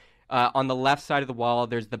go in. On the left side of the wall,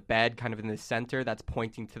 there's the bed kind of in the center that's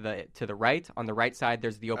pointing to the right. On the right side,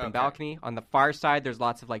 there's the open balcony. On the far side, there's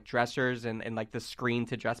lots of like dressers and like the screen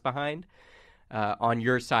to dress behind. On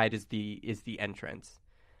your side is the entrance.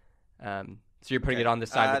 So you're putting it on the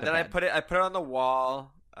side with the then bed. I put it on the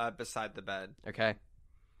wall beside the bed. Okay.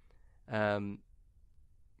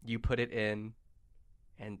 You put it in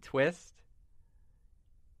and twist,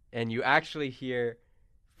 and you actually hear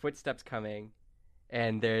footsteps coming.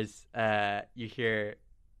 And there's you hear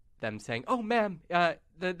them saying, "Oh, ma'am,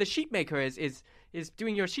 the sheet maker is is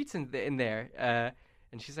doing your sheets in there.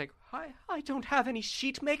 And she's like, I don't have any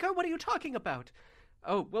sheet maker. What are you talking about?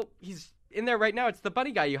 Oh, well, he's in there right now. It's the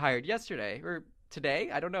bunny guy you hired yesterday or today.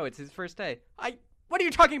 I don't know. It's his first day. What are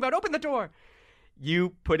you talking about? Open the door.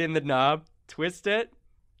 You put in the knob, twist it,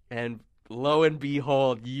 and lo and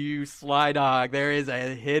behold, you sly dog, there is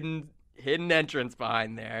a hidden entrance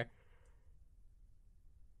behind there.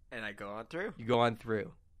 And I go on through. You go on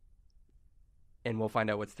through. And we'll find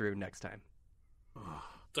out what's through next time.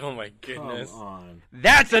 Oh my goodness. Come on.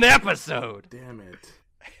 That's an episode! Damn it.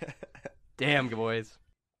 Damn, boys.